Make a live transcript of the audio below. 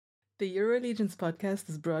The EuroLegions podcast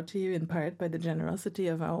is brought to you in part by the generosity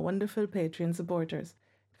of our wonderful Patreon supporters.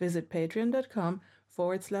 Visit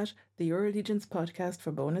patreon.com/the EuroLegions podcast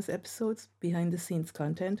for bonus episodes, behind the scenes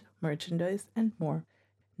content, merchandise, and more.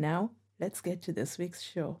 Now, let's get to this week's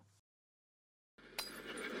show.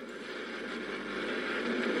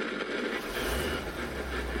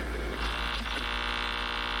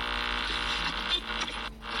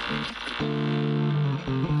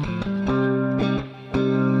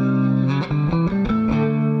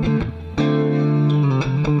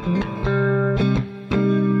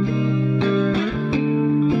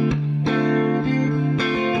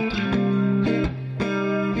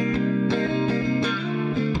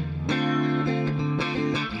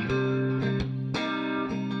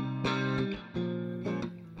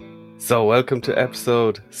 So, welcome to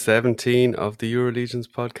episode 17 of the EuroLegions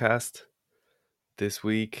podcast. This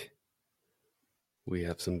week, we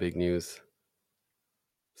have some big news.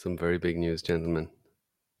 Some very big news, gentlemen.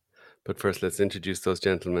 But first, let's introduce those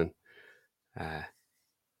gentlemen.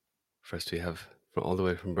 First, we have all the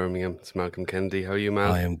way from Birmingham, it's Malcolm Kennedy. How are you,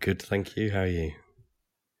 Mal? I am good, thank you. How are you?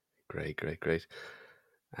 Great.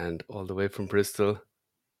 And all the way from Bristol,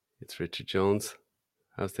 it's Richard Jones.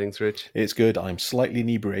 How's things, Rich? It's good. I'm slightly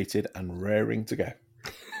inebriated and raring to go.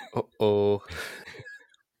 Uh-oh.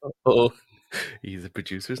 He's a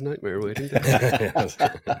producer's nightmare waiting to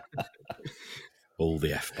happen. All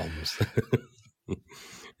the F-bombs.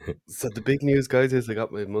 So the big news, guys, is I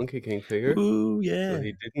got my Monkey King figure. Ooh, yeah. So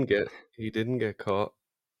he didn't get caught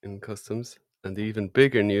in customs. And the even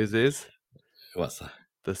bigger news is What's that?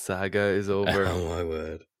 the saga is over. Oh, my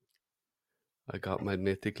word. I got my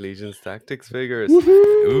Mythic Legions Tactics figures.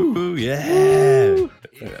 Ooh, yeah.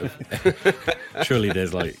 Surely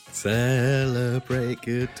there's like, celebrate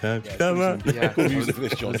good times. Come on. Yeah, Music for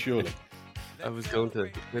this, John, surely. I was going to.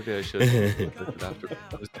 Maybe I should. After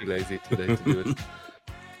I was too lazy today to do it.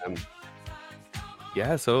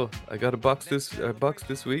 Yeah, so I got a box this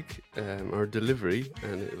week, or delivery,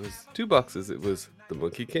 and it was 2 boxes. It was the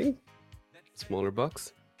Monkey King, smaller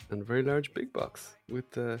box, and a very large big box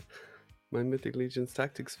with my Mythic Legions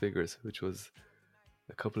Tactics figures, which was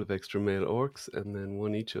a couple of extra male orcs, and then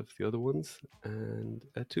one each of the other ones, and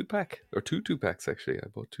a 2-pack, or 2 2-packs actually. I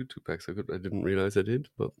bought 2 2-packs. I didn't realize I did,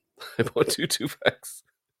 but I bought 2 2-packs.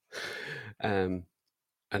 And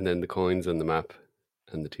then the coins and the map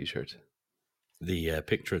and the T-shirt. The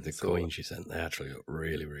picture of the coins you sent, they actually look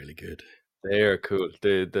really, really good. They are cool.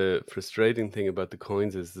 The frustrating thing about the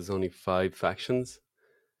coins is there's only 5 factions,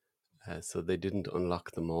 so they didn't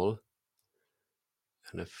unlock them all.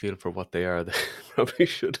 And I feel for what they are, they probably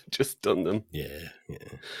should have just done them. Yeah.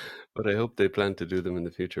 But I hope they plan to do them in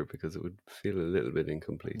the future, because it would feel a little bit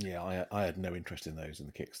incomplete. Yeah, I had no interest in those in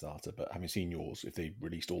the Kickstarter, but having seen yours, if they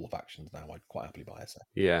released all the factions now, I'd quite happily buy a set.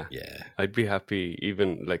 Yeah. Yeah. I'd be happy,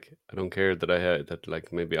 even, like, I don't care that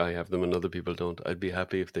like, maybe I have them and other people don't. I'd be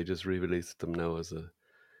happy if they just re-released them now as a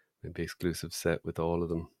maybe exclusive set with all of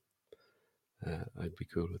them. I'd be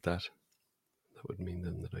cool with that. That would mean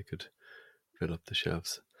then that I could fill up the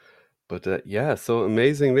shelves. But yeah, so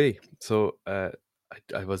amazingly. So I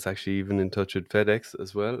was actually even in touch with FedEx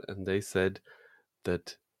as well, and they said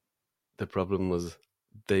that the problem was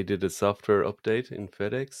they did a software update in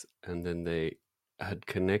FedEx, and then they had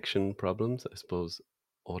connection problems, I suppose,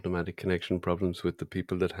 automatic connection problems with the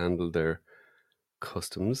people that handle their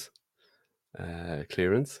customs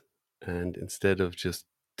clearance. And instead of just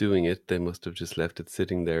doing it, they must have just left it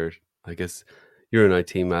sitting there. I guess you're an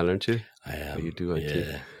IT man, aren't you? I am. You do IT.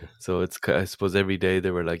 Yeah. So I suppose every day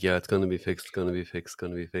they were like, yeah, it's going to be fixed, it's going to be fixed, it's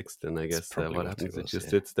going to be fixed. And I guess probably what what happens, it it was, just yeah.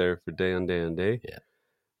 sits there for day on day on day. Yeah.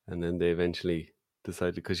 And then they eventually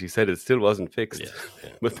decided, because you said it still wasn't fixed, Yeah.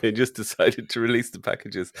 but they just decided to release the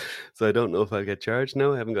packages. So I don't know if I'll get charged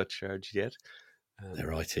now. I haven't got charged yet.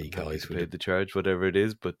 Their IT I'm happy guys to would pay have... the charge, whatever it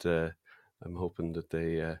is, but I'm hoping that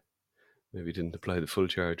they maybe didn't apply the full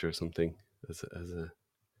charge or something as a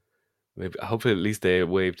maybe. Hopefully, at least they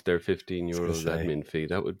waived their €15 admin fee.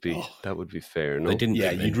 That would be fair. No, They didn't. Yeah,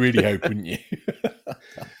 think you'd really hope, wouldn't you?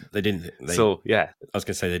 They didn't. So yeah. I was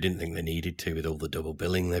going to say they didn't think they needed to with all the double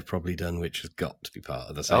billing they've probably done, which has got to be part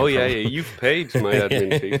of the same. Oh yeah, problem. you've paid my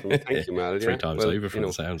admin fee for me. Thank you, Mal. 3 times over from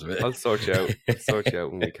the sounds of it. I'll sort you out. I'll sort you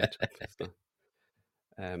out when we catch up.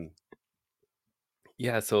 So.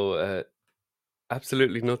 Yeah. So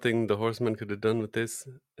absolutely nothing the Horseman could have done with this,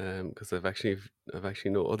 because I've actually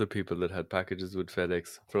know other people that had packages with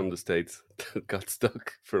FedEx from the States that got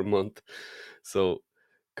stuck for a month. So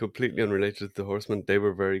completely unrelated to the Horseman, they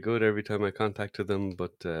were very good every time I contacted them,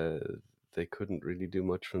 but they couldn't really do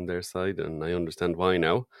much from their side, and I understand why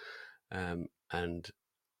now. And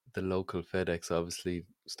the local FedEx obviously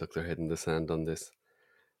stuck their head in the sand on this.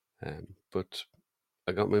 But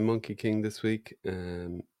I got my Monkey King this week.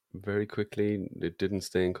 Very quickly, it didn't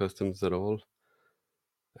stay in customs at all.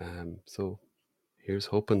 So here's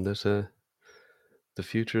hoping that the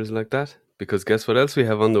future is like that. Because guess what else we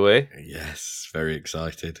have on the way? Yes, very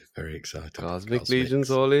excited. Very excited. Cosmic Legions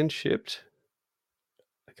all in, shipped.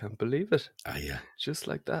 I can't believe it. Yeah. Just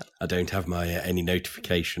like that. I don't have my any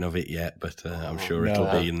notification of it yet, but I'm sure no.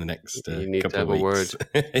 it'll be in the next You need couple to have of a weeks.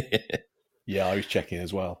 Yeah, I was checking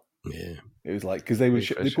as well. Yeah. It was like, because they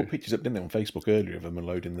Refresher. put pictures up, didn't they, on Facebook earlier of them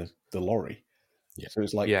unloading the lorry. Yeah. So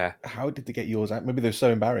it's like, Yeah. how did they get yours out? Maybe they're so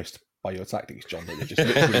embarrassed by your tactics, John, that they just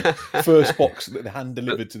literally first box that they hand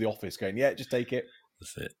delivered to the office, going, yeah, just take it.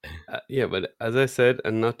 That's it. Yeah, but as I said,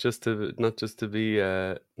 and not just to be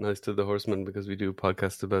nice to the Horsemen, because we do a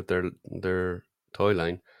podcast about their toy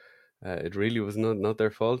line. It really was not their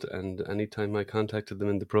fault, and anytime I contacted them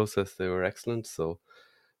in the process, they were excellent. So,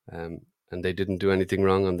 and they didn't do anything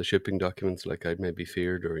wrong on the shipping documents, like I'd maybe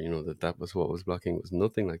feared, or that was what was blocking. It was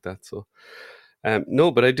nothing like that. So, no,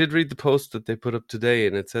 but I did read the post that they put up today,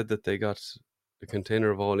 and it said that they got a container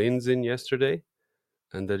of all-ins in yesterday,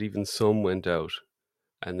 and that even some went out.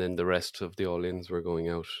 And then the rest of the all-ins were going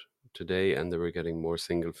out today, and they were getting more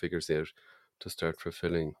single figures out to start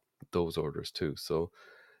fulfilling those orders too. So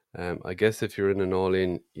I guess if you're in an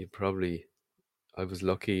all-in, you probably... I was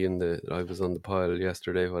lucky I was on the pile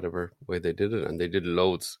yesterday, whatever way they did it, and they did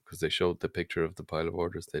loads because they showed the picture of the pile of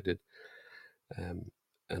orders they did.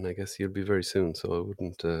 And I guess you'll be very soon, so I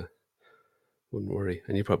wouldn't worry.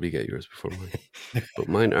 And you probably get yours before mine. But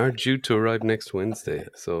mine are due to arrive next Wednesday,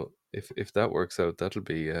 so if that works out, that'll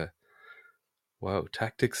be wow,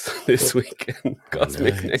 Tactics this week and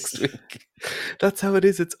Cosmic next week. That's how it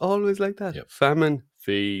is. It's always like that. Yep. Famine,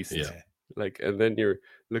 feast. Yeah. Like, and then you're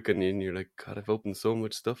looking in, you're like, God, I've opened so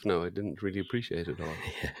much stuff now. I didn't really appreciate it all.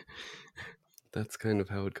 Yeah. That's kind of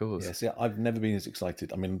how it goes. Yeah, see, I've never been as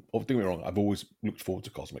excited. I mean, don't get me wrong, I've always looked forward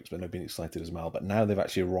to Cosmics, but I've been excited as well. But now they've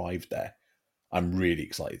actually arrived there, I'm really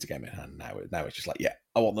excited to get them in hand now. Now it's just like, yeah,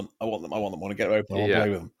 I want them. I want to get them open. I want to play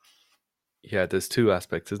with them. Yeah, there's two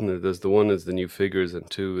aspects, isn't there? There's the one is the new figures, and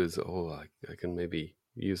two is, I can maybe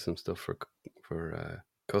use some stuff for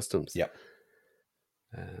customs. Yep.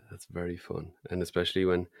 That's very fun. And especially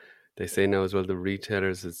when they say now as well, the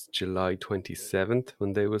retailers, it's July 27th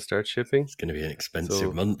when they will start shipping. It's going to be an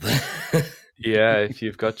expensive month. Yeah, if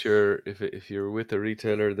you've got if you're with a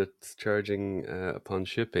retailer that's charging upon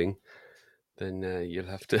shipping, then you'll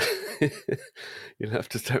have to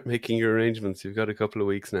start making your arrangements. You've got a couple of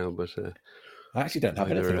weeks now, but I actually don't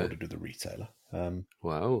have anything ordered with the retailer.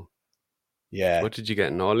 Wow. Yeah. What did you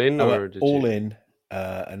get? An all-in? In,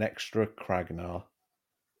 an extra Kragnar.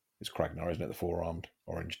 It's Kragnar, isn't it? The four-armed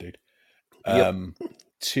orange dude. Yep.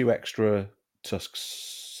 2 extra Tusk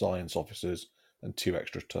science officers and 2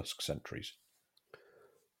 extra Tusk sentries.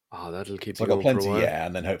 Oh, that'll keep so you going plenty, for a while. yeah,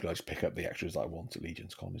 and then hopefully I'll just pick up the extras that I want at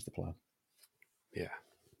Legion's Con is the plan. Yeah,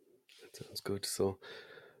 that sounds good. So,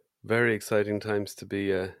 very exciting times to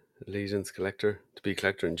be a Legion's collector, to be a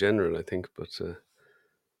collector in general, I think, but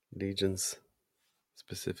Legions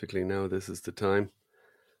specifically now, this is the time.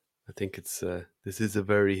 I think it's this is a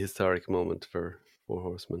very historic moment for Four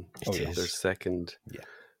Horsemen. Their second,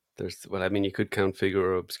 well, I mean, you could count Figure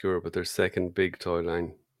or Obscure, but their second big toy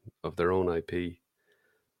line of their own IP,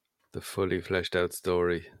 the fully fleshed out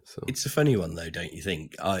story. So it's a funny one, though, don't you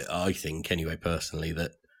think? I think anyway, personally,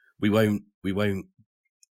 that we won't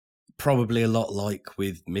probably a lot like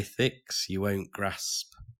with Mythics. You won't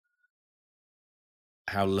grasp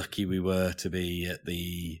how lucky we were to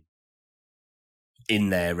be in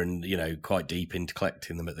there and, quite deep into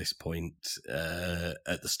collecting them at this point,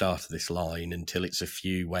 at the start of this line, until it's a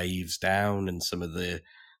few waves down and some of the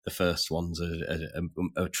first ones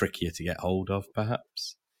are trickier to get hold of,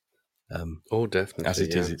 perhaps. definitely. As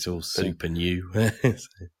it is, it's all super new.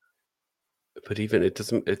 But even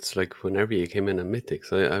it's like whenever you came in on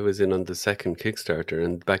Mythics, I was in on the second Kickstarter,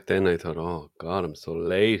 and back then I thought, oh God, I'm so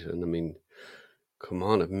late. And I mean, come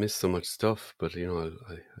on, I've missed so much stuff, but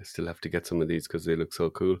I still have to get some of these because they look so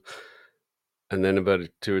cool. And then about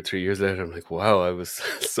 2 or 3 years later, I'm like, wow, I was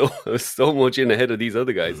so much in ahead of these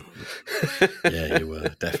other guys. Yeah, you were.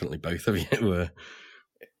 Definitely both of you were.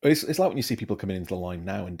 It's like when you see people coming into the line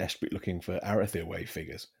now and desperate looking for Arathir wave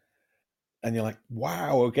figures. And you're like,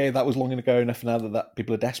 wow, okay, that was long ago enough now that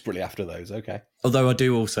people are desperately after those, okay. Although I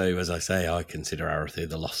do also, as I say, I consider Arathir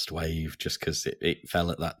the lost wave just because it fell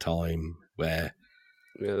at that time where...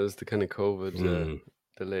 Yeah, there's the kind of COVID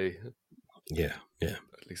delay. Yeah.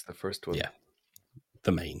 At least the first one. Yeah,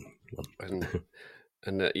 the main one. And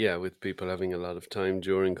And yeah, with people having a lot of time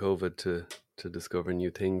during COVID to discover new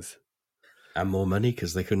things. And more money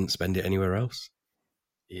because they couldn't spend it anywhere else.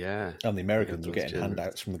 Yeah. And the Americans Yeah, were getting those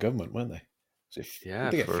handouts from the government, weren't they? So Yeah,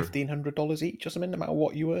 did they get for- $1,500 each or something, no matter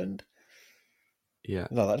what you earned? Yeah.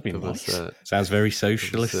 No, that'd be There was, nice. Sounds very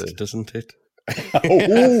socialist, doesn't it?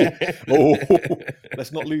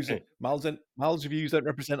 Let's not lose them. Mal's views don't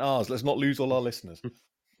represent ours. Let's not lose all our listeners.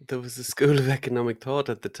 There was a school of economic thought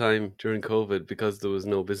at the time during COVID, because there was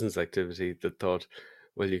no business activity, that thought,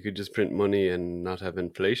 well, you could just print money and not have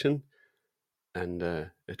inflation. And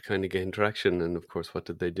it kind of gained traction. And of course, what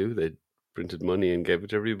did they do? They printed money and gave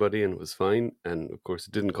it to everybody, and it was fine. And of course,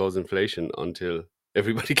 it didn't cause inflation until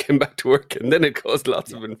everybody came back to work, and then it caused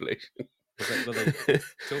lots of inflation. But they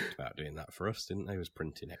talked about doing that for us, didn't they? Was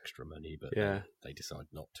printing extra money, but Yeah. they decided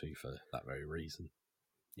not to for that very reason.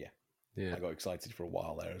 Yeah. I got excited for a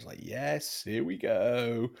while there. I was like, yes, here we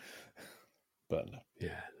go. But no,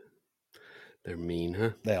 Yeah. They're mean,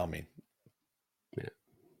 huh? they are mean.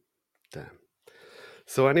 Damn.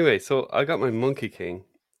 So anyway, so I got my Monkey King,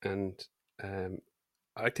 and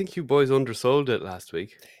I think you boys undersold it last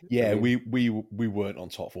week. Yeah, I mean, we weren't on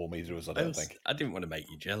top form either, as I don't think. I didn't want to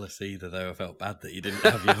make you jealous either, though. I felt bad that you didn't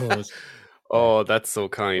have yours. Oh, that's so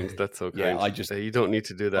kind. That's so kind. Yeah, you don't need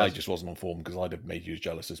to do that. I just wasn't on form because I'd have made you as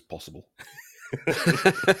jealous as possible.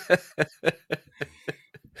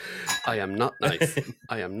 I am not nice.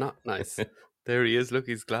 I am not nice. There he is. Look,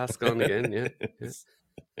 his glass gone again. Yeah.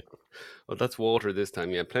 Oh, that's water this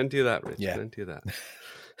time. Yeah, plenty of that, Rich. Yeah. Plenty of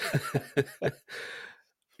that.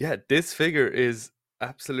 Yeah, this figure is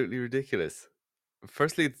absolutely ridiculous.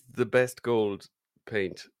 Firstly, it's the best gold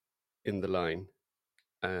paint in the line.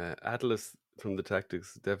 Atlas from the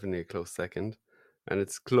Tactics is definitely a close second, and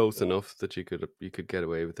it's close enough that you could get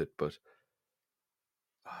away with it. But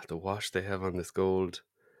the wash they have on this gold,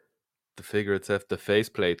 the figure itself, the face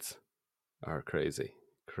plates are crazy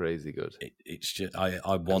good. It's just I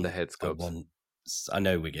want And the head sculpts. I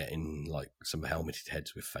know we're getting like some helmeted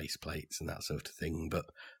heads with face plates and that sort of thing, but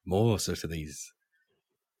more sort of these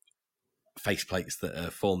face plates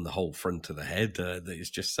that form the whole front of the head. That is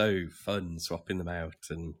just so fun swapping them out,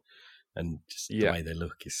 and just the way they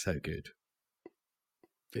look is so good.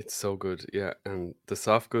 It's so good, yeah. And the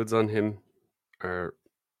soft goods on him are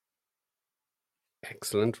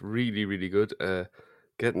excellent, really, really good.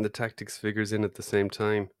 Getting the Tactics figures in at the same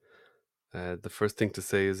time. The first thing to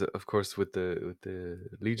say is, of course, with the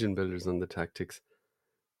Legion builders on the Tactics,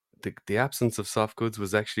 the absence of soft goods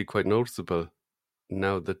was actually quite noticeable.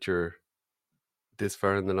 Now that you're this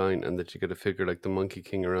far in the line, and that you get a figure like the Monkey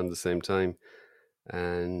King around the same time,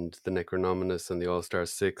 and the Necronominus and the All-Star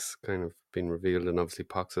 6 kind of being revealed, and obviously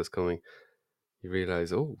Poxus coming, you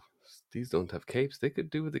realize, oh, these don't have capes. They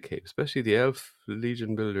could do with the cape, especially the Elf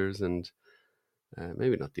Legion builders, and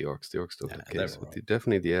maybe not the Orcs. The Orcs don't have capes, but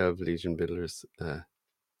definitely the Elf Legion builders. I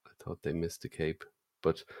thought they missed a cape,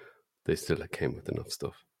 but they still came with enough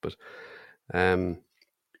stuff. But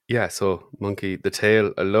yeah, so Monkey, the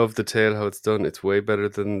tail, I love the tail, how it's done. It's way better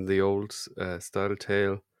than the old style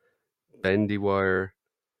tail. Bendy wire,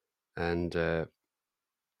 and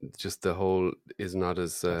just the hole is not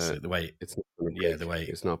as the way it's not the way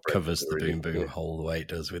it's not covers the really. boom hole the way it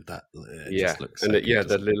does with that. Just looks and so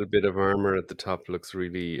that little bit of armor at the top looks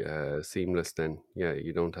really seamless. Then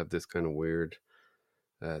you don't have this kind of weird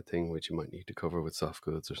thing which you might need to cover with soft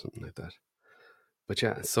goods or something like that. But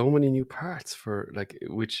yeah, so many new parts for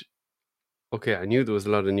which. Okay, I knew there was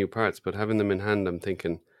a lot of new parts, but having them in hand, I'm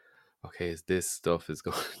thinking, okay, this stuff is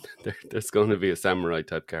going. There's going to be a samurai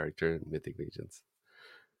type character in Mythic Legions.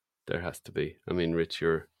 There has to be. I mean, Rich,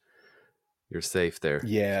 you're safe there.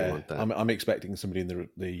 Yeah, if you want that. I'm expecting somebody in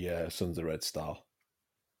the Sons of the Red Star.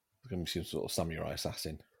 There's going to be some sort of samurai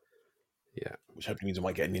assassin. Yeah, which hopefully means I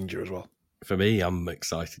might get a ninja as well. For me, I'm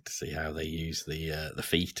excited to see how they use the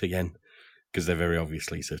feet again, because they're very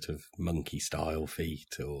obviously sort of monkey style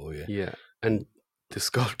feet. Or yeah, and the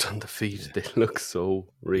sculpt on the feet, they look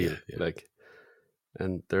so real.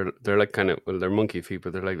 And they're like kind of, well, they're monkey feet,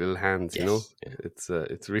 but they're like little hands, you know. Yeah.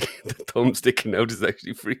 It's really, the thumb sticking out is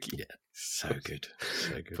actually freaky. Yeah, so good.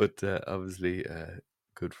 But obviously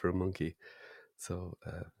good for a monkey. So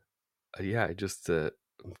I just I'm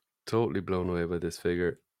totally blown away by this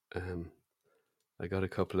figure. I got a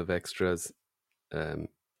couple of extras to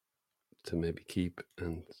maybe keep,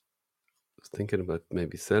 and was thinking about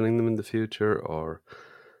maybe selling them in the future or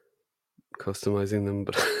customizing them,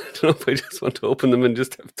 but I don't know if I just want to open them and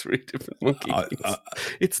just have 3 different monkey kings.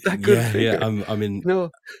 It's that good figure.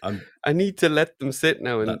 I need to let them sit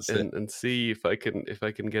now and see if I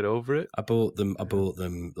can get over it. I bought them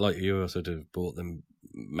like you sort of bought them.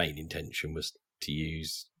 Main intention was to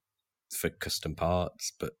use for custom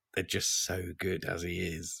parts, but they're just so good as he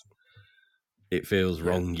is. It feels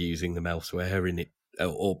wrong using them elsewhere in it,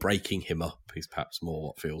 or breaking him up is perhaps more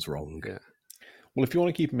what feels wrong. Yeah. Well, if you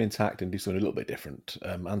want to keep him intact and do something a little bit different,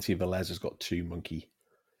 Anthony Velez has got 2 monkey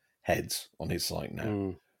heads on his site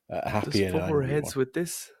now. Happy There's and 4 angry heads one. with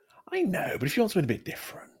this. I know, but if you want something a bit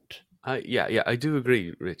different, I do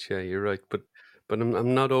agree, Rich. Yeah, you're right. But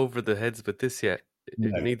I'm not over the heads with this yet.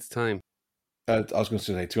 It needs time. I was going to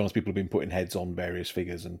say, to be honest, people have been putting heads on various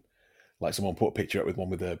figures, and like someone put a picture up with one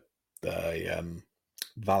with the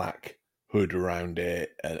Valak hood around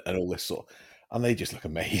it and all this sort, and they just look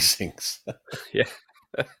amazing. Yeah.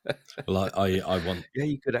 Well, I want. Yeah,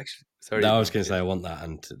 you could actually. Sorry, no, I was going to say I want that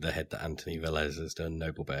and the head that Anthony Velez has done,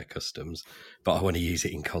 Noble Bear Customs, but I want to use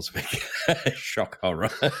it in Cosmic Shock Horror.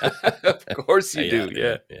 Of course you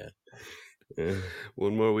do. Yeah.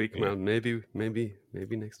 One more week, man. Maybe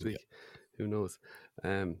next week. Who knows?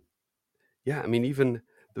 Yeah, I mean, even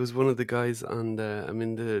there was one of the guys on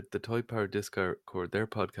the Toy Power Discord, their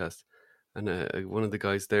podcast, and one of the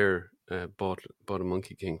guys there bought a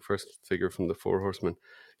Monkey King first figure from the 4 Horsemen.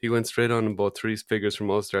 He went straight on and bought 3 figures from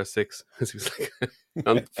All Star 6 because he was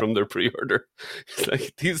like from their pre-order. He's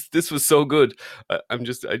like, this was so good. I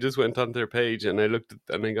just went on their page and I looked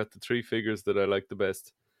at, and I got the 3 figures that I liked the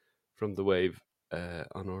best from the wave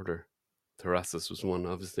on order. Therasis was one,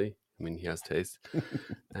 obviously. I mean, he has taste.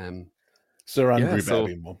 Sir Andrew better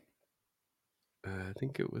be one. I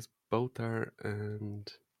think it was Bothar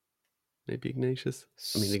and maybe Ignatius.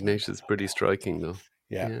 I mean, Ignatius is pretty striking, though.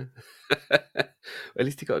 Yeah. At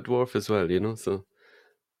least he got a dwarf as well, so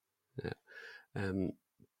yeah.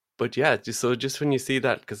 But yeah, just when you see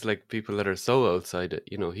that, because like people that are so outside it,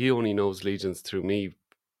 he only knows Legions through me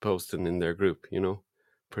posting in their group,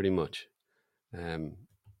 pretty much. And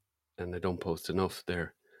I don't post enough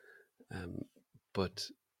there. But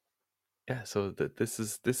yeah, so this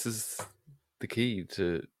is the key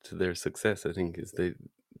to their success, I think, is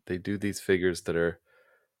they do these figures that are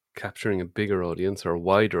capturing a bigger audience or a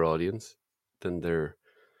wider audience than their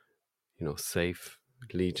safe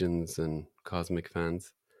Legions and Cosmic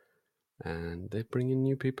fans, and they bring in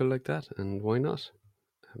new people like that, and why not?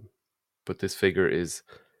 But this figure is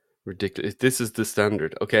ridiculous. This is the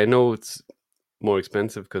standard. Okay, I know it's more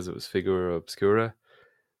expensive because it was Figura Obscura,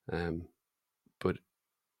 but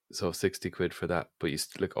so 60 quid for that. But you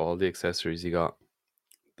look, all the accessories you got,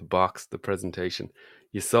 the box, the presentation.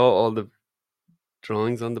 You saw all the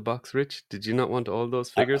drawings on the box, Rich. Did you not want all those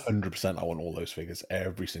figures? 100%. I want all those figures,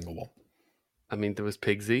 every single one. I mean, there was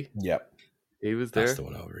Pigsy. Yep, he was there. That's the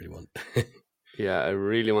one I really want. Yeah, I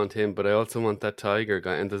really want him, but I also want that tiger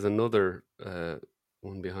guy. And there's another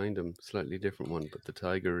one behind him, slightly different one, but the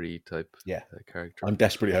tiger-y type character. I'm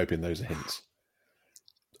desperately hoping those are hints.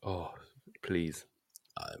 Oh, please.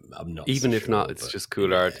 I'm not. Even so if sure, not, it's just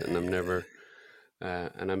cool art, and I'm never.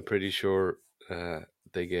 And I'm pretty sure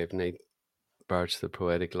they gave Nate Barch the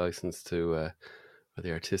poetic license to, or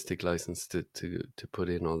the artistic license to put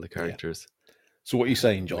in all the characters. Yeah. So what you're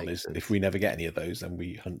saying, John, is if we never get any of those, then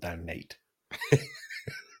we hunt down Nate.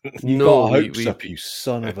 You got hopes up, you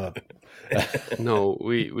son of a. No,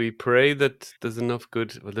 we pray that there's enough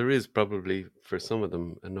good. Well, there is probably for some of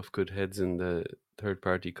them enough good heads in the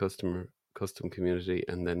third-party custom community,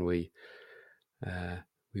 and then we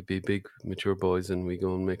be big mature boys and we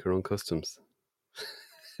go and make our own customs.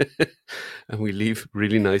 And we leave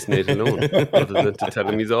really nice Nate alone, other than to tell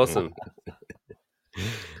him he's awesome.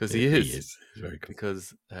 Because he is very cool.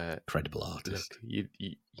 Because credible artist. Look,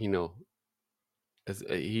 you know, as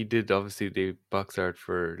he did obviously the box art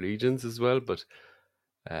for Legions as well, but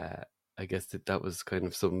I guess that was kind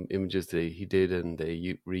of some images that he did and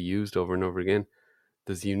they reused over and over again.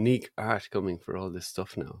 There's unique art coming for all this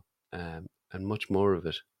stuff now, and much more of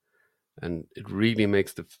it, and it really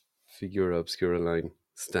makes the Figura Obscura line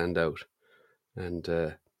stand out. And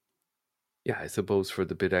yeah, I suppose for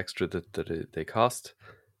the bit extra that they cost,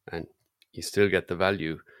 and you still get the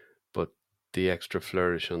value, but the extra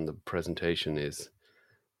flourish on the presentation is,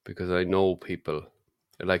 because I know people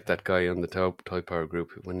like that guy on the Toy Power group,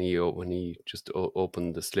 when he just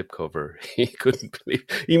opened the slipcover, he couldn't believe.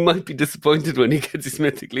 He might be disappointed when he gets his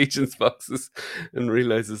Mythic Legions boxes and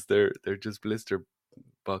realizes they're just blister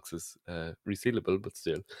boxes, resealable, but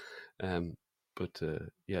still.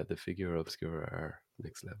 Yeah, the Figura Obscura are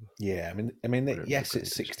next level. Yeah, I mean, yes,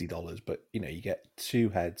 it's $60, but you get 2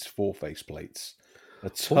 heads, 4 faceplates, a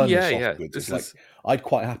ton of soft goods. It's like I'd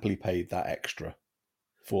quite happily pay that extra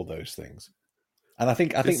for those things. And I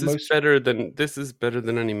think this is better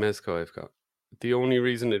than any Mezco I've got. The only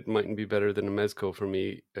reason it mightn't be better than a Mezco for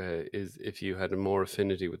me is if you had a more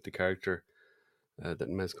affinity with the character. that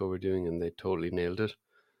Mezco were doing, and they totally nailed it.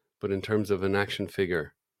 But in terms of an action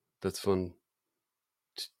figure that's fun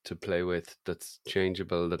to play with, that's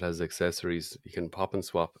changeable, that has accessories, you can pop and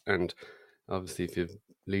swap, and obviously if you have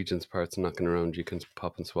Legion's parts knocking around, you can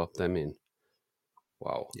pop and swap them in.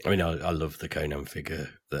 Wow. I mean, I love the Conan figure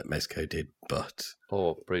that Mezco did, but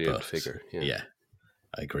brilliant figure. Yeah,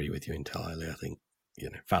 I agree with you entirely. I think,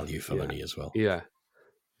 value for money as well. Yeah,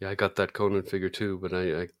 I got that Conan figure too, but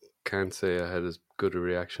I can't say I had as good a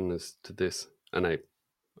reaction as to this, and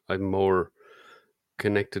I'm more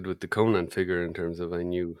connected with the Conan figure in terms of I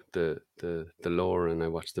knew the lore, and I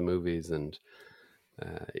watched the movies, and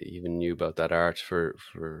even knew about that art for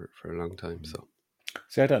a long time. So,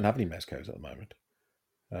 see, I don't have any Mezcos at the moment.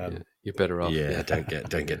 You're better off. Yeah, don't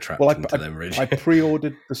get trapped Well, into them, Ridge. I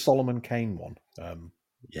pre-ordered the Solomon Kane one. a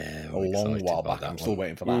long while back. I'm still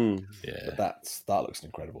waiting for that. Yeah, but that looks an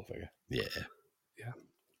incredible figure.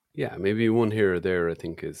 Yeah. Maybe one here or there, I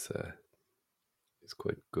think is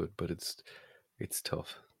quite good, but it's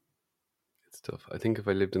tough. It's tough. I think if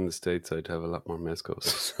I lived in the States, I'd have a lot more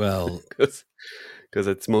Mezcos. Well, because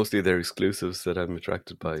it's mostly their exclusives that I'm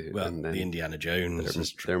attracted by. Well, and the Indiana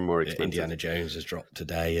Jones, they're more expensive. Indiana Jones has dropped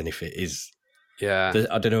today, and if it is, I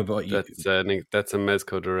don't know about you. That's a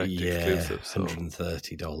Mezco direct exclusive. So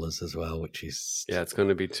 $130 as well, which is it's going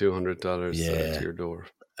to be $200 to your door.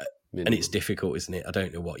 And it's difficult, isn't it? I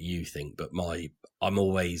don't know what you think, but I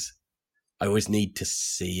always need to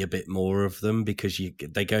see a bit more of them, because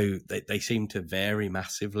they seem to vary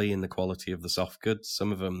massively in the quality of the soft goods.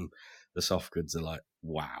 Some of them, the soft goods are like,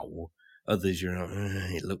 wow. Others, you're like,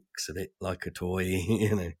 it looks a bit like a toy,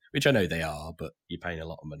 which I know they are, but you're paying a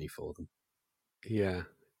lot of money for them. Yeah,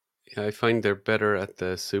 I find they're better at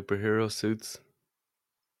the superhero suits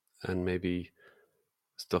and maybe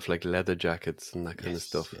stuff like leather jackets and that kind of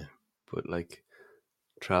stuff. Yeah. But like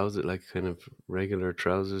trousers, like kind of regular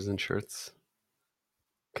trousers and shirts,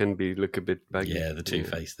 can look a bit baggy. Yeah, the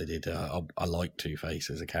Two-Face they did. I like Two-Face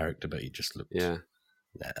as a character, but he just looked. Yeah.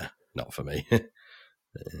 Nah, not for me.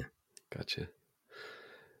 Gotcha.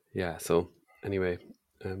 Yeah. So anyway,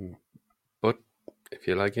 but if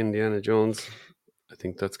you like Indiana Jones, I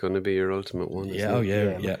think that's going to be your ultimate one. Yeah.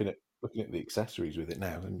 Looking at the accessories with it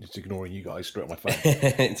now, and just ignoring you guys straight on my phone.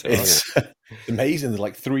 It's amazing. There's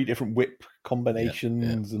like 3 different whip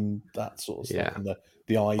combinations and that sort of stuff. And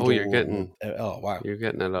the idol. Oh, you're getting. Wow, you're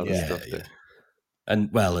getting a lot of stuff there. And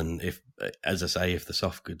if, as I say, if the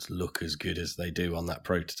soft goods look as good as they do on that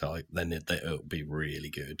prototype, then it'll be really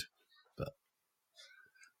good. But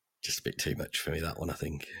just a bit too much for me, that one, I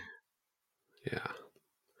think. Yeah,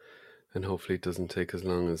 and hopefully it doesn't take as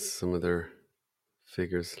long as some of their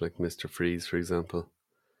figures, like Mr. Freeze, for example,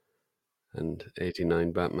 and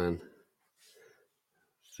 89 Batman.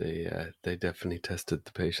 They definitely tested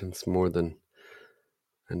the patience more than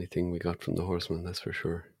anything we got from the Horseman, that's for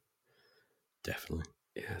sure. Definitely.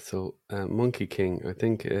 Yeah, so Monkey King, I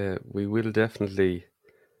think we will definitely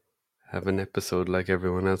have an episode like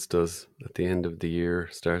everyone else does at the end of the year,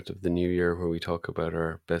 start of the new year, where we talk about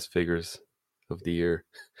our best figures of the year.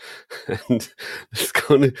 And it's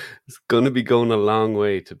gonna be going a long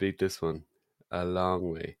way to beat this one. A long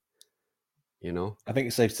way. I think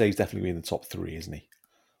it's safe to say he's definitely in the top 3, isn't he?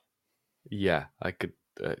 Yeah, I could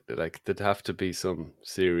there'd have to be some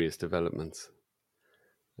serious developments.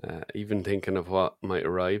 Even thinking of what might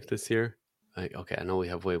arrive this year. I know we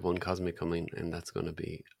have Wave 1 Cosmic coming, and that's going to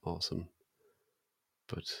be awesome.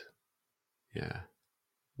 But yeah,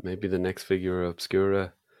 maybe the next figure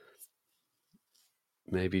Obscura.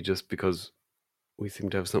 Maybe just because we seem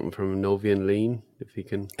to have something from Novian Lean, if he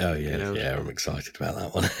can. Oh yeah, I'm excited about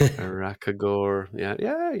that one. Arakagor,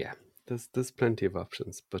 yeah. There's plenty of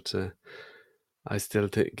options, but I still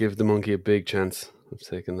give the monkey a big chance of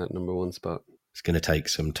taking that number 1 spot. It's going to take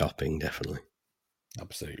some topping, definitely.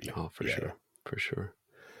 Absolutely. Oh, for sure.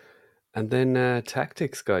 And then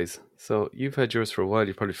tactics, guys. So you've had yours for a while.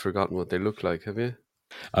 You've probably forgotten what they look like, have you?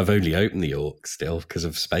 I've only opened the Orc still because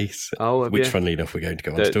of space, which, funnily enough, we're going to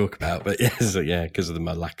go on to talk about. But because of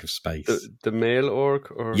my lack of space. The male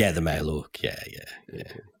Orc, or the male Orc. Yeah.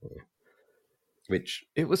 Okay. Which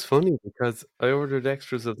it was funny because I ordered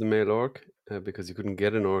extras of the male Orc because you couldn't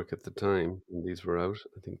get an Orc at the time, and these were out.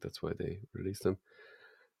 I think that's why they released them.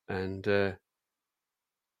 And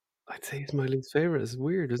I'd say it's my least favorite. It's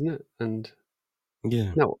weird, isn't it? And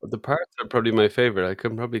no, the parts are probably my favorite. I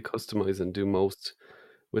can probably customize and do most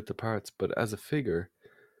with the parts, but as a figure,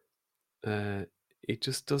 it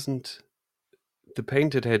just doesn't. The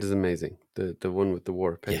painted head is amazing. The one with the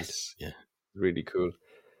war paint, really cool.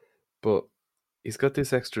 But he's got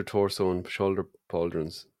this extra torso and shoulder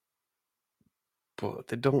pauldrons but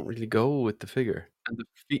they don't really go with the figure.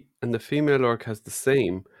 And the female orc has the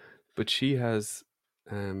same, but she has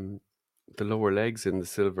the lower legs in the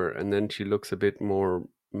silver, and then she looks a bit more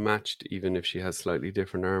matched, even if she has slightly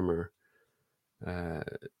different armor,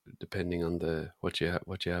 depending on what you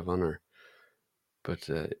have on her. But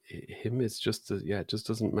him is just it just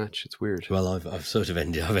doesn't match. It's weird. Well, I've sort of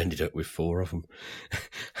ended up with 4 of them.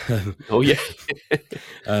 Oh yeah,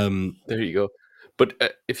 there you go.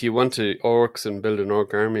 But if you want to orcs and build an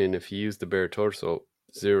orc army, and if you use the bare torso,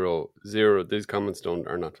 0, these comments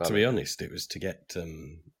are not valid. To be honest, it was to get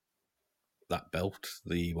that belt,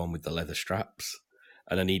 the one with the leather straps,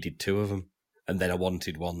 and I needed 2 of them. And then I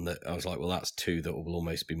wanted one that I was like, well, that's 2 that will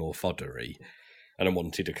almost be more foddery, and I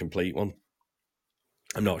wanted a complete one.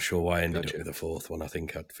 I'm not sure why I ended up with a 4th one. I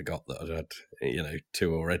think I'd forgot that I'd had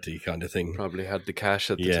 2 already, kind of thing. Probably had the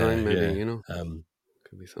cash at the time, maybe,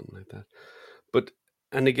 could be something like that. But,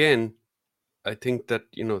 and again, I think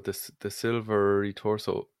that, the silvery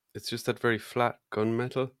torso, it's just that very flat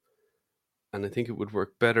gunmetal. And I think it would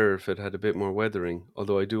work better if it had a bit more weathering,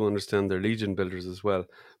 although I do understand they're Legion builders as well.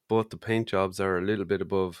 But the paint jobs are a little bit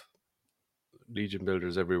above Legion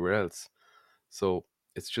builders everywhere else. So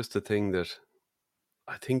it's just a thing that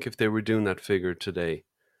I think if they were doing that figure today,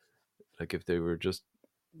 like if they were just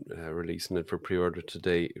releasing it for pre-order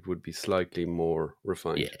today, it would be slightly more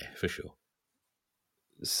refined. Yeah, for sure.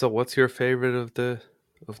 So what's your favorite of the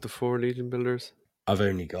 4 Legion builders? I've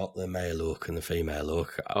only got the male orc and the female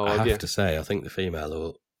orc. I have to say, I think the female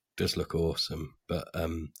orc does look awesome, but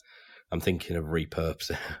I'm thinking of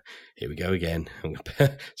repurposing. Here we go again.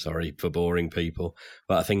 Sorry for boring people,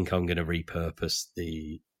 but I think I'm going to repurpose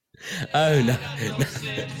the... Oh no!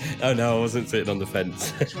 Oh no! I wasn't sitting on the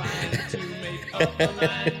fence.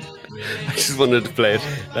 I just wanted to play it.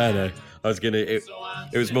 No. I was gonna. It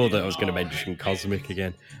was more that I was going to mention Cosmic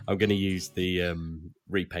again. I'm going to use the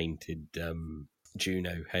repainted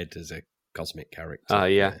Juno head as a Cosmic character.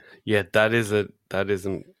 Yeah. That is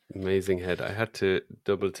an amazing head. I had to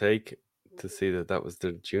double take to see that was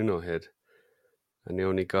the Juno head, and I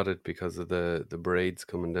only got it because of the braids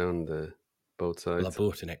coming down both sides. Well, I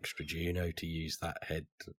bought an extra Juno to use that head,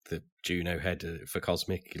 the Juno head for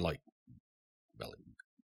Cosmic,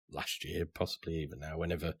 last year, possibly even now,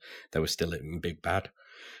 whenever they were still in Big Bad.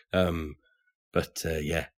 Now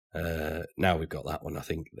we've got that one. I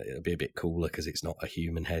think it'll be a bit cooler because it's not a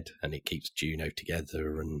human head and it keeps Juno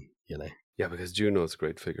together, and Yeah, because Juno's a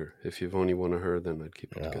great figure. If you've only one of her, then I'd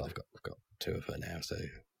keep it together. I've got 2 of her now, so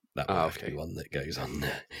that will have to be one that goes on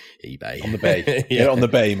eBay. On the bay. Get it on the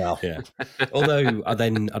bay, Mal. Yeah. Although I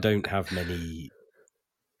don't have many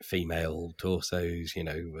female torsos,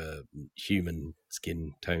 human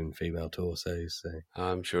skin tone female torsos. So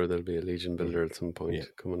I'm sure there'll be a Legion builder at some point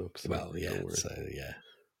coming up. So yeah.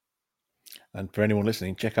 And for anyone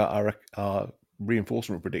listening, check out our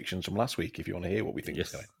reinforcement predictions from last week if you want to hear what we think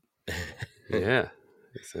is going. Yeah,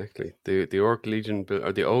 exactly. The Orc Legion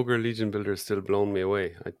or the Ogre Legion builder is still blown me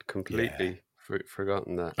away. I'd completely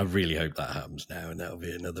forgotten that. I really hope that happens now, and that'll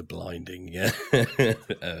be another blinding. Yeah.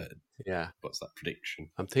 What's that prediction?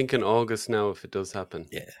 I'm thinking August now if it does happen.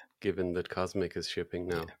 Yeah. Given that Cosmic is shipping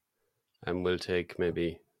now, and will take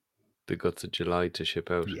maybe the guts of July to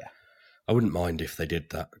ship out. Yeah. I wouldn't mind if they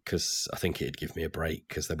did that, because I think it'd give me a break,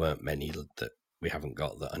 because there weren't many that we haven't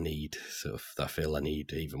got that I need, sort of, that I feel I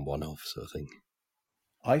need even one of, sort of thing.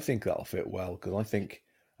 I think that'll fit well, because I think,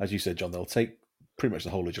 as you said, John, they'll take pretty much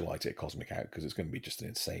the whole of July to get Cosmic out, because it's going to be just an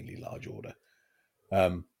insanely large order.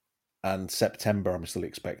 And September, I'm still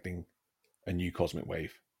expecting a new Cosmic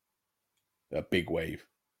wave, a big wave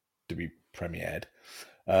to be premiered.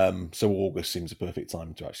 So August seems a perfect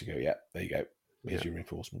time to actually go, there you go, here's your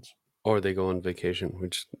reinforcements. Or they go on vacation,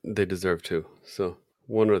 which they deserve to. So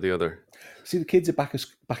one or the other. See, the kids are back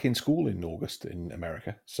in school in August in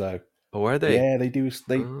America. So are they? Yeah, they do.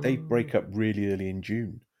 They break up really early in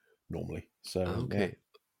June normally. So okay,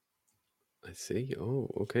 I see. Oh,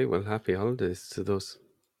 okay. Well, happy holidays to those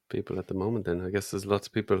people at the moment. Then I guess there's lots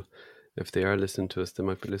of people. If they are listening to us, they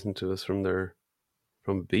might be listening to us from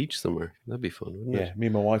a beach somewhere. That'd be fun, wouldn't it? Yeah, me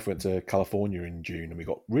and my wife went to California in June, and we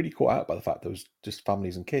got really caught out by the fact there was just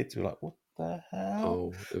families and kids. We were like, what the hell?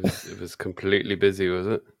 Oh, it was completely busy, was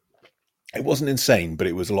it? It wasn't insane, but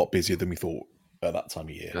it was a lot busier than we thought at that time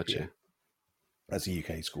of year. Gotcha. Yeah. As the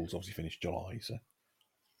UK schools obviously finished July, so.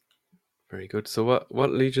 Very good. So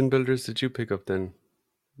what Legion builders did you pick up then,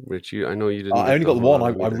 Rich? I know you didn't. I only got the one.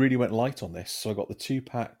 I really went light on this, so I got the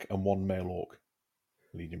 2-pack and 1 male orc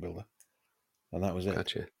Legion builder, and that was it.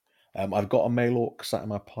 Gotcha. I've got a male orc sat in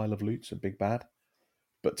my pile of loots at Big Bad,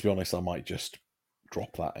 but to be honest, I might just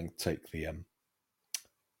drop that and take the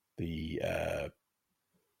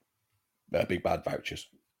big bad vouchers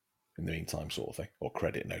in the meantime, sort of thing, or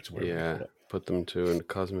credit note, or whatever you Yeah, call it. put them to a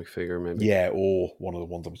cosmic figure, maybe. Yeah, or one of the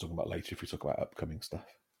ones I was talking about later. If we talk about upcoming stuff.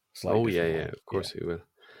 Oh yeah, Different line. of course we will.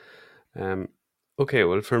 Okay,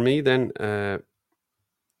 well for me then,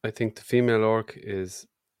 I think the female orc is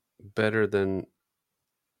better than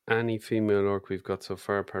any female orc we've got so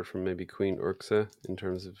far, apart from maybe Queen Urxa. In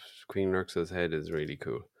terms of Queen Urxa's head is really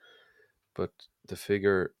cool, but the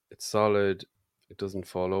figure, it's solid. It doesn't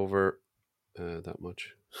fall over that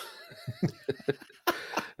much.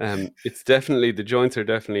 It's definitely, the joints are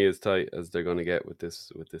definitely as tight as they're going to get with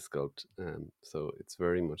this sculpt. So it's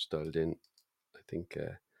very much dialed in. I think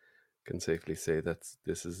can safely say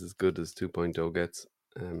this is as good as 2.0 gets.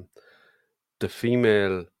 The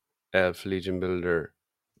female elf Legion builder,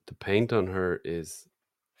 the paint on her is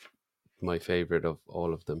my favorite of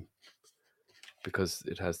all of them, because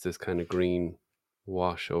it has this kind of green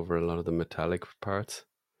wash over a lot of the metallic parts.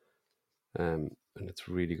 And it's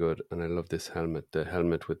really good. And I love this helmet. The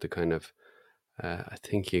helmet with the kind of, I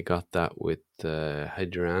think you got that with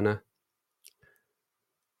Hydrana.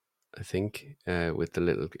 I think with the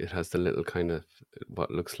little, it has the little kind of what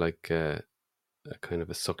looks like a kind of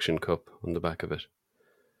a suction cup on the back of it,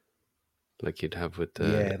 like you'd have with the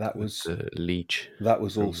the leech. That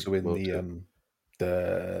was also in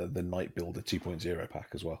the Night Builder 2.0 pack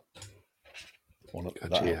as well.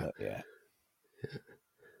 Helmet,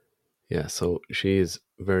 yeah. So she is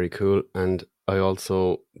very cool, and I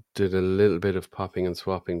also did a little bit of popping and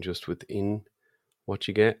swapping just within what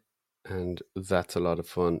you get, and that's a lot of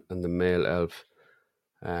fun. And the male elf,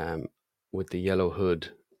 with the yellow hood,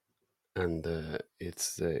 and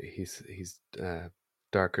he's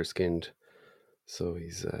darker skinned, so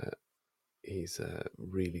he's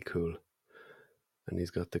really cool, and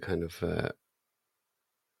he's got the kind of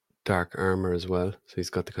dark armor as well. So he's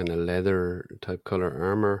got the kind of leather type color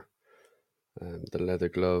armor, the leather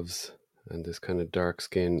gloves, and this kind of dark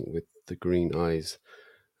skin with the green eyes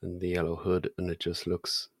and the yellow hood, and it just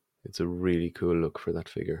looks, it's a really cool look for that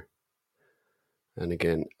figure. And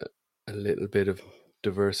again, a little bit of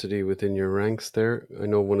diversity within your ranks there. I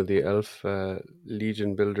know one of the elf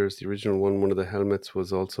Legion builders, the original one of the helmets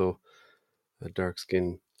was also a dark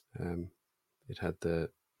skin. It had the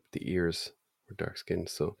ears were dark skin,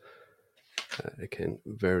 so again,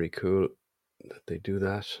 very cool that they do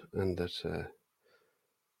that, and that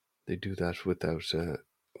they do that without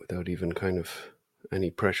even kind of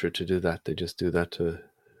any pressure to do that. They just do that to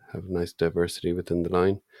have nice diversity within the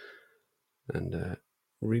line, and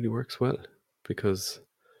really works well, because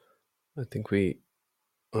I think we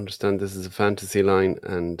understand this is a fantasy line,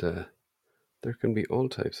 and there can be all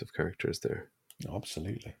types of characters there. Oh,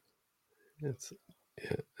 absolutely.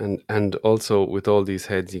 And also with all these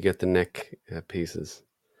heads, you get the neck pieces,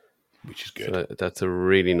 which is good. So that's a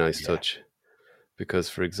really nice touch, because,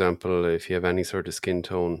 for example, if you have any sort of skin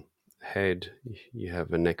tone head, you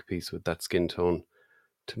have a neck piece with that skin tone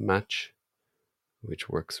to match, which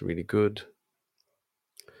works really good.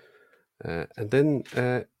 And then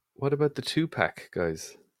what about the 2-pack,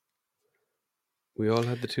 guys? We all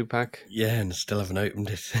had the 2-pack. Yeah, and still haven't opened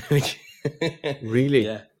it. Really?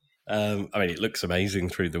 Yeah. I mean, it looks amazing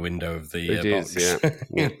through the window of the box.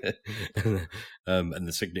 And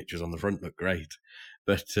the signatures on the front look great.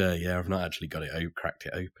 But I've not actually got it cracked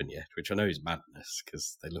it open yet, which I know is madness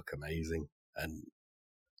because they look amazing.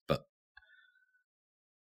 But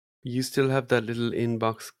you still have that little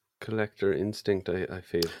in-box collector instinct, I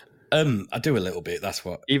feel. I do a little bit. That's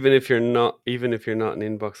what. Even if you're not an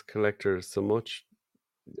inbox collector so much,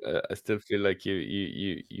 I still feel like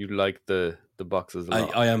you like the boxes a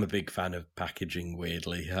lot. I am a big fan of packaging.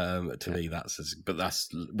 Weirdly, to me, that's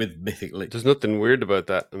with Mythic Legion. There's nothing weird about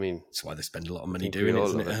that. I mean, that's why they spend a lot of money doing it,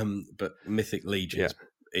 isn't it? But Mythic Legion,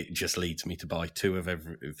 it just leads me to buy 2 of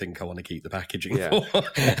everything I want to keep the packaging for,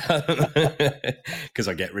 because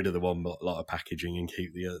I get rid of the one lot of packaging and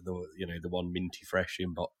keep the one minty fresh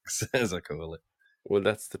inbox, as I call it. Well,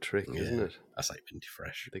 that's the trick, isn't it? I say minty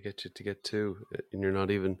fresh. They get you to get 2, and you're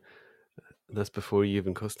not even. That's before you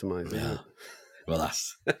even customize. Yeah. Well,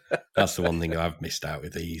 that's the one thing I've missed out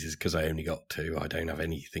with these, is because I only got 2. I don't have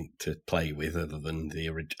anything to play with other than the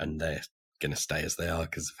original, and they're going to stay as they are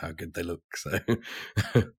because of how good they look. So,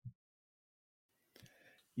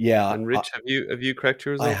 yeah. And Rich, have you cracked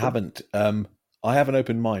yours? I haven't. I haven't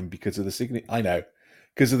opened mine because of the signature. I know,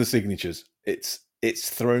 because of the signatures. It's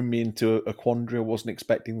thrown me into a quandary. I wasn't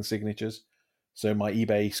expecting the signatures, so my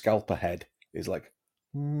eBay scalper head is like,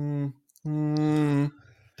 Don't do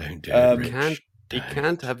it, Rich. You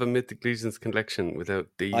can't have a Mythic Legions collection without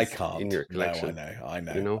these I can't. in your collection. No, I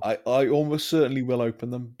know. You know? I almost certainly will open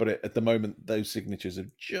them, but at the moment, those signatures have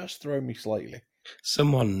just thrown me slightly.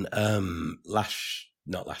 Someone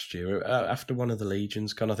not last year, after one of the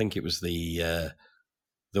Legions con, I think it was the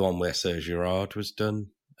one where Sir Gerard was done.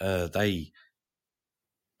 They,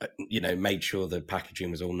 made sure the packaging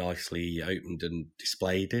was all nicely opened and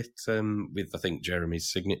displayed it with, I think,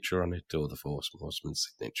 Jeremy's signature on it, or the Force Horseman's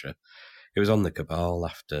signature. It was on the Cabal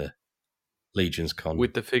after Legions con.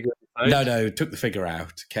 With the figure inside? No, took the figure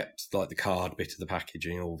out, kept like the card bit of the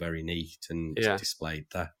packaging all very neat, and displayed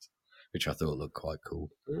that, which I thought looked quite cool.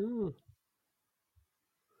 Oh.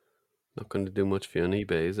 Not going to do much for you on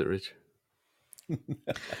eBay, is it, Rich?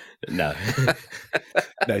 No.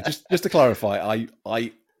 No, just to clarify,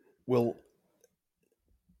 I will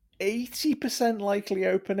 80% likely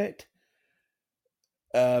open it.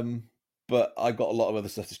 But I've got a lot of other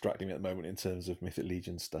stuff distracting me at the moment in terms of Mythic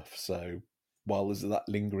Legion stuff. So while there's that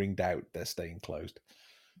lingering doubt, they're staying closed.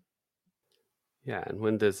 Yeah, and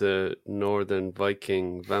when there's a Northern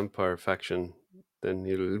Viking vampire faction, then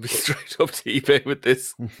he'll be straight up to eBay with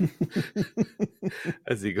this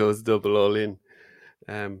as he goes double all in.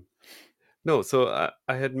 No, so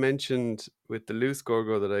I had mentioned with the loose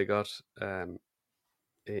Gorgo that I got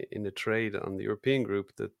in a trade on the European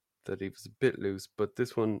group that he was a bit loose, but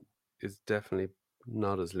this one is definitely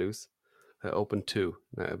not as loose. I opened two.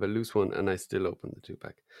 Now I have a loose one, and I still opened the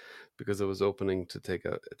 2-pack because I was opening to take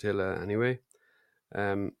out Attila anyway.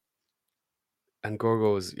 And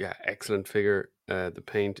Gorgo is, excellent figure. The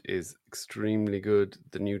paint is extremely good.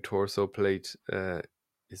 The new torso plate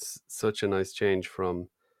is such a nice change from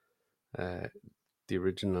the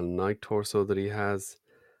original Knight torso that he has.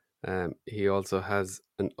 He also has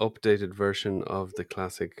an updated version of the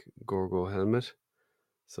classic Gorgo helmet.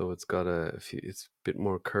 So it's got it's a bit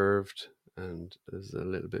more curved, and there's a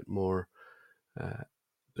little bit more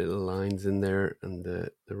little lines in there, and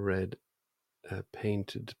the red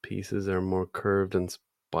painted pieces are more curved and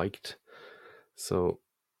spiked. So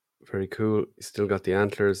very cool. Still got the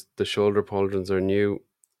antlers. The shoulder pauldrons are new,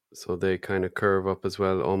 so they kind of curve up as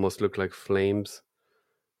well, almost look like flames.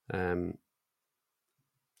 And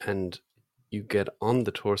you get on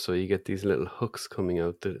the torso, you get these little hooks coming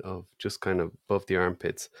out of just kind of above the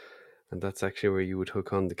armpits, and that's actually where you would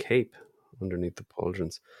hook on the cape underneath the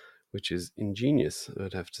pauldrons, which is ingenious,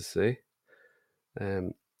 I'd have to say.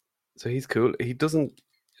 So he's cool.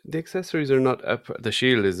 The accessories are not the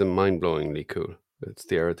shield is mind-blowingly cool. It's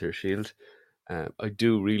the Arathir shield. I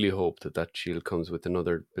do really hope that shield comes with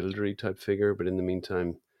another buildery type figure, but in the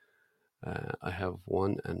meantime, I have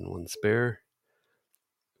one and one spare,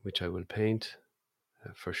 which I will paint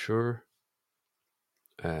for sure.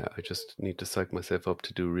 I just need to psych myself up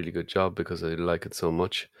to do a really good job because I like it so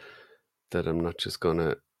much that I'm not just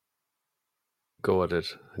gonna go at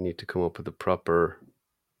it. I need to come up with a proper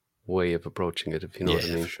way of approaching it, if you know what I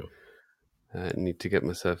mean. Sure. I need to get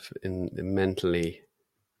myself mentally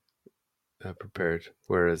prepared.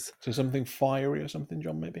 Whereas, so something fiery or something,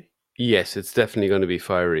 John? Maybe. Yes, it's definitely going to be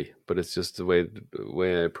fiery, but it's just the way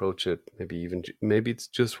I approach it. Maybe it's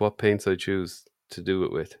just what paints I choose to do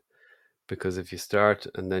it with. Because if you start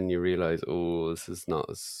and then you realize, oh, this is not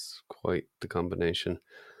quite the combination,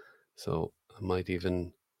 so I might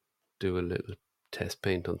even do a little test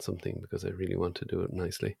paint on something because I really want to do it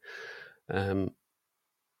nicely.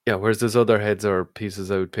 Whereas there's other heads or pieces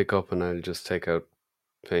I would pick up and I'll just take out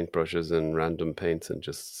paintbrushes and random paints and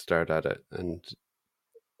just start at it, and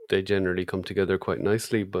they generally come together quite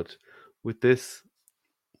nicely. But with this,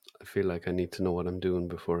 I feel like I need to know what I'm doing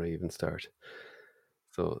before I even start.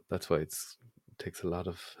 So that's why it takes a lot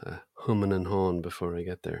of humming and hawing before I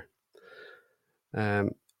get there.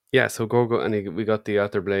 So Gorgo, and we got the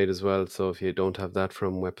Atherblade as well. So if you don't have that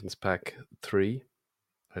from Weapons Pack 3,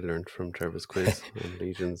 I learned from Trevor's quiz on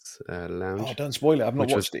Legions Lounge. Oh, don't spoil it. I've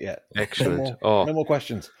not watched it yet. Excellent. No more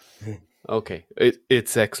questions. Okay,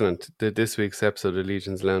 it's excellent. This week's episode of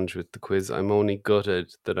Legions Lounge with the quiz, I'm only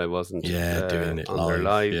gutted that I wasn't doing it on there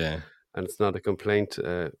live. Yeah. And it's not a complaint.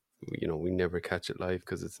 We never catch it live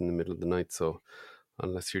because it's in the middle of the night. So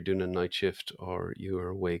unless you're doing a night shift or you are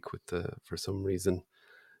awake for some reason,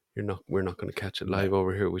 we're not going to catch it live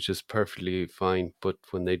over here, which is perfectly fine. But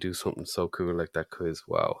when they do something so cool like that quiz,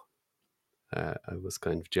 wow. I was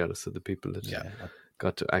kind of jealous of the people that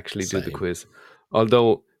got to actually do the quiz.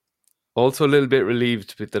 Although also a little bit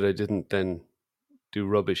relieved that I didn't then do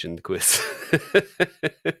rubbish in the quiz.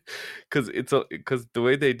 Because the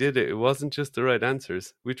way they did it, it wasn't just the right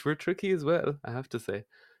answers, which were tricky as well, I have to say.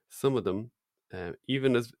 Some of them,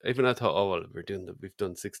 even I thought, oh well, we've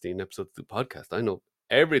done 16 episodes of the podcast, I know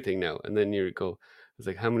everything now. And then you go, it's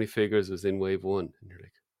like, how many figures was in wave 1? And you're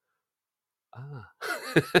like, I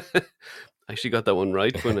actually got that one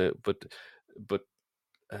right but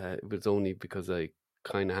it was only because I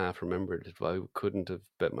kind of half remembered it. I couldn't have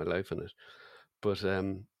bet my life on it. But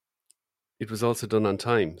it was also done on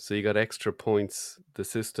time, so you got extra points. The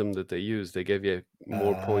system that they use, they gave you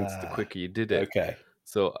more points the quicker you did it. Okay.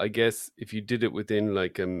 So I guess if you did it within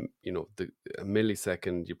like a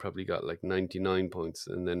millisecond, you probably got like 99 points,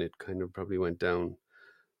 and then it kind of probably went down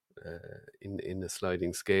in a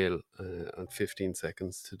sliding scale on 15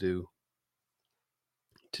 seconds to do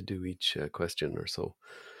each question or so.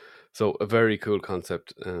 So a very cool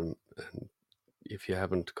concept, and if you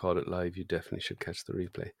haven't caught it live, you definitely should catch the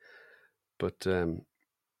replay. But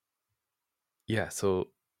yeah, so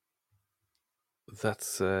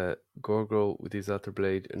that's Gorgo with his Aether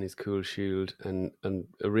Blade and his cool shield and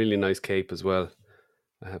a really nice cape as well,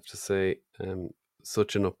 I have to say.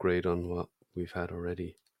 Such an upgrade on what we've had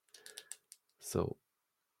already. So,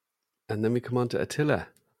 and then we come on to Attila.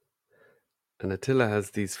 And Attila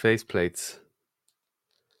has these faceplates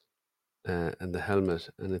and the helmet,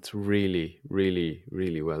 and it's really, really,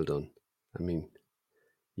 really well done. I mean,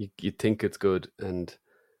 you think it's good, and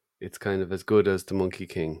it's kind of as good as the Monkey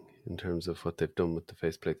King in terms of what they've done with the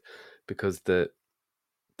faceplate, because the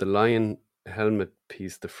lion helmet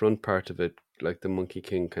piece, the front part of it, like the Monkey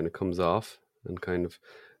King, kind of comes off, and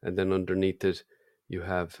then underneath it you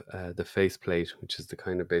have the faceplate, which is the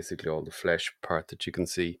kind of basically all the flesh part that you can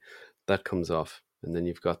see, that comes off, and then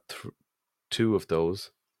you've got two of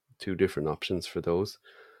those, two different options for those.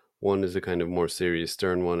 One is a kind of more serious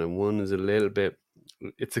stern one, and one is a little bit,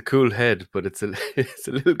 it's a cool head, but it's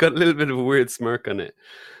got a little bit of a weird smirk on it.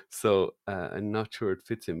 So I'm not sure it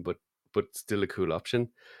fits him, but still a cool option.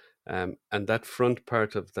 And that front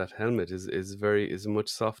part of that helmet is a much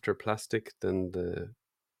softer plastic than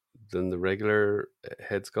the regular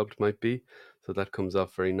head sculpt might be. So that comes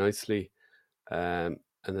off very nicely. And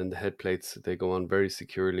then the head plates, they go on very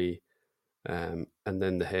securely. And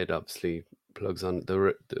then the head obviously plugs on,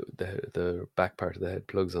 the back part of the head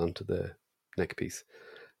plugs onto the neck piece.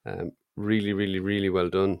 Really, really, really well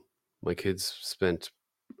done. My kids spent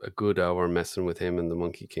a good hour messing with him and the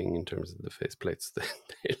Monkey King in terms of the faceplates.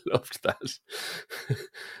 They loved that.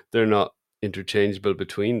 They're not interchangeable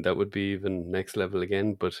between. That would be even next level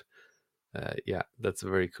again. But yeah, that's a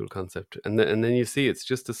very cool concept. And then you see it's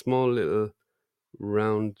just a small little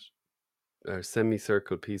round or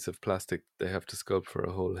semicircle piece of plastic they have to sculpt for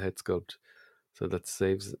a whole head sculpt. So that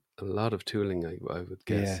saves a lot of tooling, I would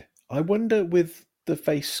guess. Yeah. I wonder with the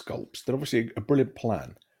face sculpts, they're obviously a brilliant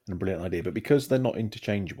plan and a brilliant idea, but because they're not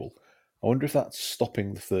interchangeable, I wonder if that's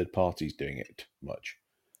stopping the third parties doing it much.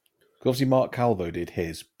 Because obviously Mark Calvo did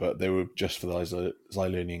his, but they were just for the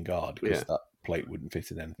Xylernian Guard, because that plate wouldn't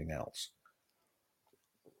fit in anything else.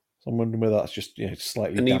 So I'm wondering whether that's just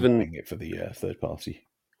slightly dampening it for the third party.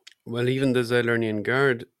 Well, even the Xylernian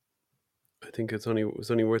Guard, I think it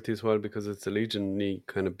was only worth his while because it's a Legion-y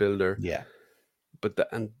kind of builder. Yeah. But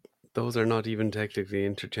those are not even technically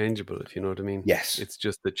interchangeable, if you know what I mean. Yes. It's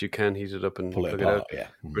just that you can heat it up and pull plug it out. Yeah.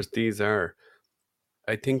 Whereas these are.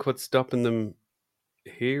 I think what's stopping them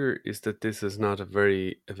here is that this is not a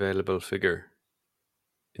very available figure.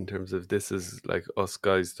 In terms of, this is like us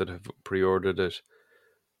guys that have pre-ordered it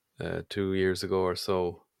 2 years ago or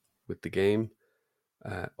so with the game,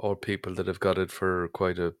 or people that have got it for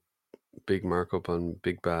quite a big markup on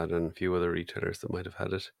Big Bad and a few other retailers that might have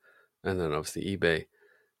had it, and then obviously eBay.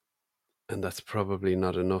 And that's probably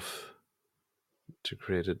not enough to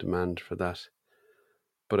create a demand for that.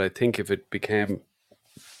 But I think if it became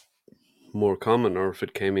more common, or if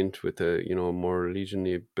it came into with a more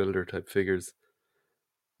Legion-y builder type figures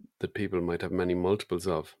that people might have many multiples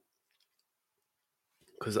of.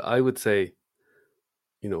 Because I would say,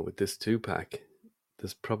 with this 2-pack,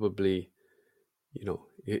 there's probably,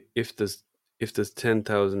 if there's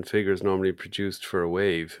 10,000 figures normally produced for a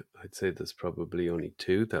wave, I'd say there's probably only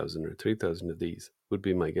 2,000 or 3,000 of these, would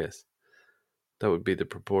be my guess. That would be the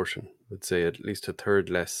proportion. I'd say at least a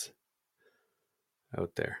third less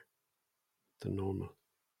out there than normal.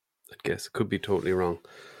 I'd guess. Could be totally wrong.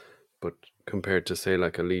 But compared to, say,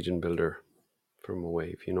 like a Legion builder from a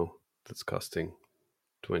wave, that's costing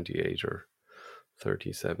 28 or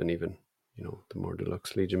 37 even. The more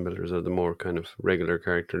deluxe Legion builders are the more kind of regular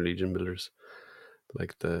character Legion builders,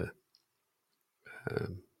 like the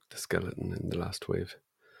skeleton in the last wave,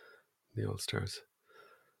 the All-Stars.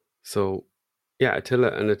 So, yeah,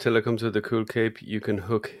 Attila comes with a cool cape. You can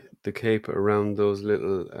hook the cape around those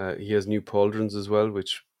little... he has new pauldrons as well,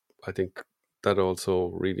 which I think that also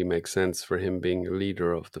really makes sense for him being a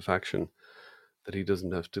leader of the faction. that he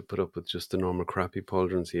doesn't have to put up with just the normal crappy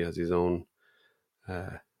pauldrons. He has his own.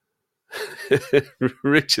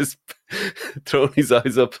 Rich is throwing his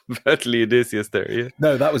eyes up about Odysseus there, yeah?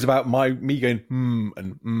 No, that was about me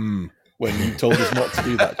going when you told us not to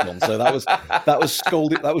do that, John. So that was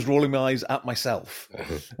scolding. That was rolling my eyes at myself.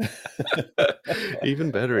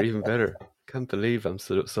 Even better. Can't believe I'm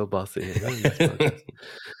so bossy here. On this podcast.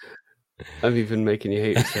 I'm even making you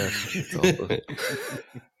hate yourself. It's awful.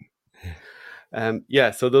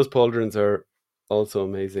 Yeah, so those pauldrons are also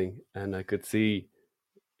amazing, and I could see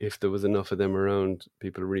if there was enough of them around,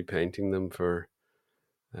 people repainting them for,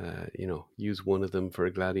 use one of them for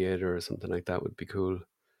a gladiator or something like that would be cool.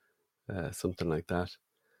 Something like that.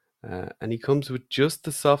 And he comes with just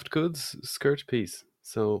the soft goods skirt piece.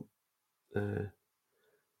 So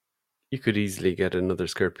you could easily get another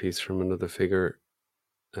skirt piece from another figure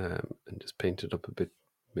and just paint it up a bit,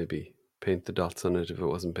 maybe paint the dots on it if it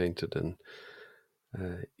wasn't painted, and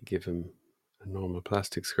give him a normal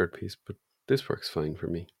plastic skirt piece. But this works fine for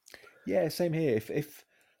me. Yeah, same here. If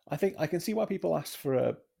I think I can see why people ask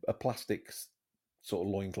for a plastic sort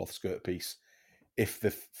of loincloth skirt piece if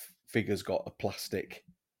the figure's got a plastic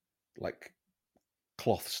like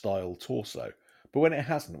cloth style torso. But when it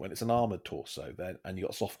hasn't, when it's an armoured torso, then and you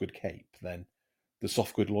got a soft good cape, then the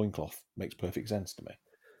soft good loincloth makes perfect sense to me.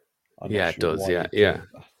 Yeah, it does. Yeah.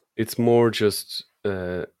 It's more just,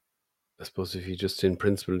 I suppose, if you just in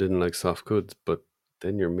principle didn't like soft goods, but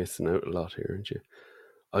then you're missing out a lot here, aren't you?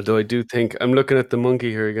 Although I do think I'm looking at the monkey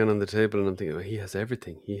here again on the table, and I'm thinking, well, he has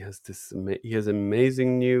everything. He has this. He has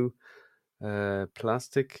amazing new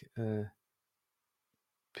plastic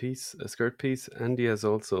piece, a skirt piece, and he has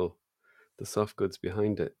also the soft goods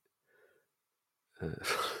behind it.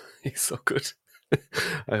 He's so good.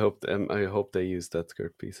 I hope they use that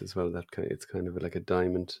skirt piece as well. It's kind of like a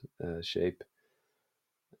diamond shape,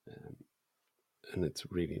 and it's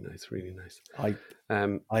really nice. I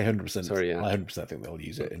 100%. Sorry, yeah. I 100% think they'll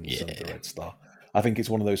use it in Son of the Red Star. I think it's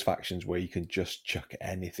one of those factions where you can just chuck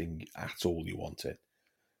anything at all you want in.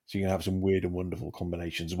 So you can have some weird and wonderful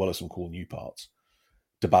combinations as well as some cool new parts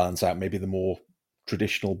to balance out maybe the more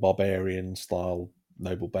traditional barbarian style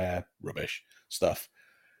noble bear rubbish stuff.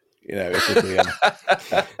 You know, it could be,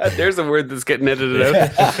 there's a word that's getting edited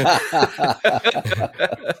out.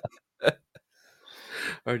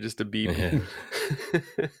 Or just a beep.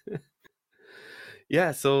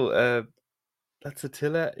 Yeah, so that's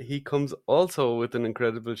Attila. He comes also with an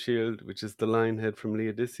incredible shield, which is the lion head from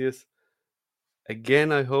Odysseus.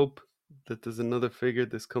 Again, I hope that there's another figure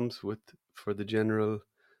this comes with for the general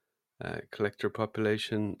collector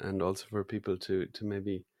population, and also for people to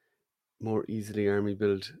maybe more easily army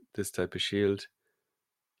build this type of shield.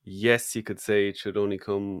 Yes, you could say it should only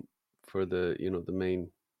come for the the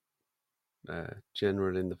main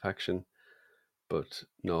general in the faction, but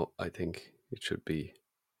no, I think it should be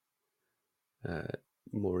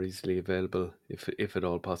more easily available if at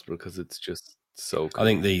all possible, because it's just so cool. I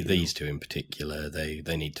think these two in particular, they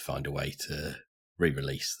need to find a way to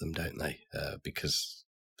re-release them, don't they? Because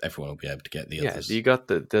everyone will be able to get the others. Yeah, you got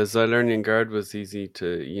the Xylernian Guard was easy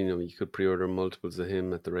to, you could pre-order multiples of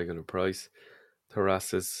him at the regular price.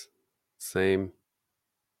 Thrasis, same.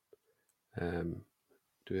 Do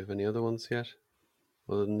we have any other ones yet,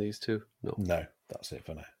 other than these two? No, that's it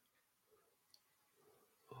for now.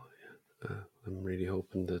 Oh yeah, I'm really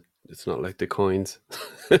hoping that it's not like the coins.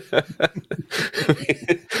 So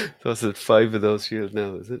is it 5 of those shields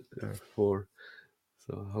now? Is it, or 4?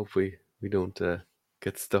 So I hope we don't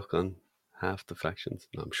get stuck on half the factions.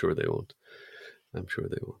 No, I'm sure they won't.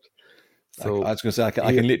 So I was going to say, I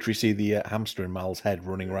can literally see the hamster in Mal's head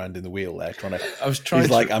running around in the wheel there, trying to. He's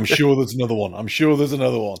like, I'm sure there's another one. I'm sure there's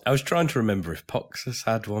another one. I was trying to remember if Poxus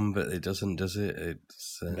had one, but it doesn't, does it?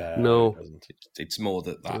 It's no. It doesn't. It's more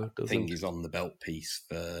that thing is on the belt piece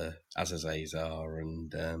for Azazel,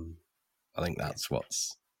 and I think that's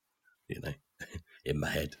what's in my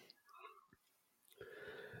head.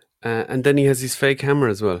 And then he has his fake hammer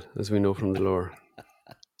as well, as we know from the lore.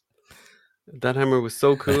 That hammer was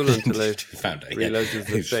so cool until I realized it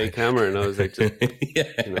was a fake hammer, and I was like,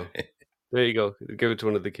 there you go. Give it to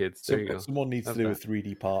one of the kids. There you go. Someone needs to do a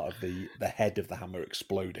 3D part of the head of the hammer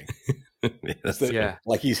exploding. Yeah.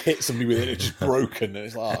 Like he's hit somebody with it, it's just broken, and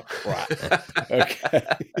it's like, oh, crap. Okay.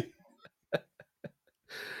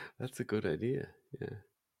 That's a good idea, yeah.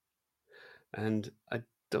 And I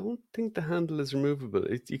don't think the handle is removable.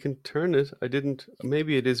 You can turn it.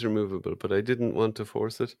 Maybe it is removable, but I didn't want to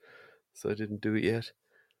force it. So I didn't do it yet,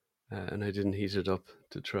 and I didn't heat it up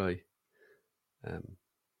to try.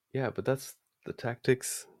 Yeah, but that's the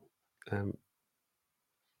tactics. I'm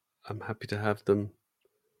happy to have them.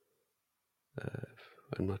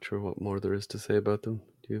 I'm not sure what more there is to say about them.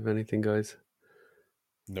 Do you have anything, guys?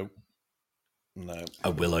 Nope. No. I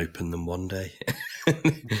will open them one day.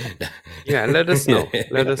 Yeah, let us know.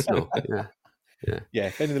 Let us know. Yeah. Yeah,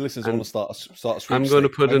 if any of the listeners want to start a I'm going to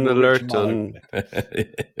put an alert on.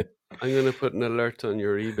 it. I'm going to put an alert on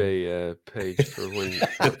your eBay page for when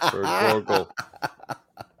for Gorgo.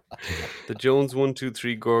 The Jones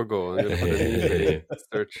 123 Gorgo. I'm going to put an eBay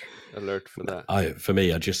search alert for that. For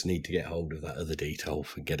me, I just need to get hold of that other detail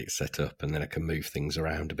and get it set up, and then I can move things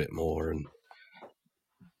around a bit more, and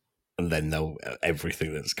then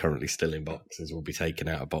everything that's currently still in boxes will be taken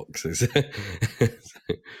out of boxes.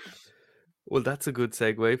 Well, that's a good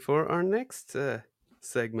segue for our next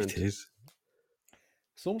segment. It is.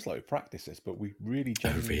 It's almost like we practice this, but we really Oh,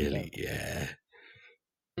 genuinely really? don't. Yeah.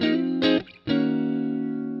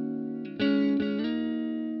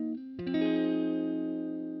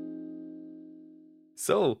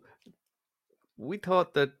 So, we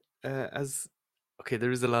thought that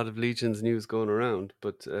there is a lot of Legions news going around,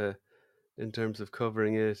 but in terms of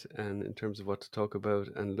covering it and in terms of what to talk about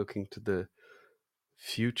and looking to the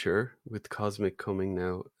future with Cosmic coming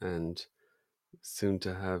now and soon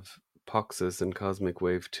to have Poxes and Cosmic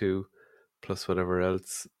Wave 2 plus whatever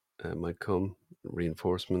else might come,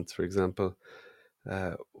 reinforcements for example,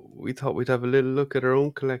 we thought we'd have a little look at our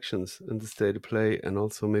own collections and the state of play, and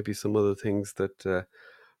also maybe some other things that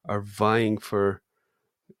are vying for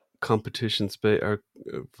competition space, are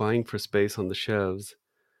vying for space on the shelves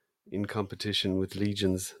in competition with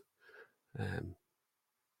Legions,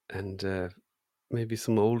 and maybe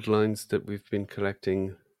some old lines that we've been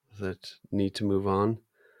collecting that need to move on,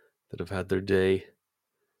 that have had their day,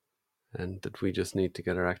 and that we just need to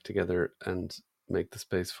get our act together and make the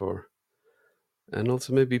space for. And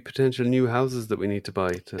also maybe potential new houses that we need to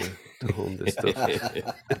buy to home this stuff.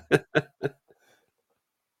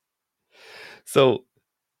 So,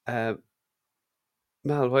 Mal,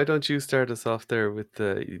 why don't you start us off there with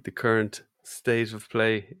the current state of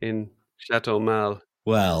play in Chateau Mal?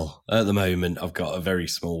 Well, at the moment, I've got a very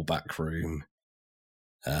small back room.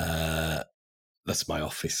 That's my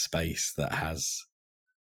office space that has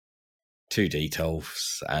 2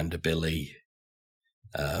 Detolfs and a Billy.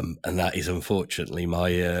 And that is unfortunately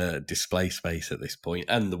my display space at this point,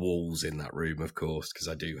 and the walls in that room, of course, because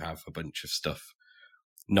I do have a bunch of stuff,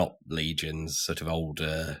 not Legions, sort of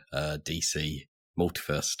older DC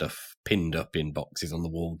Multiverse stuff pinned up in boxes on the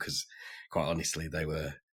wall, because quite honestly,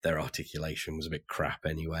 their articulation was a bit crap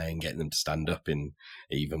anyway, and getting them to stand up in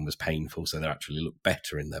even was painful, so they actually look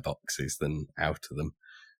better in their boxes than out of them.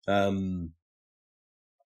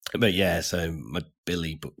 But yeah, so my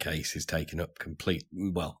Billy bookcase is taken up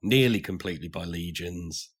nearly completely by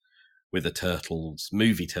Legions, with a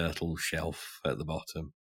movie Turtles shelf at the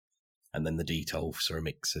bottom. And then the Detolfs are a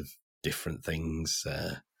mix of different things.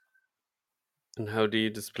 And how do you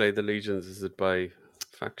display the Legions? Is it by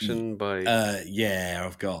faction? Yeah,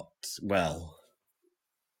 I've got,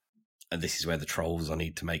 and this is where the Trolls, I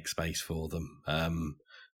need to make space for them.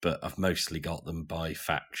 But I've mostly got them by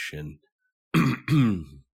faction.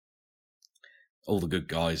 All the good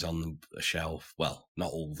guys on a shelf. Well,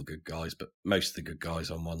 not all the good guys, but most of the good guys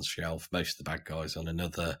on one shelf, most of the bad guys on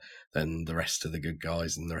another, then the rest of the good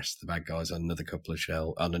guys and the rest of the bad guys on another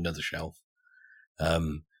another shelf.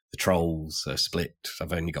 The Trolls are split.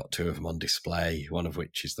 I've only got 2 of them on display, one of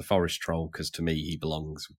which is the Forest Troll, because to me he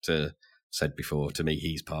belongs to, said before, to me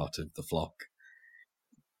he's part of the flock.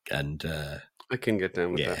 And I can get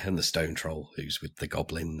down with that. And the Stone Troll, who's with the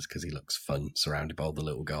goblins, because he looks fun, surrounded by all the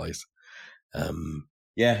little guys. And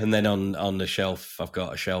then on the shelf, I've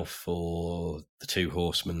got a shelf for the 2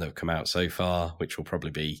 horsemen that have come out so far, which will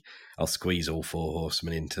probably be, I'll squeeze all 4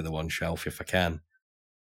 horsemen into the one shelf if I can.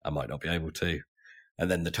 I might not be able to. And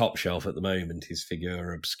then the top shelf at the moment is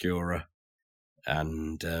Figura Obscura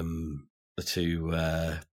and the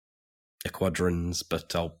 2 Equadrons, but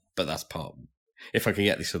that's part. If I can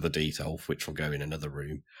get this other Detolf, which will go in another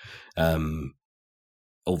room,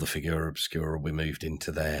 all the Figura Obscura will be moved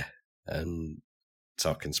into there. And so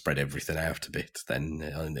I can spread everything out a bit then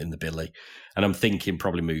in the Billy. And I'm thinking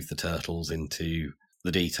probably move the Turtles into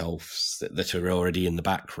the Detolfs that are already in the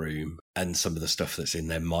back room, and some of the stuff that's in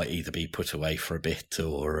there might either be put away for a bit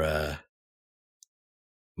or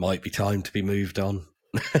might be time to be moved on.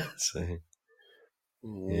 So, yeah.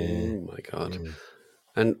 Oh my God. Yeah.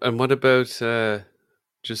 And what about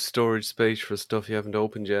just storage space for stuff you haven't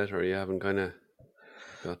opened yet, or you haven't kind of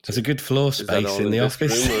got to? There's a good floor space in the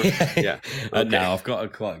office. Yeah. Okay. No, I've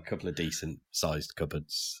got quite a couple of decent sized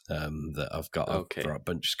cupboards that I've got for a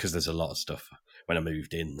bunch, because there's a lot of stuff when I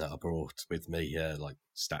moved in that I brought with me, like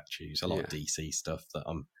statues, a lot of DC stuff that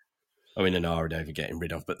I'm I mean, an are never getting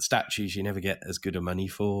rid of, but the statues you never get as good a money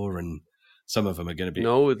for, and some of them are going to be.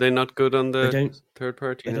 No, they're not good on They the don't. third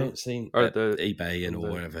party. They no? don't seem Or the the eBay and on or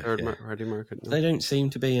the whatever. third Yeah. party market. No. They don't seem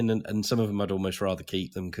to be, and some of them I'd almost rather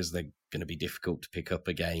keep them because they're going to be difficult to pick up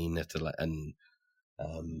again. And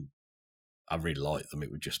I really like them.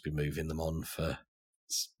 It would just be moving them on for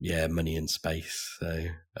money and space. So,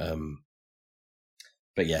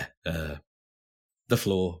 but yeah, the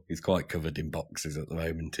floor is quite covered in boxes at the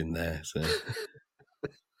moment in there. So.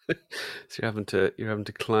 So you're having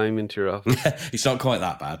to climb into your office. It's not quite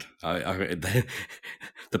that bad.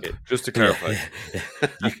 Just to clarify,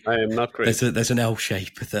 I am not crazy. There's an L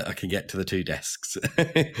shape that I can get to the two desks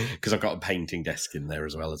because I've got a painting desk in there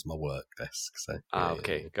as well as my work desk. So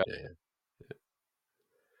okay, got it. Yeah.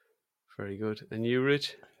 Very good. And you,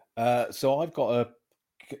 Rich? So I've got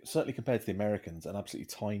certainly compared to the Americans, an absolutely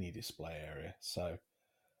tiny display area. So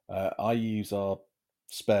I use our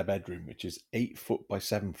spare bedroom, which is 8 foot by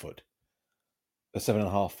 7 foot,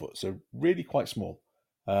 7.5 foot, so really quite small.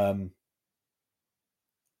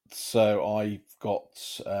 So I've got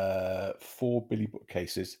 4 Billy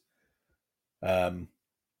bookcases, and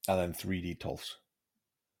then 3D Tolfs.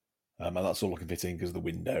 And that's all I can fit in because of the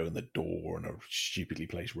window and the door and a stupidly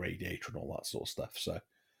placed radiator and all that sort of stuff. So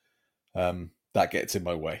that gets in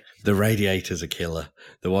my way. The radiator's a killer.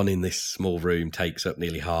 The one in this small room takes up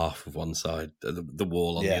nearly half of one side. The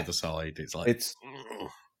wall on the other side. It's like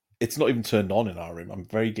it's not even turned on in our room. I'm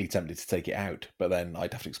vaguely tempted to take it out, but then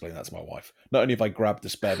I'd have to explain that to my wife. Not only have I grabbed the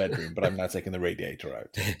spare bedroom, but I'm now taking the radiator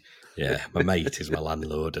out. Yeah, my mate is my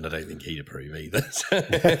landlord, and I don't think he'd approve either.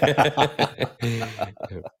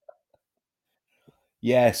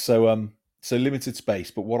 Yeah, so limited space.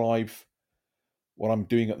 But what I'm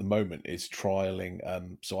doing at the moment is trialing.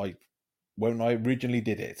 When I originally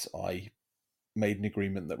did it, I made an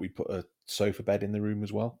agreement that we put a sofa bed in the room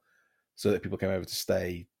as well, so that people came over to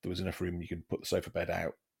stay. There was enough room you could put the sofa bed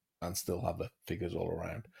out and still have the figures all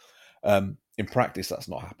around. In practice, that's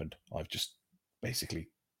not happened. I've just basically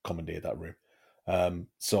commandeered that room.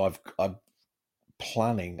 So I'm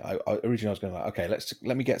planning. Originally I was going like, okay,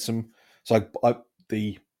 let me get some. So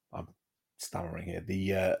I'm stammering here.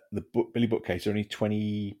 The Billy bookcase are only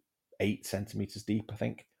 28 centimeters deep, I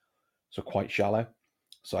think, so quite shallow.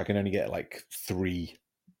 So I can only get like 3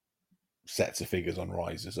 sets of figures on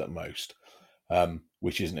risers at most,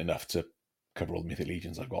 which isn't enough to cover all the Mythic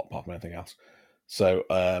Legions I've got apart from anything else. So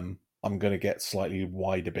I'm going to get slightly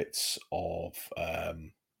wider bits of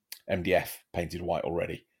MDF painted white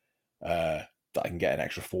already, that I can get an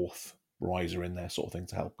extra 4th riser in there, sort of thing,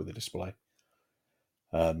 to help with the display.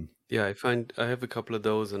 Yeah, I have a couple of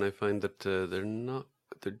those, and I find that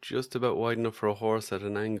they're just about wide enough for a horse at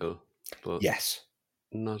an angle, but yes,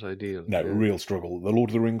 not ideal. No, real struggle. The Lord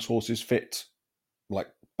of the Rings horses fit like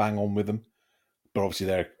bang on with them, but obviously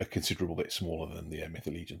they're a considerable bit smaller than the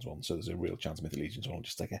Mythic Legions one, so there's a real chance Mythic Legions one will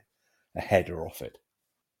just take a header off it.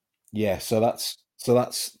 Yeah, so that's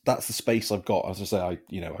the space I've got. As I say,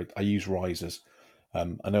 I use risers.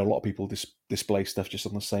 I know a lot of people display stuff just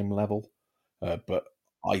on the same level, but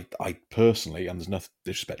I personally, and there's no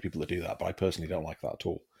disrespect to people that do that, but I personally don't like that at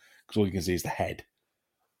all, because all you can see is the head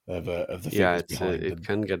of the figures behind. It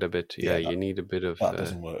can get a bit. Yeah, you need a bit of. That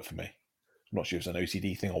doesn't work for me. I'm not sure if it's an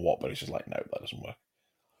OCD thing or what, but it's just like, no, that doesn't work.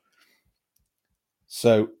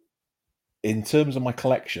 So, in terms of my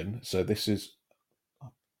collection, so this is. I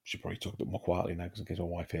should probably talk a bit more quietly now, because in case my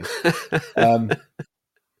wife hears.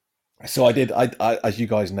 So I did. I, as you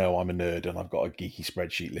guys know, I'm a nerd, and I've got a geeky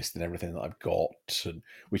spreadsheet listing everything that I've got, and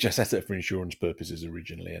which I set up for insurance purposes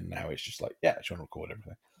originally, and now it's just like, yeah, I just want to record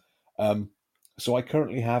everything. So I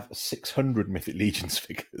currently have 600 Mythic Legions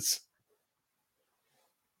figures.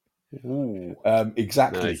 Ooh,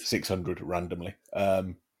 exactly nice. 600 randomly,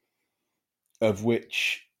 of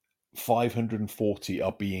which 540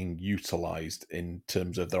 are being utilized in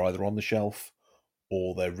terms of they're either on the shelf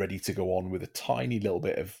or they're ready to go on with a tiny little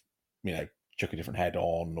bit of, chuck a different head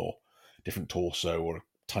on or different torso or a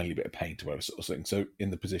tiny bit of paint or whatever sort of thing. So in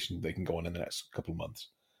the position they can go on in the next couple of months.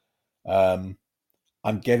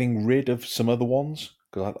 I'm getting rid of some other ones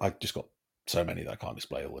because I just got so many that I can't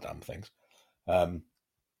display all the damn things.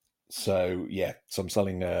 So I'm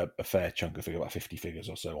selling a fair chunk of about 50 figures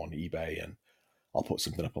or so on eBay, and I'll put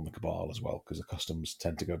something up on the Cabal as well, because the customs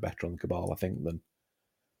tend to go better on the Cabal, I think, than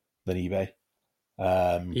eBay.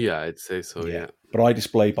 Yeah, I'd say so. Yeah, but I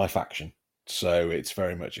display by faction, so it's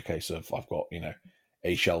very much a case of I've got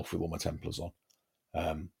a shelf with all my Templars on.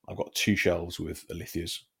 I've got 2 shelves with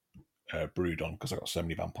Alithya's brewed on because I've got so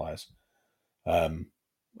many vampires.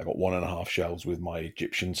 I've got 1.5 shelves with my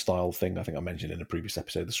Egyptian style thing. I think I mentioned in a previous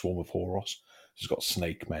episode, the Swarm of Horos, It's got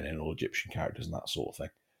snake men and all Egyptian characters and that sort of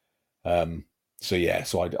thing. So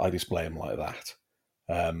I display them like that.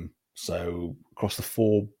 So across the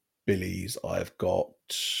 4 Billies, I've got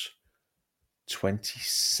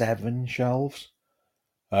 27 shelves.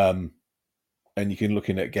 And you can look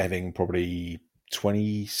in at getting probably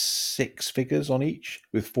 26 figures on each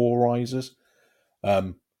with 4 risers.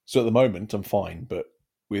 So at the moment, I'm fine, but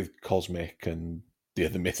with Cosmic and the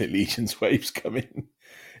other Mythic Legions waves coming,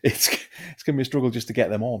 it's going to be a struggle just to get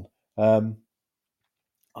them on.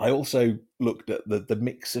 I also looked at the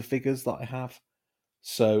mix of figures that I have.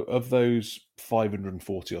 So of those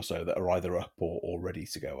 540 or so that are either up or ready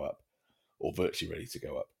to go up, or virtually ready to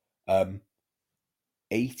go up,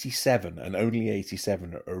 87 and only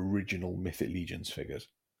 87 are original Mythic Legions figures,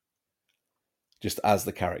 just as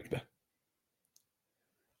the character.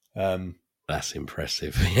 That's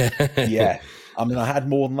impressive. Yeah, I mean, I had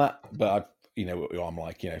more than that, but I'm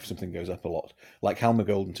like, if something goes up a lot, like Halma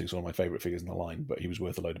Goldentooth's one of my favourite figures in the line, but he was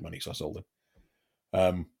worth a load of money, so I sold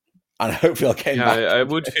him. And hopefully I'll get him back. I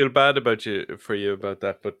would feel bad for you about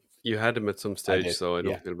that, but you had him at some stage, so I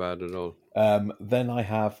don't feel bad at all. Then I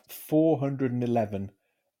have 411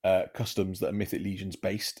 customs that are Mythic Legions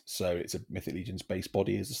based, so it's a Mythic Legions base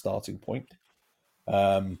body as a starting point.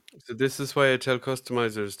 So this is why I tell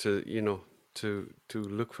customizers to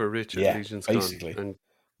look for Rich at Legions basically. Con and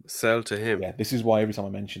sell to him. Yeah, this is why every time I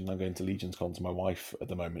mention I'm going to Legions Con to my wife at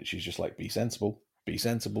the moment, she's just like, be sensible, be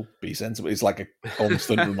sensible, be sensible. It's like a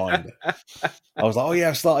constant reminder. I was like, oh yeah,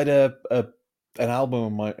 I've started an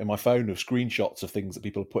album in my phone of screenshots of things that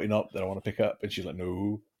people are putting up that I want to pick up, and she's like,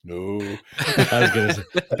 no. I was going to say,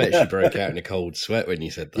 I bet she broke out in a cold sweat when you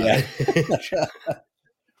said that.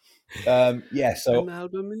 Yeah. So an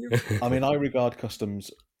album in your I mean, I regard customs,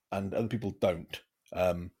 and other people don't,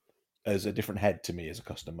 as a different head to me as a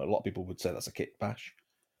custom. A lot of people would say that's a kit bash.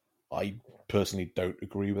 I personally don't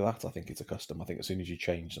agree with that. I think it's a custom. I think as soon as you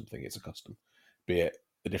change something, it's a custom, be it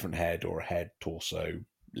a different head or a head, torso,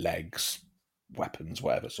 legs, weapons,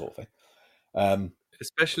 whatever sort of thing.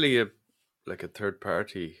 Especially a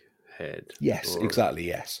third-party head. Yes, exactly.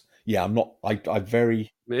 Yes. Yeah, I'm not. I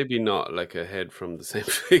very maybe not like a head from the same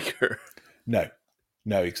figure. No,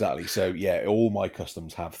 exactly. So yeah, all my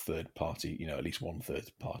customs have third party. At least one third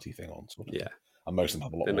party thing on. Sort of. Yeah, and most of them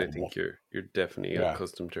have a lot more. Then I think you're definitely on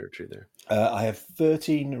custom territory there. I have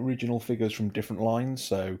 13 original figures from different lines.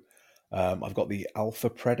 So I've got the Alpha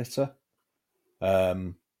Predator,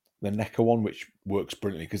 the NECA one, which works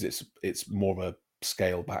brilliantly because it's more of a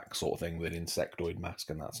scale back sort of thing with an insectoid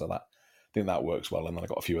mask and that. So that I think that works well. And then I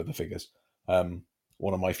got a few other figures. One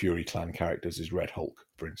of my Fury Clan characters is Red Hulk,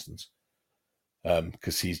 for instance,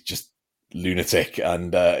 because he's just lunatic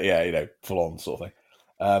and full on sort of thing.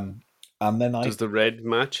 And then does the red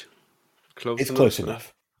match? It's close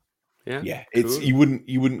enough. Yeah. It's cool.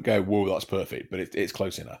 You wouldn't go, whoa, that's perfect, but it's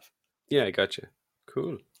close enough. Yeah, I gotcha.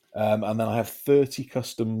 Cool. And then I have 30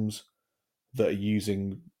 customs that are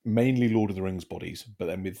using mainly Lord of the Rings bodies, but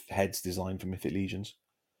then with heads designed for Mythic Legions.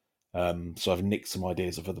 So I've nicked some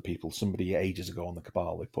ideas of other people. Somebody ages ago on the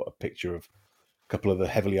Cabal, they put a picture of a couple of the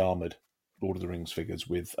heavily armoured Lord of the Rings figures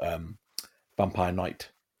with Vampire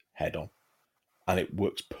Knight head on. And it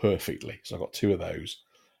works perfectly. So I got 2 of those.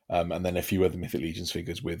 And then a few other Mythic Legions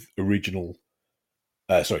figures with Lord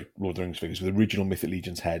of the Rings figures with original Mythic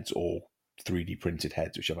Legions heads or 3D printed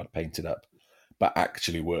heads, which I've had painted up, but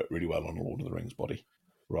actually work really well on a Lord of the Rings body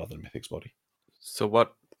rather than Mythic's body. So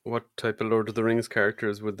what type of Lord of the Rings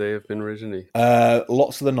characters would they have been originally?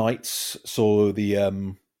 Lots of the knights. So the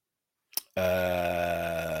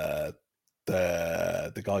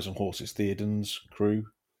guys on horses, Theoden's crew,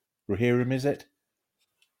 Rohirrim, is it?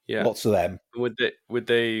 Yeah, lots of them. Would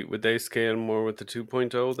they scale more with the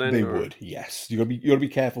 2.0 then? They would, yes. You got to be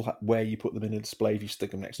careful where you put them in a display. If you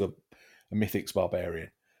stick them next to a Mythic's barbarian,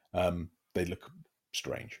 they look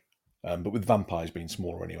strange. But with vampires being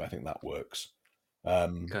smaller anyway, I think that works.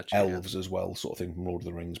 Gotcha, elves as well, sort of thing from Lord of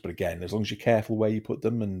the Rings. But again, as long as you're careful where you put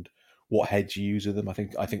them and what heads you use with them, I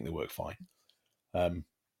think they work fine.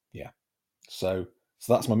 Yeah. So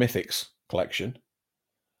that's my Mythics collection.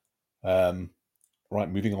 Right,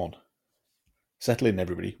 moving on. Settle in,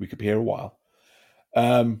 everybody. We could be here a while.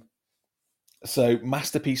 So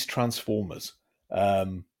Masterpiece Transformers.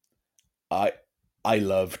 I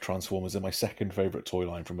love Transformers. They're my second favourite toy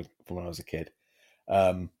line from when I was a kid.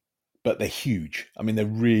 But they're huge. I mean, they're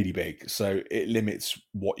really big. So it limits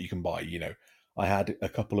what you can buy. You know, I had a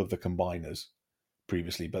couple of the combiners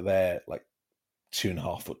previously, but they're like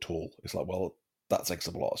 2.5 foot tall. It's like, well, that takes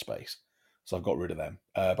up a lot of space. So I've got rid of them.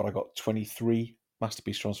 But I got 23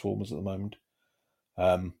 Masterpiece Transformers at the moment.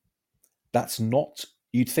 That's not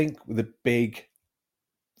you'd think with the big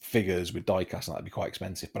figures with diecast that'd be quite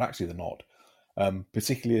expensive, but actually they're not.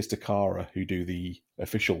 Particularly as Takara, who do the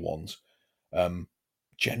official ones,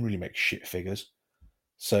 generally make shit figures.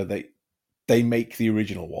 So they make the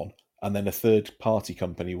original one, and then a third party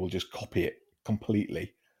company will just copy it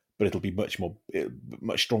completely, but it'll be much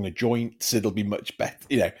stronger joints. It'll be much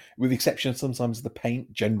better, with the exception of sometimes the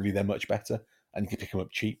paint. Generally, they're much better, and you can pick them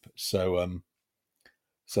up cheap. So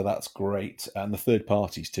that's great. And the third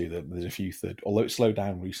parties too. There's a few although it's slowed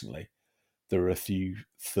down recently, there are a few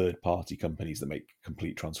third party companies that make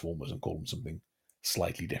complete Transformers and call them something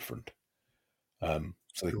slightly different. So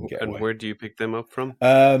they can get away. And where do you pick them up from?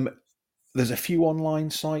 There's a few online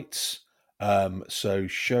sites. So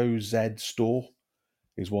Show Z Store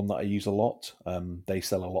is one that I use a lot. They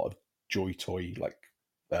sell a lot of Joy Toy, like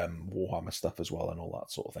Warhammer stuff as well, and all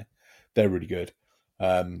that sort of thing. They're really good.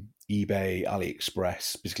 eBay,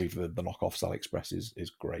 AliExpress, basically for the knockoffs, AliExpress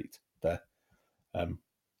is great there.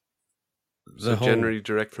 Generally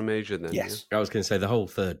direct from Asia then? Yes. Yeah? I was going to say the whole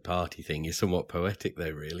third party thing is somewhat poetic though,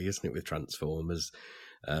 really, isn't it, with Transformers?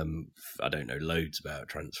 I don't know loads about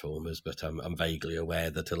Transformers, but I'm vaguely aware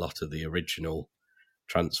that a lot of the original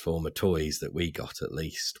Transformer toys that we got, at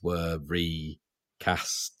least, were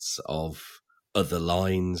recasts of other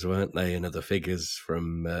lines, weren't they, and other figures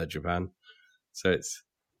from Japan. So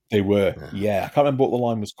they were, yeah. I can't remember what the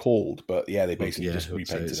line was called, but yeah, they basically just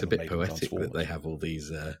repainted. So it's a bit poetic that they have all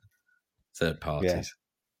these third parties.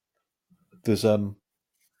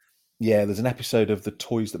 Yeah. There's an episode of The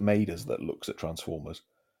Toys That Made Us that looks at Transformers.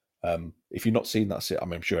 If you've not seen that,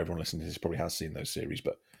 I'm sure everyone listening to this probably has seen those series.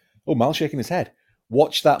 But Mal's shaking his head.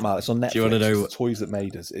 Watch that, Mal. It's on Netflix. Do you want to know? It's The Toys That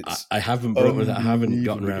Made Us. I haven't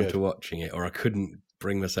gotten around to watching it, or I couldn't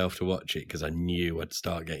bring myself to watch it because I knew I'd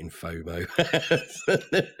start getting FOMO.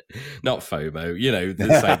 Not FOMO,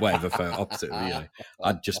 the same way of a opposite.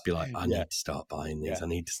 I'd just be like, I need to start buying these. I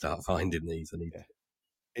need to start finding these.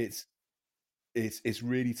 It's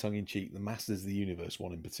really tongue in cheek. The Masters of the Universe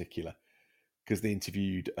one in particular, because they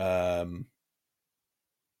interviewed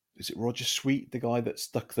is it Roger Sweet, the guy that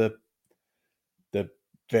stuck the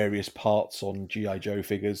various parts on G.I. Joe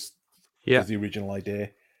figures? Yeah, was the original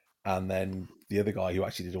idea. And then the other guy who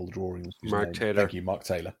actually did all the drawings, Mark Taylor. Thank you, Mark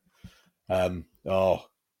Taylor.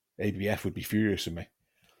 ABF would be furious with me.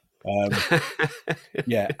 And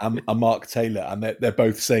Mark Taylor, and they're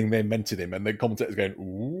both saying they invented him, and the commentators going,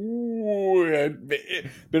 "Ooh, a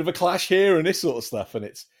bit of a clash here," and this sort of stuff. And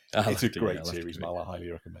it's a great series, Mal. I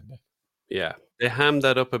highly recommend it. Yeah, they hammed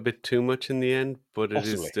that up a bit too much in the end, but it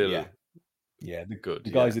is still good.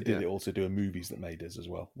 The guys that did it also do movies that made us as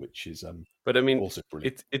well, which is but I mean, also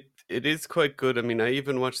brilliant. It is quite good. I mean, I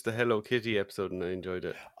even watched the Hello Kitty episode and I enjoyed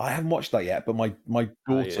it. I haven't watched that yet, but my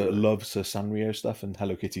daughter loves her Sanrio stuff, and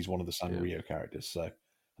Hello Kitty's one of the Sanrio characters, so I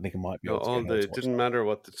think it might be able to it didn't matter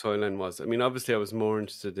what the toy line was. I mean, obviously I was more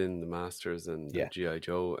interested in the Masters and the G.I.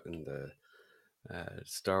 Joe and the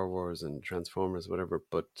Star Wars and Transformers, whatever,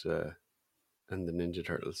 but and the Ninja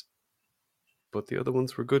Turtles. But the other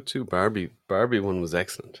ones were good too. Barbie one was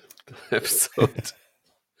excellent. The episode.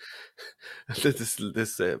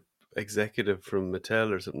 this executive from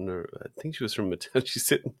Mattel or something, or I think she was from Mattel. She's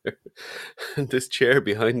sitting there, and this chair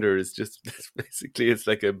behind her is just basically it's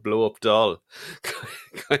like a blow up doll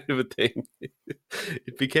kind of a thing.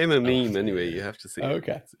 It became a meme anyway. You have to see.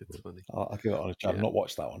 Okay, it's funny. I'll give it on a check. I've not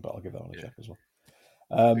watched that one, but I'll give that one a check as well.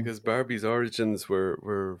 Because Barbie's origins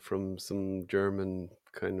were from some German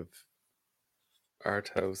kind of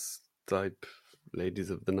art house type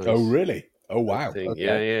ladies of the night. Oh, really? Oh, wow. Okay.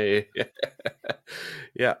 Yeah.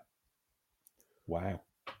 Yeah. Wow.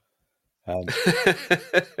 I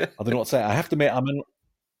don't know what to say. I have to admit,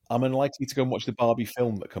 I'm unlikely to go and watch the Barbie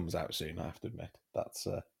film that comes out soon. I have to admit, that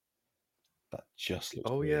just looks.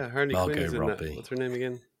 Oh weird. Yeah, Harley Quinn's in that. What's her name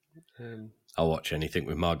again? I'll watch anything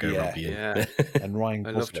with Margot Robbie in. Yeah, and Ryan.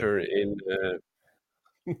 I loved her in.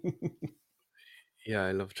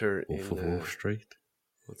 I loved her Wolf of Wall Street.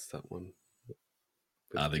 What's that one?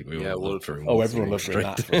 I think we all loved her. Everyone loved her in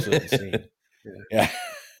that for a certain scene. Yeah.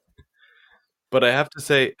 But I have to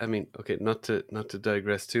say, I mean, okay, not to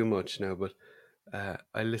digress too much now, but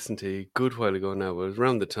I listened to a good while ago now. It was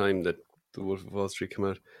around the time that the Wolf of Wall Street came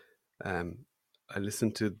out. I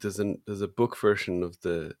listened to there's a book version of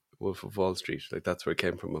the Wolf of Wall Street, like that's where it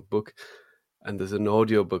came from, a book, and there's an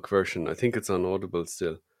audiobook version. I think it's on Audible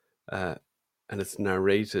still, and it's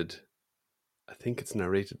narrated. I think it's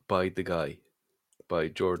narrated by the guy, by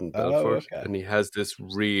Jordan Belfort, and he has this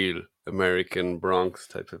real American Bronx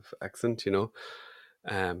type of accent,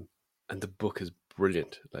 and the book is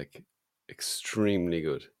brilliant, like extremely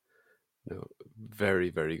good. No,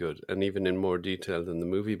 very, very good, and even in more detail than the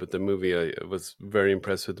movie. But the movie, I was very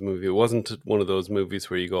impressed with the movie. It wasn't one of those movies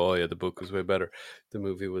where you go, "Oh yeah, the book was way better." The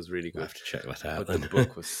movie was really I'll good, have to check that out. but the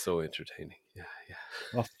book was so entertaining. Yeah, yeah.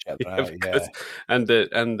 I'll have to check that Yeah, out. because, Yeah.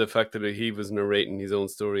 and the fact that he was narrating his own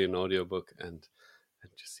story in audiobook and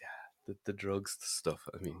just the drugs stuff.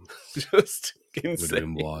 I mean, just Would have been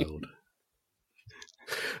insane. wild.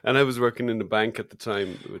 And I was working in the bank at the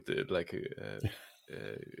time with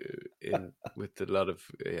with a lot of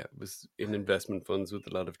was in investment funds with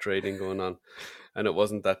a lot of trading going on, and it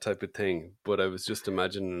wasn't that type of thing. But I was just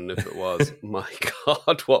imagining if it was, my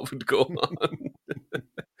God, what would go on,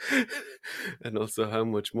 and also how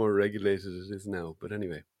much more regulated it is now. But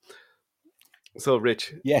anyway, so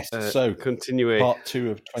Rich, Yes. So continue. part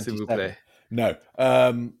 2 of S'il vous 27. plaît.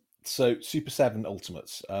 No. So Super 7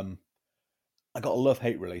 Ultimates. I got a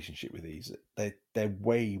love-hate relationship with these. They're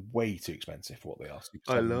way too expensive for what they are. Super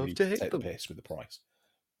I 7 love really to hate take them. the piss with the price.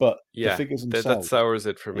 But Yeah, the figures that themselves, sours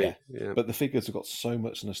it for me. yeah. Yeah. But the figures have got so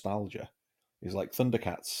much nostalgia. It's like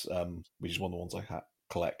Thundercats, which is one of the ones I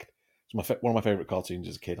collect. It's one of my favorite cartoons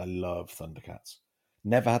as a kid. I love Thundercats.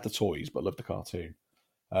 Never had the toys, but loved the cartoon.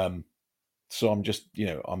 So I'm just,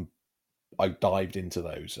 I dived into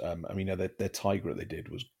those. I mean, their Tiger that they did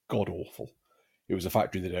was god awful. It was a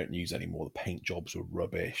factory they don't use anymore. The paint jobs were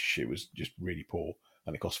rubbish. It was just really poor,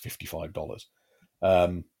 and it cost $55.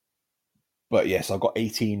 But yes, I've got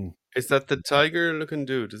 18. Is that the tiger-looking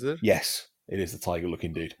dude? Is it? Yes, it is the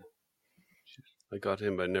tiger-looking dude. I got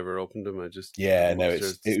him, but I never opened him. I just Yeah, no,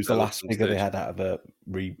 upstairs it was the to last sell figure on they stage. had out of a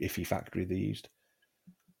iffy factory they used.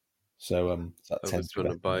 So that I tends was to be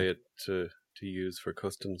going to better. buy it to use for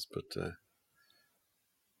customs, but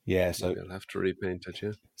Yeah, so maybe I'll have to repaint it.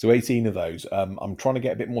 Yeah. So 18 of those. I'm trying to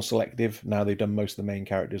get a bit more selective now they've done most of the main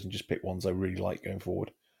characters and just pick ones I really like going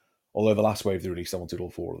forward. Although the last wave they released, I wanted all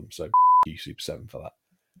 4 of them. So you Super 7 for that.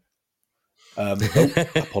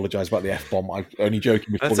 I apologise about the F-bomb. I'm only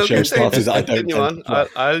joking before the show starts. I don't continue on.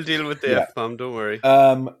 I'll deal with the F-bomb. Don't worry.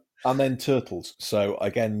 And then Turtles. So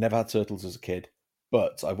again, never had Turtles as a kid,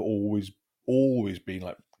 but I've always been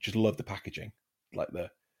like, just love the packaging. Like the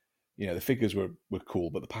figures were cool,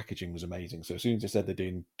 but the packaging was amazing. So as soon as they said they're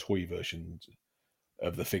doing toy versions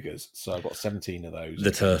of the figures, so I've got 17 of those.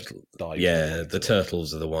 The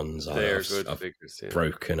Turtles are the ones I've figures, yeah.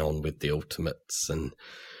 broken on with the Ultimates and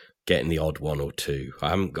getting the odd one or two. I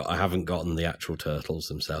haven't gotten the actual Turtles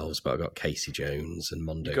themselves, but I got Casey Jones and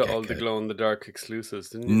Mondo. You got Gecko. all the glow in the dark exclusives,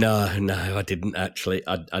 didn't you? No, I didn't actually.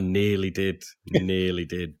 I nearly did,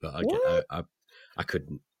 but I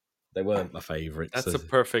couldn't. They weren't my favourites. That's a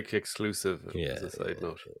perfect exclusive. As a side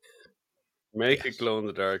note, make it glow in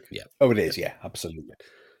the dark. Yeah. Oh, it is. Yeah, absolutely.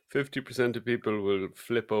 50% of people will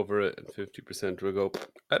flip over it, and 50% will go,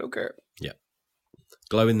 I don't care. Yeah.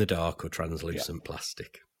 Glow in the dark or translucent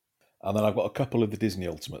plastic. And then I've got a couple of the Disney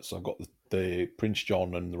Ultimates. I've got the Prince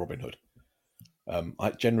John and the Robin Hood.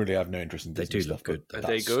 I generally have no interest in Disney stuff. Look good. Are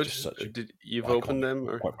they good? You've opened them?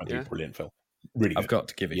 Or? Quite frankly, brilliant film. Really good. I've got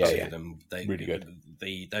to give it to them. Really good.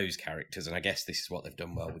 Those characters, and I guess this is what they've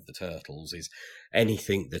done well with the Turtles, is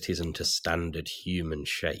anything that isn't a standard human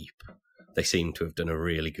shape, they seem to have done a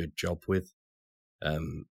really good job with.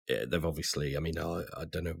 They've obviously, I mean, I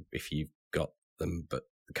don't know if you've got them, but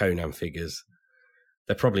the Conan figures,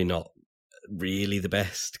 they're probably not really the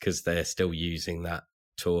best because they're still using that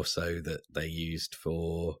torso that they used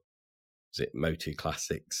for, was it Motu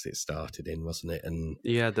Classics it started in, wasn't it? And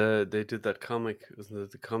yeah, they did that comic, wasn't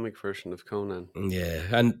it? The comic version of Conan.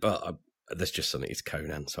 Yeah, but there's just something, it's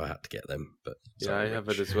Conan, so I had to get them. But I have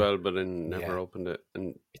it as well, but I never opened it.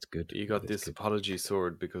 And it's good. You got this apology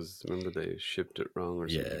sword because remember they shipped it wrong or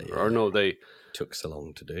something. Yeah. Or no, they took so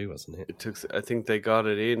long to do, wasn't it? I think they got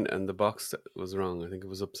it in and the box was wrong. I think it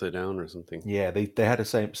was upside down or something. Yeah, they had a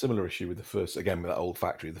similar issue with the first, again with that old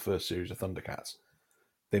factory, the first series of Thundercats.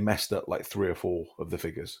 They messed up like 3 or 4 of the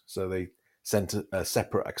figures, so they sent a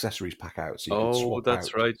separate accessories pack out. So you could swap that's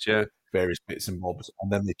out right, yeah. various bits and bobs, and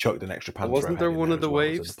then they chucked an extra Panthro. Wasn't there one of the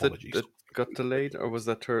waves that got delayed, or was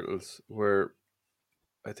that Turtles? Where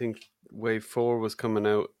I think Wave 4 was coming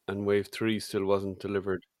out and Wave 3 still wasn't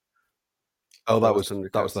delivered. Oh, that was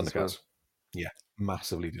Thundercats. Well. Yeah,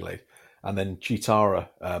 massively delayed. And then Cheetara,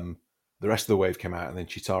 the rest of the wave came out, and then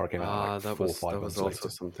Cheetara came out like 4 or 5 months later. That was also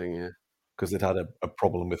something, yeah. Because they'd had a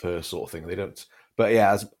problem with her sort of thing. They don't. But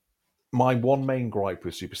yeah, as my one main gripe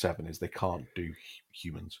with Super 7 is they can't do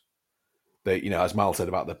humans. They, as Mal said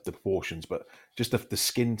about the proportions, but just the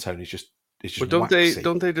skin tone is just. It's just. But don't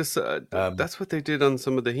they just? That's what they did on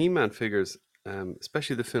some of the He-Man figures,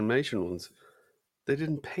 especially the Filmation ones. They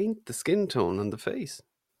didn't paint the skin tone on the face.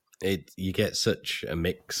 You get such a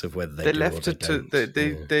mix of whether They do left or it to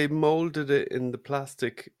don't. they molded it in the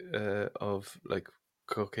plastic of like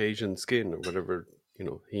Caucasian skin or whatever,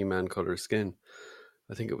 He-Man color skin.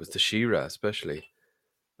 I think it was the She-Ra especially,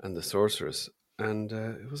 and the Sorceress, and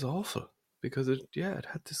it was awful because it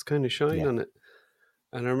had this kind of shine on it.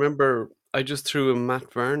 And I remember I just threw a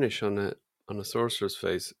matte varnish on a Sorcerer's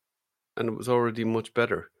face, and it was already much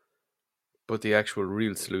better. But the actual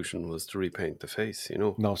real solution was to repaint the face,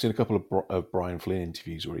 No, I've seen a couple of Brian Flynn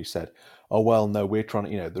interviews where he said, "Oh well, no, we're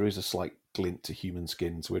trying to, there is a slight glint to human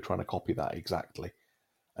skin, so we're trying to copy that exactly."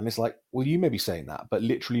 And it's like, well, you may be saying that, but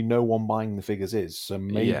literally no one buying the figures is. So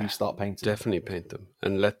maybe start painting. Definitely paint them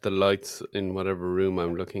and let the lights in whatever room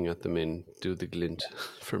I'm looking at them in do the glint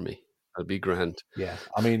for me. That'll be grand. Yeah,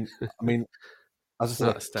 I mean, as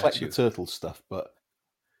I said, collect the turtle stuff, but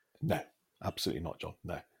no, absolutely not, John.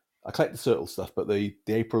 No, I collect the turtle stuff, but the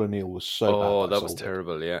April O'Neil was so bad. Oh, that was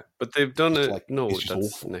terrible. Yeah, but they've done it. Like, no, that's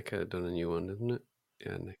awful. NECA done a new one, isn't it?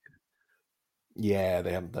 Yeah, NECA. Yeah,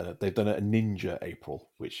 they haven't done it. They've done a Ninja April,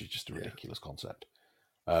 which is just a ridiculous concept,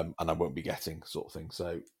 and I won't be getting sort of thing.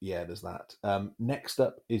 So yeah, there's that. Next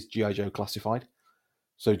up is G.I. Joe Classified.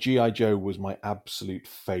 So G.I. Joe was my absolute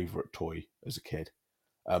favourite toy as a kid.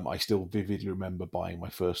 I still vividly remember buying my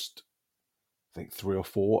first, I think 3 or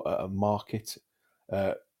 4 at a market,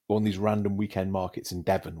 one of these random weekend markets in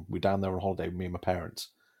Devon. We're down there on holiday with me and my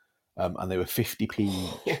parents, and they were 50p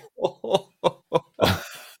each.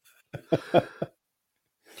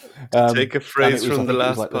 Take a phrase from the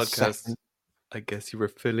last podcast. I guess you were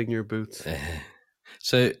filling your boots.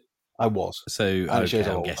 So I was. So okay,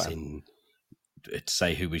 I'm guessing to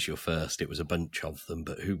say who was your first. It was a bunch of them,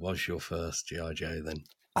 but who was your first G.I. Joe then?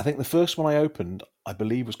 I think the first one I opened, I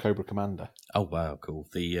believe, was Cobra Commander. Oh wow, cool!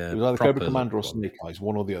 It was either Cobra Commander or Snake Eyes,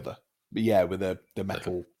 one or the other. But yeah, with the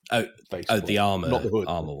metal face. Oh, the armor, not the hood,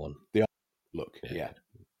 armor one. The look, yeah.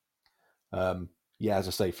 As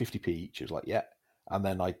I say, 50p each. It was like, yeah, and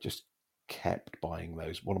then I just kept buying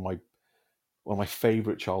those. One of my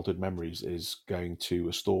favourite childhood memories is going to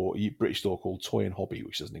a British store called Toy and Hobby,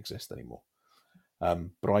 which doesn't exist anymore.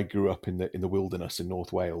 But I grew up in the wilderness in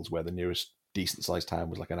North Wales, where the nearest decent sized town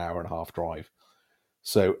was like an hour and a half drive.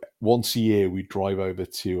 So once a year we'd drive over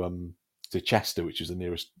to Chester, which is the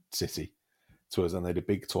nearest city to us, and they had a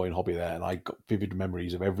big Toy and Hobby there. And I got vivid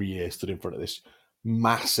memories of every year stood in front of this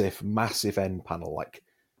massive end panel, like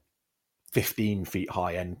 15 feet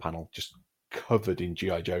high end panel, just covered in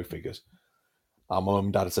G.I. Joe figures. My mum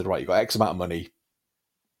and dad had said, right, you've got X amount of money,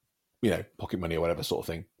 pocket money or whatever sort of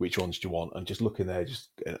thing. Which ones do you want? And just looking there,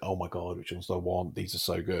 oh my God, which ones do I want? These are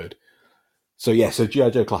so good. So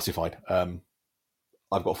G.I. Joe Classified.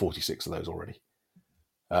 I've got 46 of those already.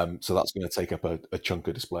 So that's going to take up a chunk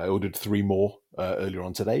of display. I ordered 3 more earlier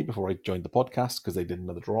on today before I joined the podcast because they did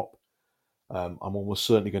another drop. I'm almost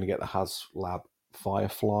certainly going to get the HasLab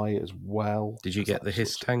Firefly as well. Did you get the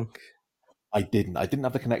Hiss tank? I didn't. I didn't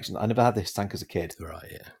have the connection. I never had the Hiss tank as a kid.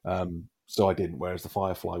 Right, yeah. So I didn't, whereas the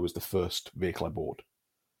Firefly was the first vehicle I bought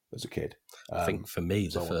as a kid. I think for me,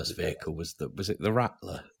 the first vehicle was it the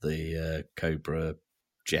Rattler, the Cobra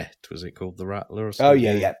Jet? Was it called the Rattler or something?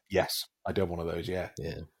 Oh, yeah. Yes. I do have one of those, yeah.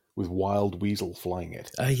 With Wild Weasel flying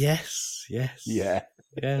it. Oh, yes. Yeah.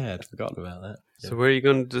 Yeah, I'd forgotten about that. So where are you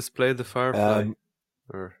going to display the Firefly?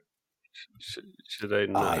 Or should I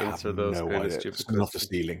not answer those kind of stupid questions? Not the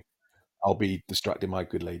ceiling. I'll be distracting my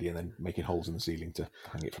good lady and then making holes in the ceiling to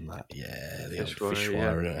hang it from that. Yeah, the fish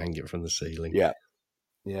wire and hang it from the ceiling.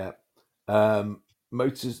 Yeah.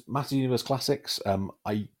 Master Universe Classics.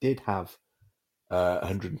 I did have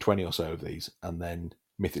 120 or so of these, and then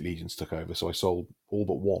Mythic Legions took over, so I sold all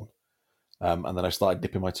but one. And then I started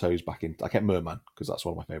dipping my toes back in. I kept Merman because that's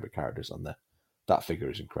one of my favourite characters, and that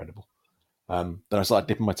figure is incredible. Then I started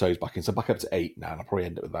dipping my toes back in, so back up to 8 now, and I'll probably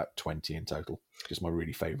end up with about 20 in total. Just my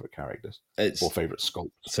really favourite characters or favourite sculpts.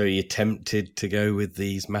 So you're tempted to go with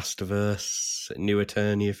these Masterverse New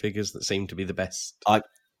Eternia figures that seem to be the best?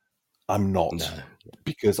 I'm not,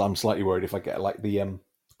 because I'm slightly worried if I get like the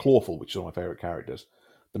Clawful, which is one of my favourite characters.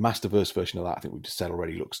 The Masterverse version of that, I think we just said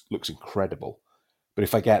already, looks incredible. But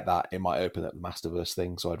if I get that, it might open up the Masterverse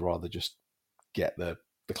thing, so I'd rather just get the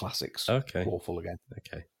classics Clawful again.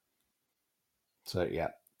 Okay. So, yeah.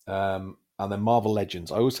 And then Marvel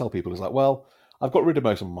Legends. I always tell people, it's like, well, I've got rid of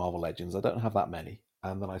most of my Marvel Legends. I don't have that many.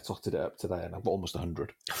 And then I totted it up today, and I've got almost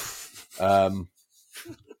 100.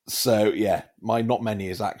 So, yeah, my not many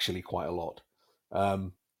is actually quite a lot.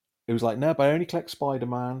 It was like, no, but I only collect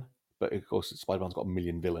Spider-Man. But, of course, Spider-Man's got a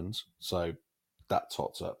million villains. So that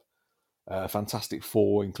tots up. Fantastic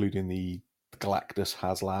Four, including the Galactus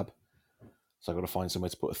HasLab. So I've got to find somewhere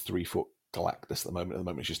to put a 3-foot Galactus at the moment. At the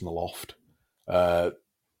moment, it's just in the loft.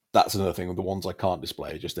 That's another thing. The ones I can't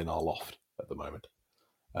display are just in our loft at the moment.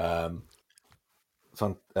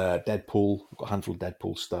 Deadpool, I've got a handful of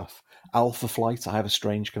Deadpool stuff. Alpha Flight, I have a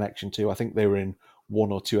strange connection to. I think they were in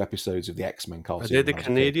 1 or 2 episodes of the X-Men cartoon. Are they the when I was a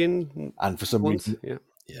kid. Canadian And for some ones? reason,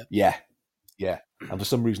 Yeah. yeah. And for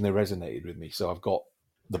some reason, they resonated with me. So I've got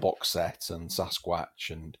the box set and Sasquatch,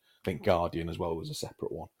 and I think Guardian as well was a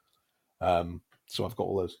separate one. So I've got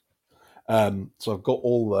all those. And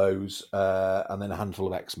then a handful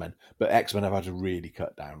of X-Men. But X-Men I've had to really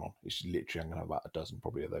cut down on. It's literally, I'm going to have about a dozen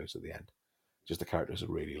probably of those at the end. Just the characters I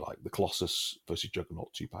really like. The Colossus versus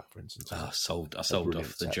Juggernaut 2-pack, for instance. I sold off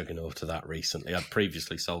the Juggernaut to that recently. I'd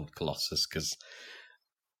previously sold Colossus because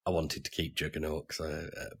I wanted to keep Juggernaut.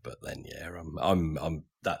 But then, I'm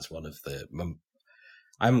that's one of the.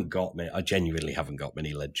 I genuinely haven't got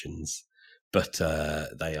many Legends, but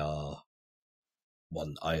they are.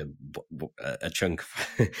 A chunk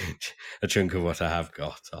of what I have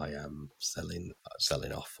got. I am selling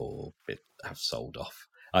off or have sold off.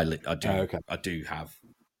 I do have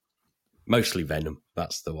mostly Venom.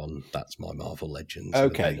 That's the one. That's my Marvel Legends.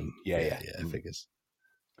 Okay. Venom, yeah, figures.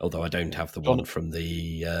 Although I don't have the one from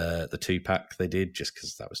the 2-pack they did, just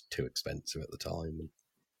because that was too expensive at the time. And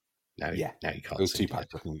now you can't. Those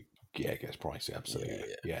 2-packs, it gets pricey.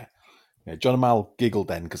 Absolutely. Yeah. John and Mal giggled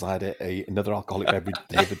then because I had another alcoholic beverage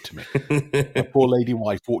delivered to me. My poor lady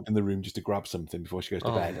wife walked in the room just to grab something before she goes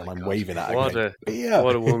to bed, and I'm waving at her.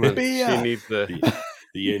 What a woman! Beer. She needs the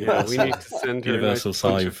universal. We need to send her universal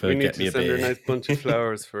sign for we need get to me a send beer. her a nice bunch of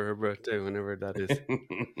flowers for her birthday, whenever that is.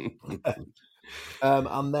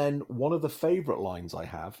 And then one of the favourite lines I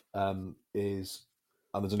have is,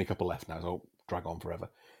 and there's only a couple left now, so I'll drag on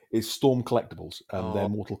forever, is Storm Collectibles. They're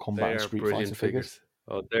Mortal Kombat and Street Fighter figures.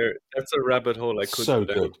 Oh, that's a rabbit hole I could so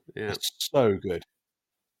go good. down. Yeah, it's so good.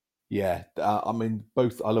 Yeah, I mean,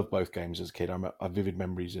 both. I love both games as a kid. I have vivid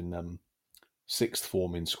memories in 6th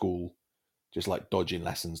form in school, just like dodging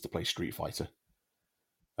lessons to play Street Fighter,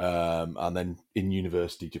 and then in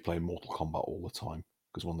university to play Mortal Kombat all the time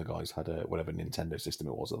because one of the guys had whatever Nintendo system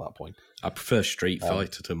it was at that point. I prefer Street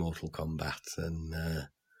Fighter to Mortal Kombat, and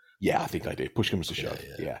yeah, I think I do. Push comes to shove.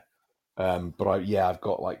 Yeah. But I've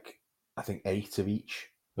got I think 8 of each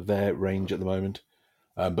of their range at the moment.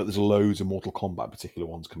 But there's loads of Mortal Kombat particular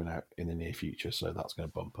ones coming out in the near future, so that's going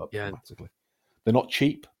to bump up dramatically. They're not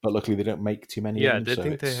cheap, but luckily they don't make too many of them. I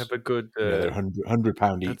think they have a good... they're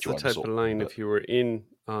 £100 each. That's the type of line, but if you were in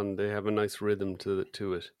on, they have a nice rhythm to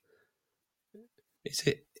it. Is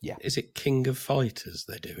it? Yeah. Is it King of Fighters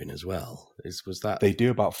they're doing as well? Was that... They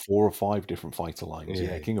do about 4 or 5 different fighter lines.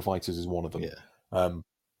 Yeah, King of Fighters is one of them. Yeah.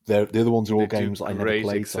 The other ones are all games that I never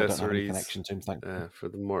played, so I don't have any accessories, connection to them. for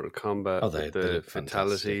the Mortal Kombat, the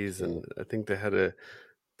fatalities, and I think they had a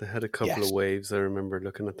couple of waves. I remember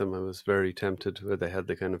looking at them. I was very tempted where they had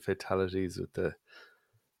the kind of fatalities with the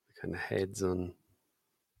kind of heads on.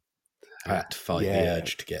 I had to fight the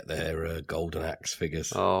urge to get their Golden Axe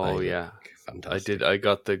figures. Oh, fantastic. I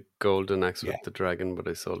got the Golden Axe with the dragon, but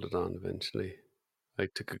I sold it on eventually. I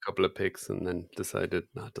took a couple of picks and then decided,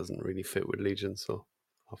 it doesn't really fit with Legion, so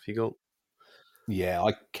off you go. Yeah,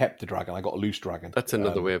 I kept the dragon. I got a loose dragon. That's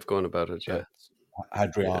another way of going about it, yeah.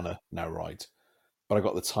 Adriana now rides. But I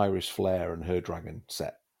got the Tyrus Flare and her dragon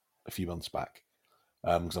set a few months back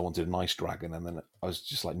because I wanted a nice dragon, and then I was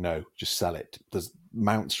just like, no, just sell it. There's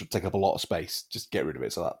mounts take up a lot of space. Just get rid of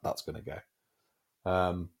it. So that's going to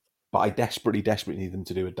go. But I desperately need them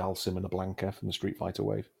to do a Dalsim and a Blanca from the Street Fighter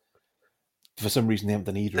wave. For some reason, they haven't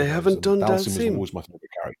done either. They haven't done Dalsim. Was always my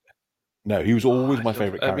favorite character. No, he was always my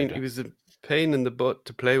favorite character. I mean, he was a pain in the butt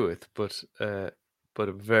to play with, but a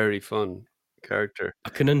very fun character. I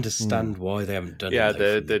can understand why they haven't done it. Yeah,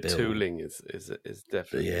 the tooling is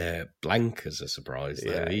definitely. Yeah, Blanca's a surprise.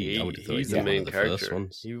 Yeah, he's the main character.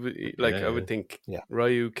 I would think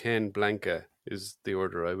Ryu, Ken, Blanca is the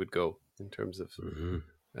order I would go in terms of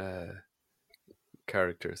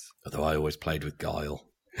characters. Although I always played with Guile.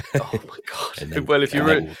 Oh my god! Well, if you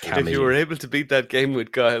were able to beat that game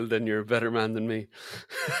with Guile, then you're a better man than me.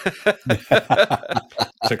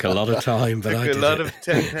 Took a lot of time, but I did a lot of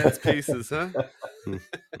 10 pieces, huh?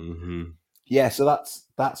 Mm-hmm. Yeah, so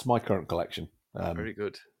that's my current collection. Very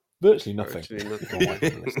good. Virtually nothing.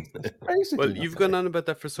 Well, you've gone on about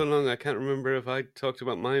that for so long. I can't remember if I talked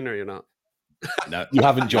about mine or you're not. No, you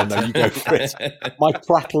haven't, John. No, you go for it. My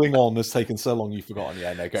prattling on has taken so long you've forgotten.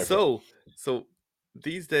 Yeah, no, go for it. So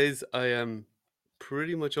these days I am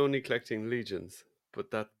pretty much only collecting Legions, but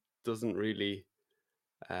that doesn't really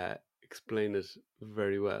explain it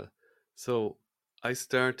very well. So I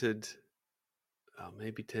started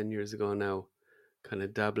maybe 10 years ago now kind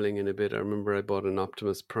of dabbling in a bit. I remember I bought an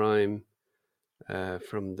Optimus Prime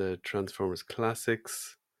from the Transformers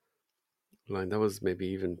Classics line. That was maybe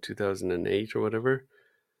even 2008 or whatever.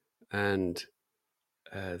 And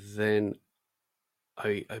then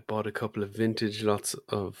I bought a couple of vintage lots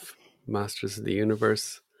of Masters of the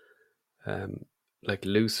Universe, like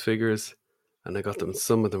loose figures, and I got them.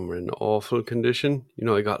 Some of them were in awful condition. You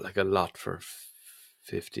know, I got like a lot for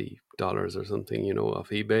 $50 or something, you know, off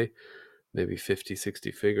eBay, maybe 50,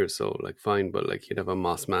 60 figures. So like fine, but like you'd have a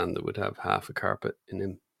Moss Man that would have half a carpet in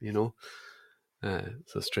him, you know,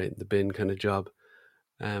 so straight in the bin kind of job.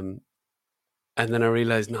 And then I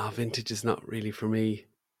realized, no, vintage is not really for me,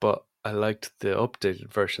 but I liked the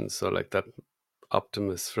updated versions. So like that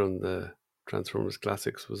Optimus from the Transformers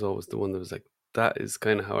Classics was always the one that was like, that is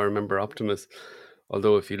kind of how I remember Optimus.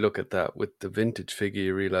 Although if you look at that with the vintage figure,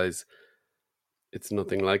 you realize it's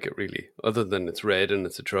nothing like it really, other than it's red and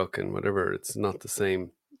it's a truck and whatever. It's not the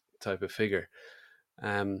same type of figure.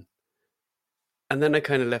 And then I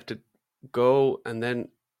kind of let it go. And then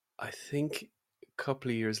I think a couple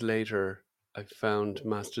of years later, I found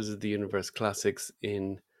Masters of the Universe Classics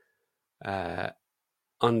in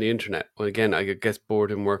on the internet. Well, again, I guess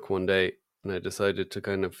bored in work one day, and I decided to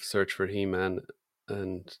kind of search for He-Man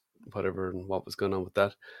and whatever and what was going on with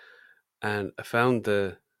that. And I found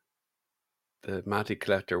the Matty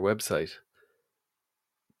Collector website,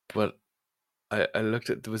 but I looked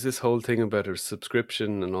at, there was this whole thing about a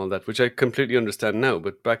subscription and all that, which I completely understand now.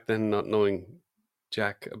 But back then, not knowing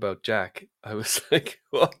Jack, I was like,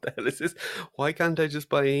 what the hell is this? Why can't I just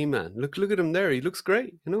buy He-Man? Look at him there. He looks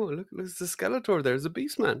great. You know, look, there's the Skeletor. There's a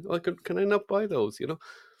Beastman. Oh, can I not buy those? You know,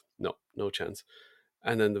 no chance.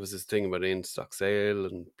 And then there was this thing about in-stock sale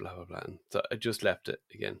and blah, blah, blah. And so I just left it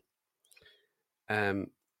again.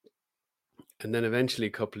 And then eventually,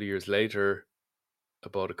 a couple of years later, I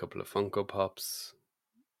bought a couple of Funko Pops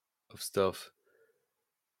of stuff.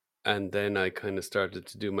 And then I kind of started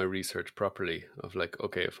to do my research properly of like,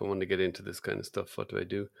 okay, if I want to get into this kind of stuff, what do I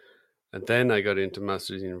do? And then I got into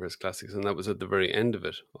Masters of the Universe Classics, and that was at the very end of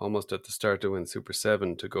it, almost at the start of when Super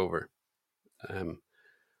 7 took over. And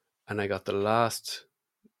I got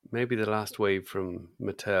maybe the last wave from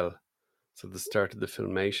Mattel. So the start of the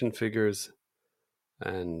Filmation figures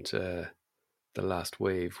and the last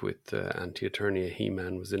wave with Anti-Eternia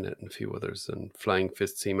He-Man was in it and a few others, and Flying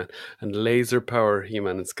Fists He-Man and Laser Power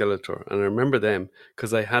He-Man and Skeletor. And I remember them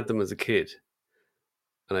because I had them as a kid.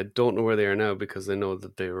 And I don't know where they are now because I know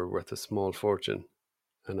that they were worth a small fortune.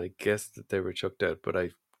 And I guess that they were chucked out. But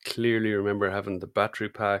I clearly remember having the battery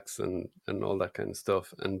packs and all that kind of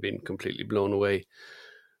stuff and being completely blown away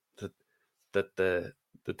that the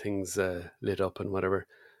things lit up and whatever.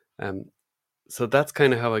 So that's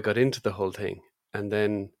kind of how I got into the whole thing. And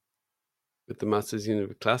then with the Masters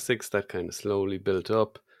Universe Classics, that kind of slowly built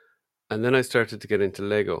up. And then I started to get into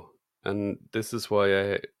Lego. And this is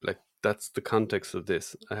why that's the context of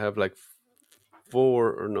this. I have like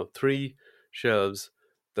 3 shelves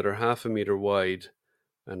that are 0.5 meter wide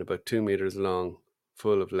and about 2 meters long,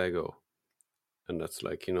 full of Lego. And that's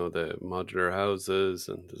like, you know, the modular houses,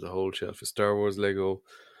 and there's a whole shelf of Star Wars Lego.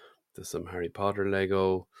 There's some Harry Potter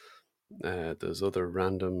Lego. There's other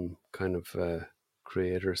random kind of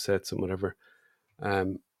creator sets and whatever.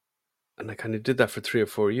 And I kind of did that for 3 or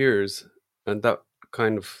 4 years. And that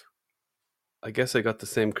kind of, I guess I got the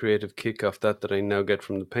same creative kick off that I now get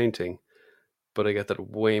from the painting. But I get that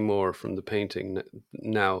way more from the painting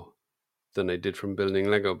now than I did from building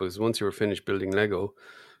Lego. Because once you were finished building Lego,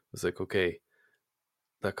 it was like, okay,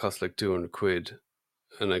 that cost like 200 quid.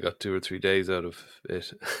 And I got 2 or 3 days out of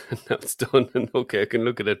it. And now it's done. And okay, I can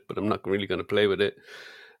look at it, but I'm not really going to play with it.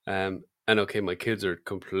 And okay, my kids are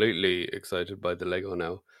completely excited by the Lego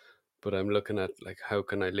now. But I'm looking at like, how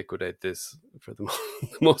can I liquidate this for the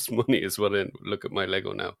most money is what I look at my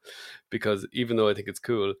Lego now. Because even though I think it's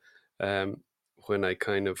cool, when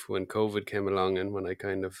COVID came along and when I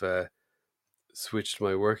kind of switched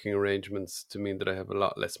my working arrangements to mean that I have a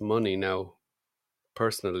lot less money now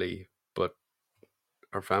personally, but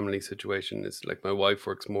our family situation is like my wife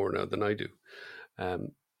works more now than I do.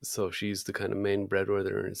 So she's the kind of main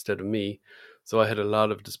breadwinner instead of me. So I had a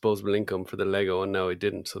lot of disposable income for the Lego and now I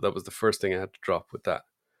didn't. So that was the first thing I had to drop with that.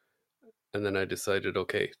 And then I decided,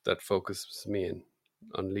 okay, that focuses me in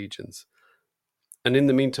on Legions. And in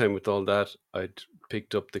the meantime, with all that, I'd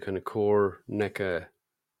picked up the kind of core NECA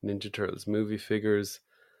Ninja Turtles movie figures,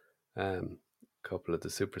 a couple of the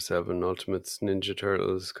Super 7 Ultimates Ninja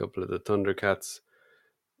Turtles, a couple of the Thundercats,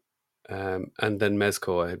 and then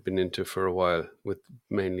Mezco I had been into for a while, with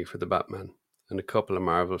mainly for the Batman, and a couple of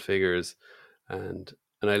Marvel figures, and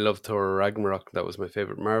And I love Thor Ragnarok. That was my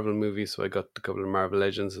favorite Marvel movie, so I got a couple of Marvel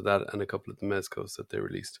Legends of that and a couple of the Mezcos that they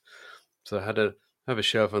released. So I have a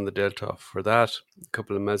shelf on the Delta for that, a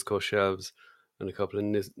couple of Mezco shelves, and a couple of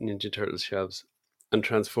Ninja Turtles shelves. And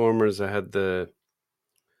Transformers, I had the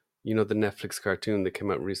Netflix cartoon that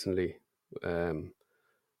came out recently.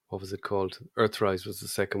 What was it called? Earthrise was the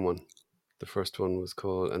second one. The first one was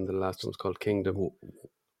called, and the last one was called Kingdom.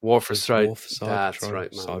 War for Cybertron. That's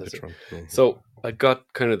right, man. Cybertron. So I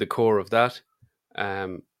got kind of the core of that,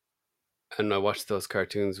 and I watched those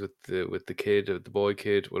cartoons with the kid, the boy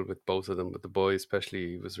kid. Well, with both of them, but the boy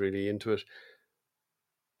especially was really into it.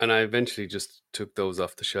 And I eventually just took those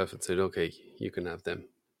off the shelf and said, "Okay, you can have them."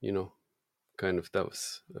 Kind of that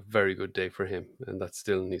was a very good day for him, and that's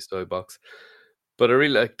still in his toy box. But I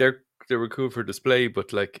really like they were cool for display,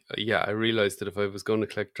 but like, yeah, I realized that if I was going to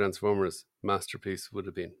collect Transformers, Masterpiece would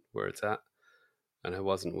have been where it's at, and I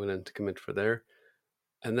wasn't willing to commit for there.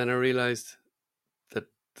 And then I realized that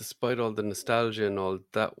despite all the nostalgia and all,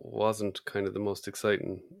 that wasn't kind of the most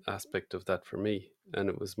exciting aspect of that for me, and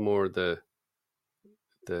it was more the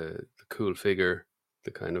cool figure,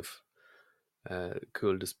 the kind of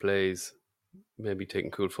cool displays, maybe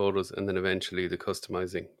taking cool photos, and then eventually the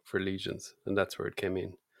customizing for Legions, and that's where it came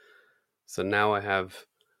in. So now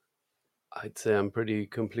I'd say I'm pretty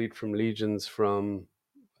complete from Legions,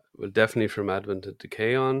 definitely from Advent and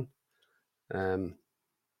Decay on.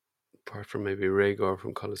 Apart from maybe Rhaegar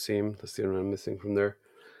from Colosseum, that's the only one I'm missing from there.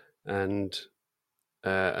 And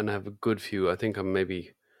I have a good few. I think I'm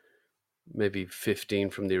maybe 15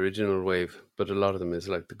 from the original wave, but a lot of them is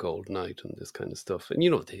like the Gold Knight and this kind of stuff. And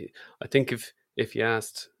I think if you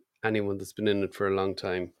asked anyone that's been in it for a long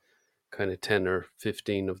time, kind of 10 or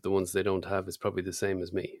 15 of the ones they don't have is probably the same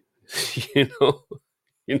as me.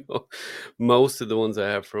 Most of the ones I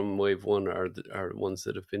have from Wave 1 are ones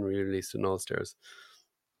that have been re-released in All Stars.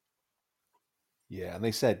 Yeah, and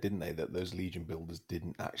they said, didn't they, that those Legion builders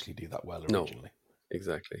didn't actually do that well originally. No,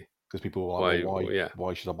 exactly. Because people were like,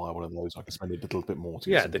 why should I buy one of those? I can spend a little bit more to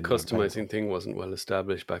get the customizing thing wasn't well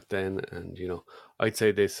established back then, and I'd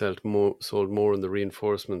say they sold more in the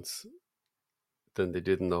reinforcements than they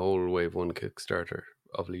did in the whole Wave 1 Kickstarter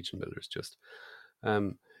of Legion builders. Just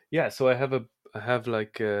so I have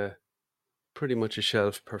like pretty much a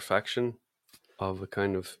shelf perfection of a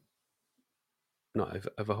kind of I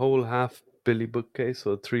have a whole half Billy bookcase,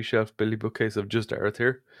 so a 3-shelf Billy bookcase of just Earth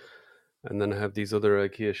here. And then I have these other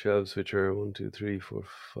IKEA shelves, which are 1, 2, 3, 4,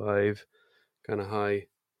 5, kind of high,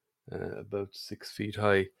 about 6 feet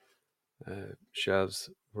high shelves,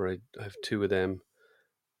 where I have 2 of them.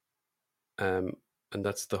 And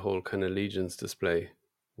that's the whole kind of Legions display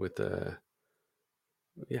with a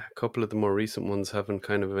couple of the more recent ones haven't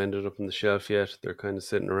kind of ended up on the shelf yet. They're kind of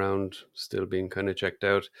sitting around, still being kind of checked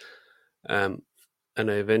out. And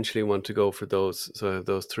I eventually want to go for those. So I have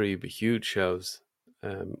those 3 huge shelves,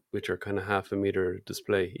 which are kind of half a meter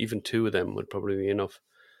display. Even 2 of them would probably be enough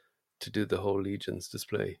to do the whole Legions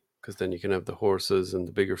display, because then you can have the horses and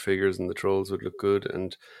the bigger figures, and the trolls would look good,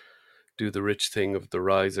 and do the rich thing of the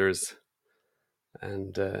risers,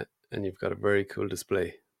 and you've got a very cool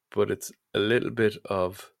display. But it's a little bit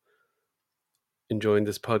of enjoying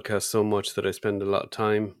this podcast so much that I spend a lot of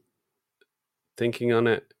time thinking on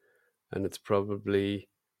it, and it's probably,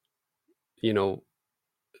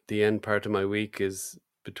 the end part of my week is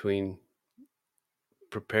between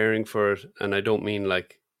preparing for it, and I don't mean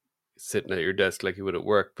like sitting at your desk like you would at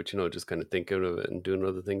work, but just kind of thinking of it and doing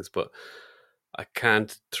other things. But I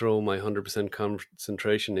can't throw my 100%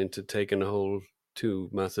 concentration into taking a whole 2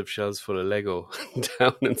 massive shelves full of Lego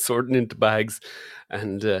down and sorting into bags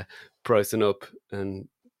and pricing up and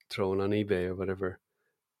throwing on eBay or whatever.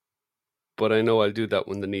 But I know I'll do that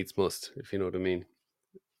when the needs must, if you know what I mean.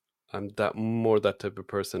 I'm that type of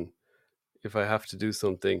person. If I have to do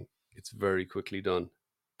something, it's very quickly done.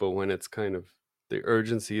 But when it's kind of the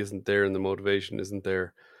urgency isn't there and the motivation isn't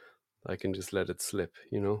there, I can just let it slip,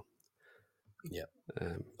 Yeah.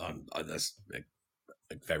 I'm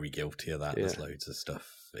very guilty of that. Yeah. There's loads of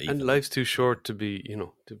stuff. And life's too short to be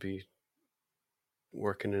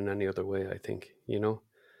working in any other way, I think,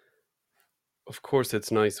 Of course,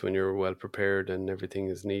 it's nice when you're well prepared and everything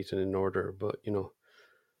is neat and in order, but,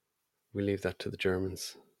 we leave that to the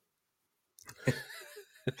Germans.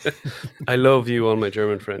 I love you, all my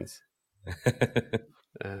German friends.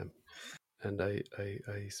 And I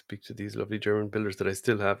speak to these lovely German builders that I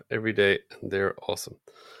still have every day, and they're awesome.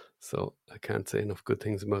 So I can't say enough good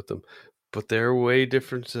things about them. But they're way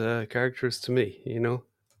different characters to me,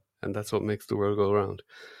 and that's what makes the world go around.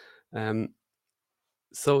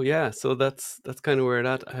 So that's kind of where it's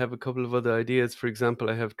at. I have a couple of other ideas. For example,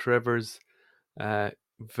 I have Trevor's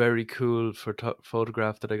very cool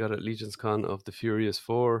photograph that I got at Legion's Con of the Furious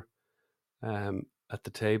 4 at the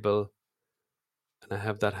table, and I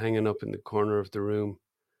have that hanging up in the corner of the room.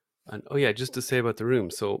 And just to say about the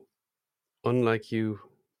room, so unlike you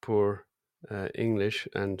poor English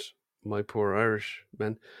and my poor Irish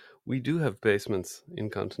men, we do have basements in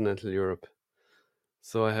continental Europe.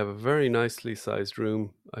 So I have a very nicely sized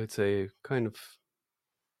room. I'd say kind of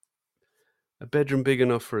a bedroom big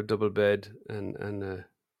enough for a double bed and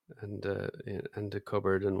a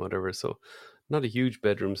cupboard and whatever. So not a huge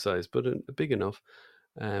bedroom size, but a big enough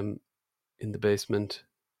in the basement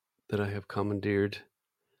that I have commandeered.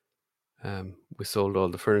 We sold all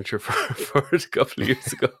the furniture for it a couple of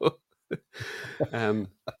years ago.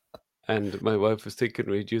 And my wife was thinking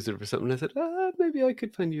we'd use it for something. I said, maybe I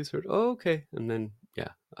could find use for it. Oh, okay. And then,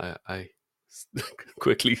 I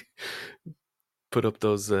quickly put up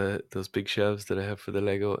those big shelves that I have for the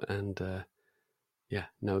Lego, and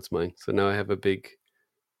now it's mine. So now I have a big,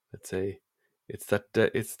 let's say, it's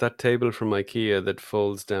that table from IKEA that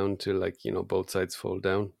folds down to, like, both sides fold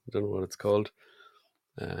down. I don't know what it's called.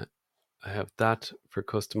 I have that for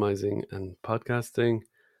customizing and podcasting.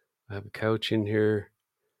 I have a couch in here,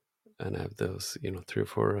 and I have those, 3 or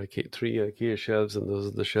 4 IKEA shelves, and those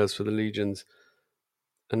are the shelves for the Legions.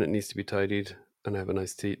 And it needs to be tidied, and I have a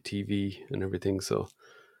nice TV and everything. So,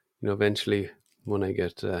 eventually, when I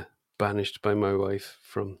get banished by my wife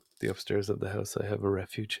from the upstairs of the house, I have a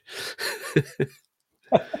refuge.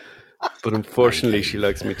 But unfortunately, she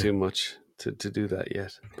likes me too much to do that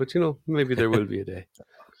yet. But, maybe there will be a day.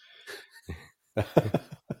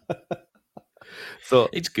 So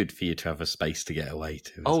it's good for you to have a space to get away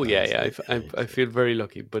to. I feel very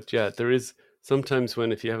lucky. But there is sometimes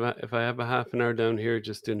when if I have a half an hour down here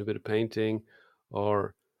just doing a bit of painting,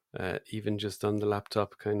 or even just on the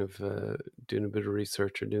laptop kind of doing a bit of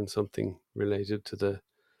research or doing something related to the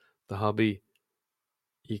hobby,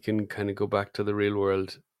 you can kind of go back to the real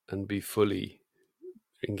world and be fully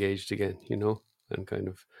engaged again, and kind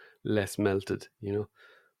of less melted,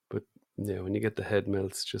 But when you get the head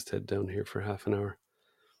melts, just head down here for half an hour.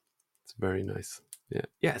 It's very nice.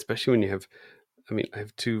 Yeah, especially when you have, I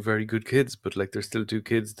have 2 very good kids, but like they're still 2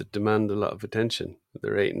 kids that demand a lot of attention.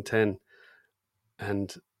 They're 8 and 10.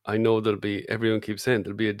 And I know everyone keeps saying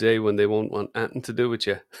there'll be a day when they won't want anything to do with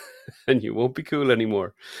you and you won't be cool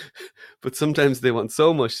anymore. But sometimes they want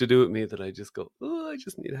so much to do with me that I just go, I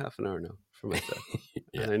just need half an hour now for myself.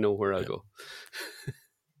 And I know where I'll go.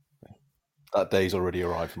 That day's already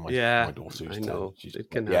arrived for my daughter. I know.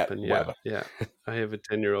 It can happen. Yeah. I have a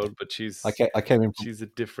 10-year-old, but she's she's a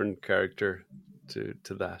different character to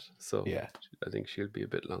that. So I think she'll be a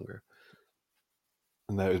bit longer.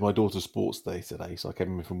 And it was my daughter's sports day today, so I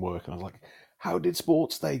came in from work and I was like, "How did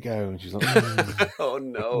sports day go?" And she's like, "Oh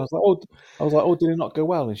no!" And I was like, "Oh, did it not go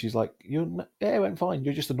well?" And she's like, "Yeah, it went fine.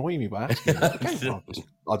 You're just annoying me by asking."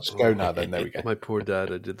 I'll just go now. Then there we go. My poor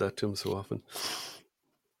dad. I did that to him so often.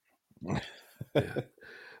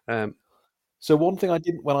 So one thing I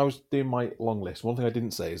didn't, when I was doing my long list, one thing I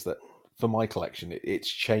didn't say is that for my collection,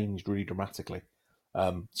 it's changed really dramatically.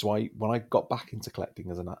 So when I got back into collecting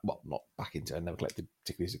not back into, I never collected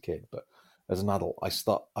particularly as a kid, but as an adult,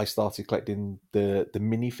 I started collecting the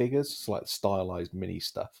minifigures, so like stylized mini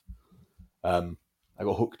stuff. I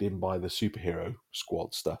got hooked in by the superhero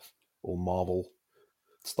squad stuff, all Marvel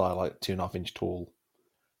style, like 2.5 inch tall,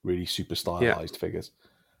 really super stylized figures,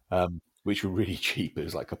 which were really cheap. It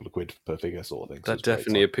was like a couple of quid per figure, sort of thing. That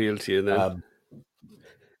definitely appealed to you then.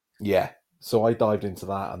 So I dived into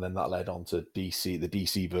that, and then that led on to the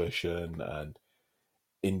DC version, and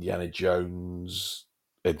Indiana Jones,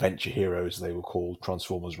 Adventure Heroes, they were called,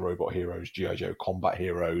 Transformers, Robot Heroes, G.I. Joe, Combat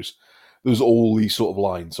Heroes. There was all these sort of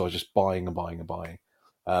lines, so I was just buying and buying and buying.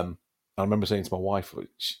 I remember saying to my wife,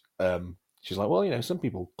 she's like, "Well, some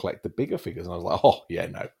people collect the bigger figures," and I was like, "Oh yeah,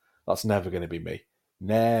 no, that's never going to be me,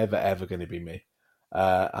 never ever going to be me."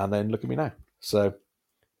 And then look at me now. So.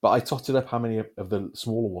 But I totted up how many of the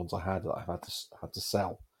smaller ones I had that I've had to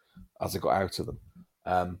sell as I got out of them,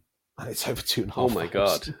 and it's over 2.5. Oh my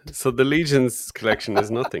god! So the Legions collection is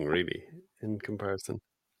nothing really in comparison.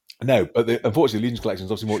 No, but unfortunately, Legions collection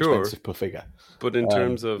is obviously more expensive per figure. But in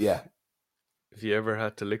terms of if you ever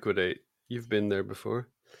had to liquidate, you've been there before.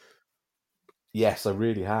 Yes, I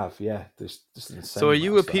really have. Yeah, there's just insane. So are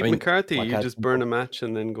you a Pete McCarthy? You just burn a match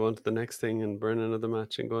and then go on to the next thing, and burn another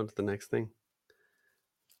match and go on to the next thing.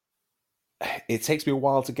 It takes me a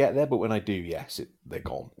while to get there, but when I do, yes, they're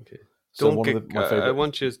gone. Okay. So I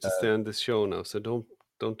want you to stay on this show now, so don't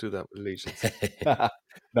do that with Legions.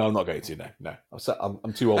 No, I'm not going to. No.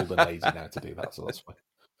 I'm too old and lazy now to do that, so that's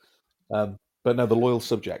fine. But no, the loyal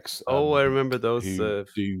subjects. I remember those.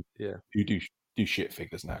 Who yeah. do shit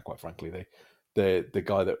figures now. Quite frankly, the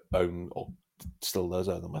guy that owned or still does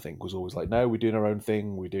own them, I think, was always like, "No, we're doing our own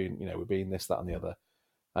thing. We're doing, we're being this, that, and the other."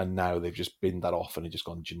 And now they've just binned that off and it's just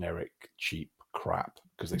gone generic, cheap crap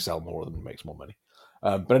because they sell more of them and makes more money.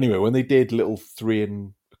 But anyway, when they did little 3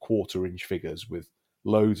 1/4 inch figures with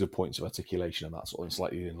loads of points of articulation and that sort of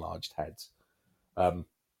slightly enlarged heads, I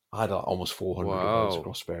had almost 400 of those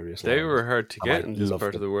across various They lines. were hard to get in this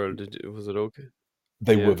part of the world. Was it okay?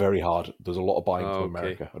 They were very hard. There's a lot of buying from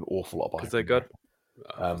America, an awful lot of buying. Because I got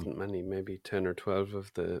wasn't many, maybe 10 or 12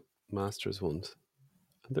 of the Masters ones.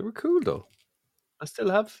 And they were cool though. I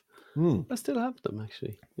still have them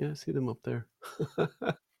actually. Yeah, I see them up there.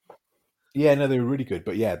 Yeah, no, they were really good.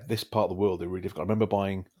 But yeah, this part of the world, they're really difficult. I remember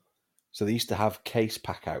buying. So they used to have case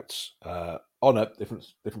pack outs. Oh no,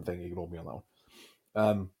 different thing. Ignore me on that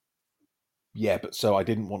one. Yeah, but so I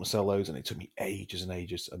didn't want to sell those, and it took me ages and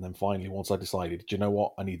ages. And then finally, once I decided, do you know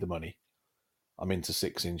what? I need the money. I'm into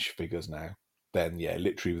 6-inch figures now. Then yeah,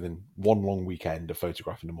 literally within one long weekend of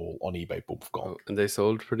photographing them all on eBay, boom, gone. And they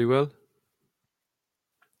sold pretty well.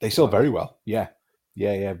 They sold very well. Yeah,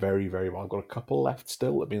 very, very well. I've got a couple left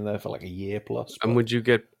still. I've been there for like a year plus. And would you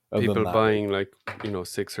get people buying like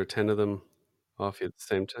 6 or 10 of them off you at the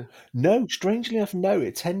same time? No, strangely enough, no.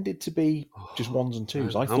 It tended to be just 1s and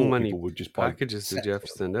 2s. I thought people would just buy packages did you have to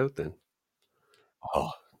send out then?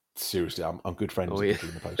 Oh, seriously, I'm good friends with people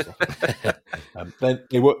in the post office.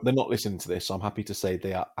 They're not listening to this, so I'm happy to say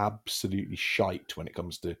they are absolutely shite when it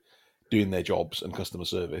comes to doing their jobs and customer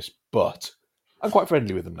service. But I'm quite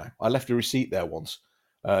friendly with them now. I left a receipt there once,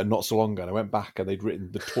 not so long ago, and I went back and they'd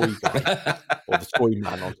written the toy guy or the toy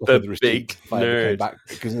man on top of the receipt. Big nerd. Back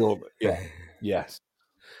because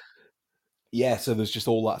yeah. So there's just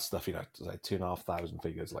all that stuff, like 2,500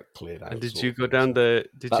 figures like cleared out. And did you go down the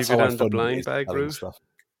blind bag route? Stuff.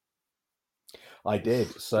 I did.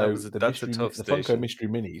 So that's a tough the Funko Mystery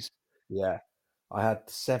Minis. Yeah, I had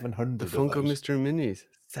 700. The Funko Mystery Minis.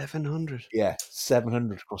 700. Yeah,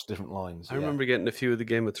 700 across different lines. I remember getting a few of the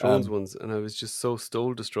Game of Thrones ones, and I was just so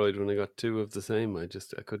stole destroyed when I got 2 of the same. I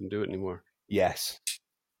couldn't do it anymore. Yes.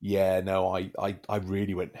 Yeah, no, I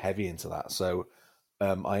really went heavy into that. So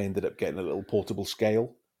I ended up getting a little portable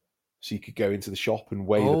scale, so you could go into the shop and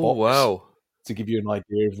weigh the box. Wow. To give you an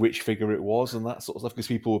idea of which figure it was and that sort of stuff, because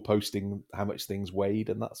people were posting how much things weighed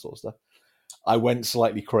and that sort of stuff. I went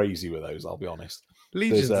slightly crazy with those, I'll be honest.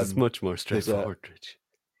 Legions is much more straightforward, Rich.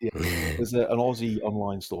 Yeah, there's an Aussie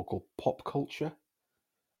online store called Pop Culture,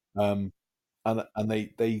 and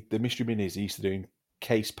they the Mystery Minis are used to doing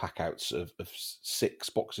case pack outs of 6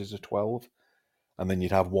 boxes of 12, and then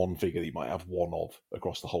you'd have one figure that you might have one of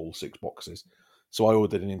across the whole 6 boxes. So I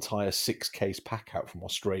ordered an entire 6 case pack out from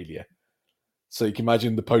Australia. So you can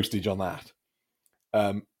imagine the postage on that,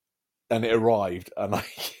 and it arrived, and I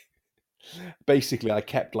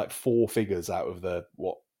kept like 4 figures out of the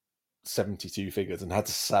 72 figures and had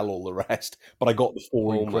to sell all the rest, but I got the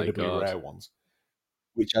 4 incredibly rare ones,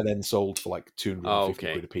 which I then sold for like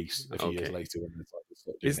 250 quid a piece a few years later. When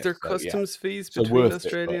is there customs fees between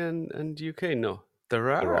Australia and UK? No, there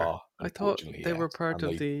are. I thought they were part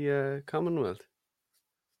of the Commonwealth.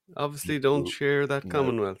 Obviously, don't share that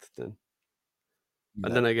Commonwealth then.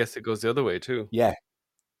 And then I guess it goes the other way too. Yeah.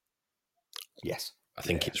 Yes. I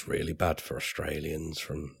think it's really bad for Australians.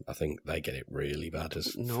 I think they get it really bad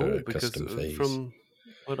for custom fees. From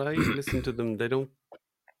what I listen to them, they don't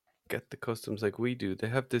get the customs like we do. They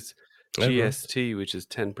have this GST, which is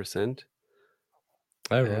 10%.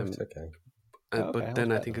 Oh, right. Okay. But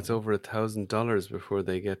then I think it's over $1,000 before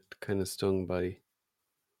they get kind of stung by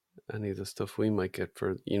any of the stuff we might get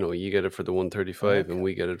for, you get it for the 135 and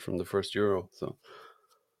we get it from the first euro. So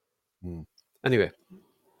anyway.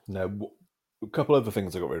 No, a couple other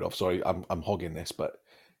things I got rid of. Sorry, I'm hogging this, but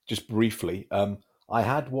just briefly, I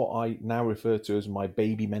had what I now refer to as my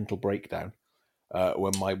baby mental breakdown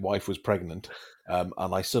when my wife was pregnant, and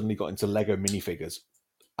I suddenly got into Lego minifigures.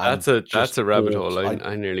 That's a rabbit hole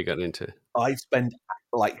I nearly got into. I spent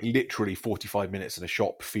like literally 45 minutes in a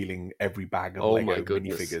shop feeling every bag of Lego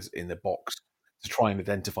minifigures in the box to try and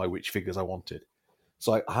identify which figures I wanted.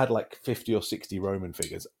 So I had like 50 or 60 Roman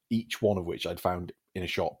figures, each one of which I'd found in a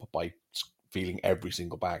shop by feeling every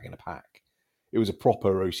single bag in a pack. It was a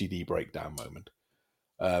proper OCD breakdown moment.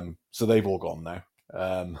 So they've all gone now.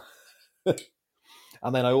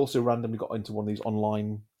 And then I also randomly got into one of these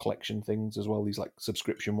online collection things as well, these like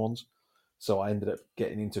subscription ones. So I ended up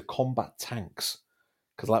getting into combat tanks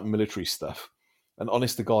because I like military stuff. And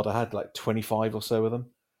honest to God, I had like 25 or so of them.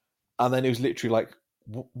 And then it was literally like,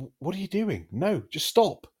 what are you doing? No, just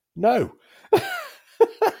stop. No.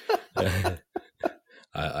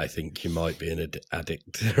 I think you might be an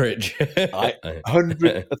addict, Rich.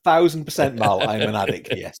 1,000% Mal. I'm an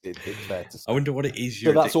addict. Yes, it's fair to say. I wonder what it is So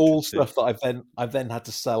you're that's all addicted to. stuff that I've then had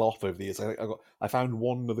to sell off over the years. I found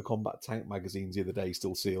one of the Combat Tank magazines the other day,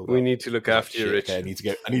 still sealed. We up. need to look I was after you, "Shit, Rich. okay, I need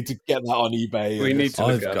to get that on eBay. We need to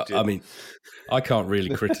look after you. I mean, I can't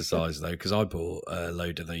really criticize though, because I bought a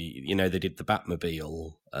load of they did the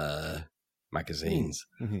Batmobile magazines.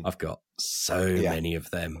 Mhm. I've got so many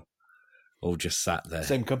of them, all just sat there.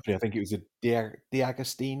 Same company, I think it was a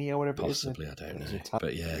D'Agostini or whatever. Possibly, I don't know.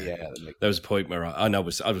 But yeah, there was a point where I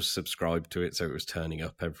was subscribed to it, so it was turning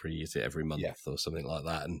up every month or something like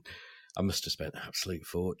that, and I must have spent an absolute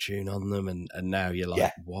fortune on them. And now you're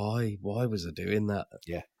like, why was I doing that?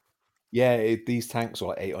 Yeah, these tanks were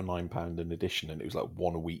like £8 or £9 an edition, and it was like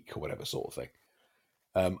one a week or whatever sort of thing.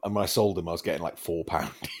 And when I sold them, I was getting like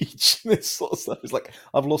 £4 each. This sort of stuff. It's like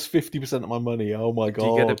I've lost 50% of my money. Oh my god! Do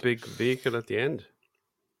you get a big vehicle at the end?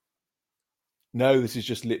 No, this is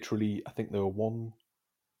just literally. I think they were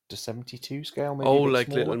 1:72 scale. Maybe like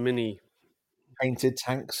smaller. little mini painted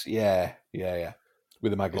tanks. Yeah.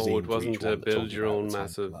 With a magazine. Oh, it wasn't a build your own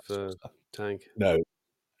massive tank. No.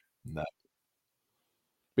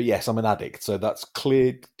 But yes, I'm an addict, so that's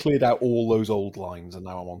cleared out all those old lines, and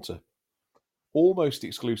now I'm on to almost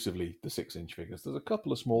exclusively the 6-inch figures. There's a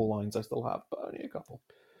couple of small lines I still have, but only a couple.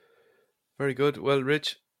 Very good. Well,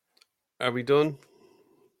 Rich, are we done?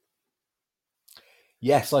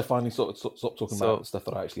 Yes, I finally stopped talking about the stuff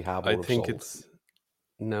that I actually have. I think it's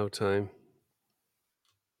now time.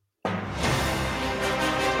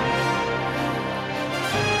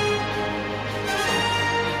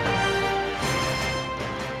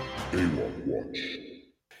 AWOC Watch.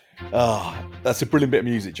 That's a brilliant bit of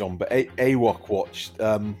music, John. But AWOC Watch,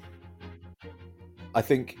 I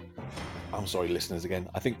think, I'm sorry, listeners, again,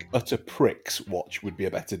 I think Utter Pricks Watch would be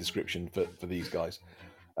a better description for these guys.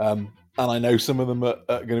 And I know some of them are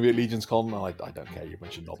going to be at Legion's Con, and I don't care, you're a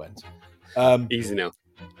bunch of knobheads. Easy now.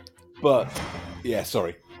 But, yeah,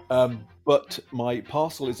 sorry. But my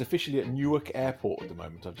parcel is officially at Newark Airport at the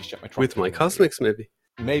moment. I've just checked my tracking. With my Cosmics, maybe?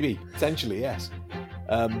 Maybe, potentially, yes.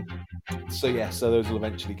 So those will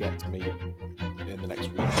eventually get to me in the next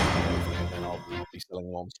week, and then I'll be selling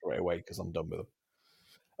them on straight away because I'm done with them.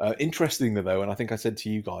 Interestingly, though, and I think I said to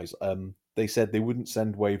you guys, they said they wouldn't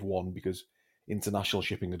send Wave 1 because international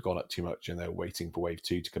shipping had gone up too much and they were waiting for Wave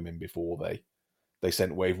 2 to come in before they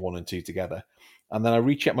sent Wave 1 and 2 together. And then I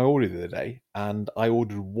rechecked my order the other day, and I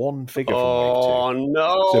ordered one figure from Wave 2. Oh,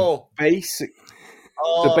 no!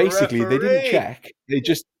 So basically, they didn't check. They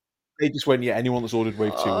just went, yeah, anyone that's ordered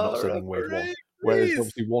Wave 2, we're not sending Wave 1. Whereas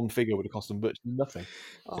obviously one figure would have cost them virtually nothing.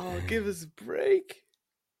 Oh, give us a break.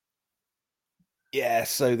 Yeah,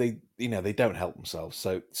 so they don't help themselves.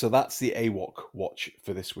 So that's the AWOC watch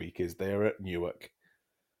for this week. Is they're at Newark.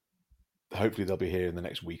 Hopefully they'll be here in the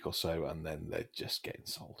next week or so, and then they're just getting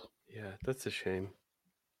sold. Yeah, that's a shame.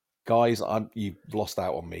 Guys, you've lost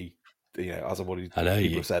out on me. As I've already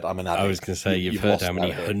have said, I'm an addict. I was going to say, you've heard how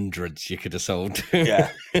many hundreds you could have sold.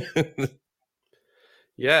 Yeah.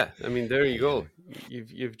 Yeah, I mean, there you go.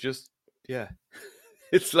 You've just,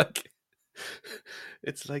 it's like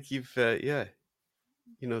you've, it's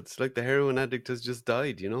like the heroin addict has just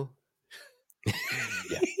died, Yeah.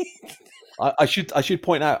 I should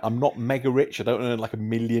point out, I'm not mega rich. I don't earn like $1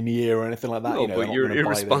 million a year or anything like that. No, but you're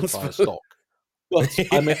irresponsible. Stock. But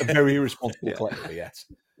I'm a very irresponsible collector, yes.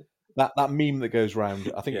 That meme that goes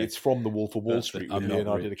around, I think it's from The Wolf of Wall Street with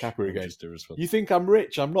Leonardo DiCaprio again. You think I'm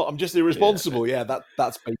rich? I'm not. I'm just irresponsible. Yeah,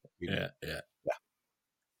 that's basically.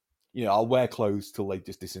 Yeah. I'll wear clothes till they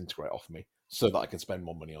just disintegrate off me so that I can spend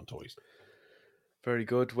more money on toys. Very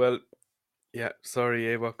good. Well, sorry,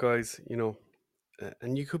 AWOC guys,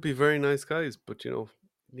 and you could be very nice guys, but,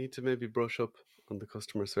 need to maybe brush up on the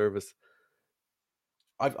customer service.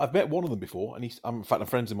 I've met one of them before, and I'm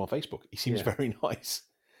friends with him on Facebook. He seems very nice.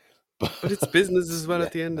 But it's business as well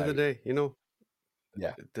at the end of the day,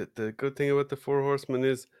 Yeah. The good thing about the Four Horsemen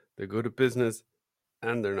is they're good at business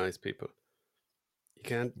and they're nice people. You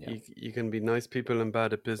can't you can be nice people and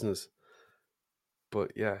bad at business.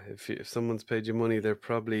 But yeah, if someone's paid you money, they're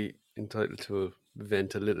probably entitled to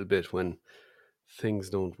vent a little bit when things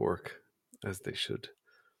don't work as they should.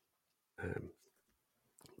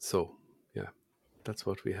 So yeah, that's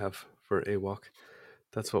what we have for AWOC.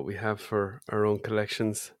 That's what we have for our own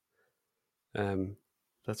collections.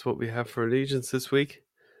 That's what we have for Legions this week.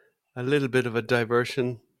 A little bit of a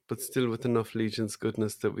diversion, but still with enough Legions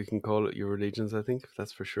goodness that we can call it Euro Legions, I think,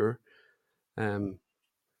 that's for sure.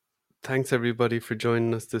 Thanks everybody for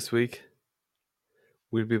joining us this week.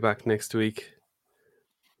 We'll be back next week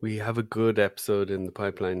We have a good episode in the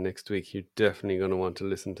pipeline next week. You're definitely going to want to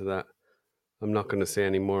listen to that. I'm not going to say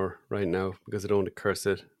any more right now because I don't want to curse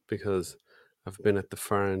it, because I've been at the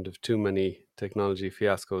far end of too many technology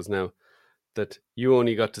fiascos now that you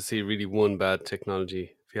only got to see really one bad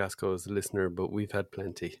technology fiasco as a listener, but we've had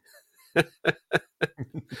plenty that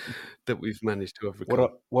we've managed to overcome.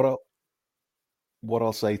 What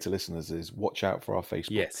I'll say to listeners is watch out for our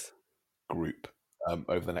Facebook Yes. group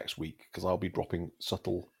over the next week, because I'll be dropping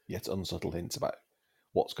subtle yet unsubtle hints about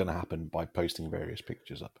what's going to happen by posting various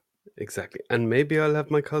pictures up. Exactly. And maybe I'll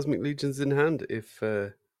have my Cosmic Legions in hand if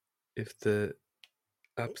the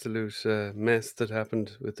absolute mess that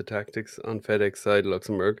happened with the tactics on FedEx side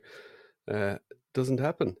Luxembourg doesn't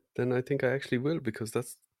happen. Then I think I actually will, because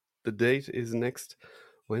that's the date is next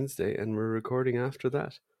Wednesday and we're recording after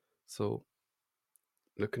that. So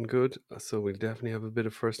looking good. So we'll definitely have a bit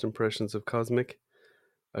of first impressions of Cosmic.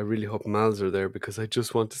 I really hope Mal's are there, because I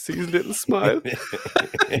just want to see his little smile.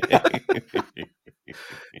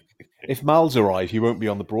 If Mal's arrive, he won't be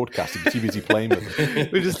on the broadcast. He'll be too busy playing with them.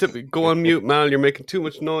 We just go on mute, Mal. You're making too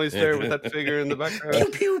much noise there with that figure in the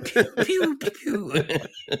background. Pew, pew, pew, pew, pew.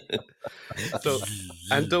 So,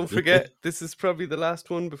 and don't forget, this is probably the last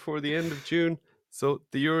one before the end of June. So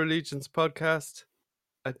the EuroLegions podcast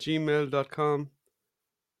at gmail.com.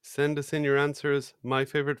 Send us in your answers. My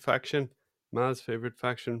favorite faction, Mal's favorite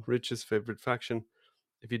faction, Rich's favorite faction.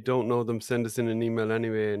 If you don't know them, send us in an email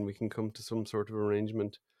anyway, and we can come to some sort of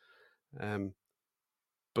arrangement.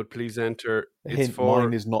 But please enter.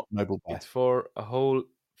 Mine is not Noble Death. It's for a whole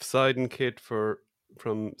Poseidon kit from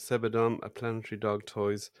Sebadom at Planetary Dog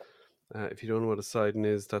Toys. If you don't know what a Poseidon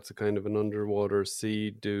is, that's a kind of an underwater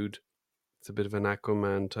sea dude. It's a bit of an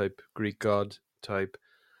Aquaman type, Greek god type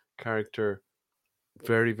character.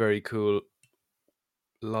 Very, very cool.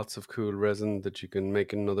 Lots of cool resin that you can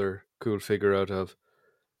make another cool figure out of.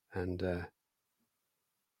 And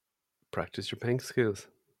practice your paint skills.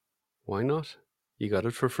 Why not? You got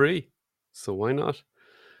it for free. So why not?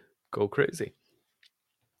 Go crazy.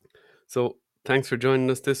 So thanks for joining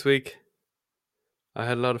us this week. I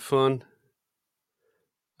had a lot of fun.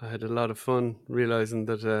 I had a lot of fun realizing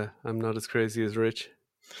that I'm not as crazy as Rich.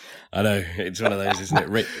 I know, it's one of those, isn't it?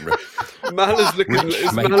 Mal is looking.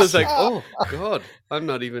 Rich Mal makes- is like, oh God, I'm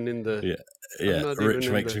not even in the. Yeah, not Rich even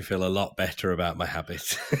in makes the- me feel a lot better about my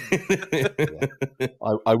habit.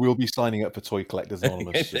 I will be signing up for Toy Collectors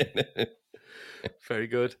Anonymous soon. Very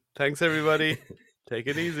good. Thanks, everybody. Take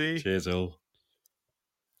it easy. Cheers all.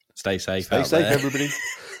 Stay safe. Stay out safe, there. everybody.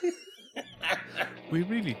 We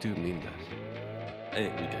really do mean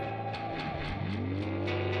that. We do.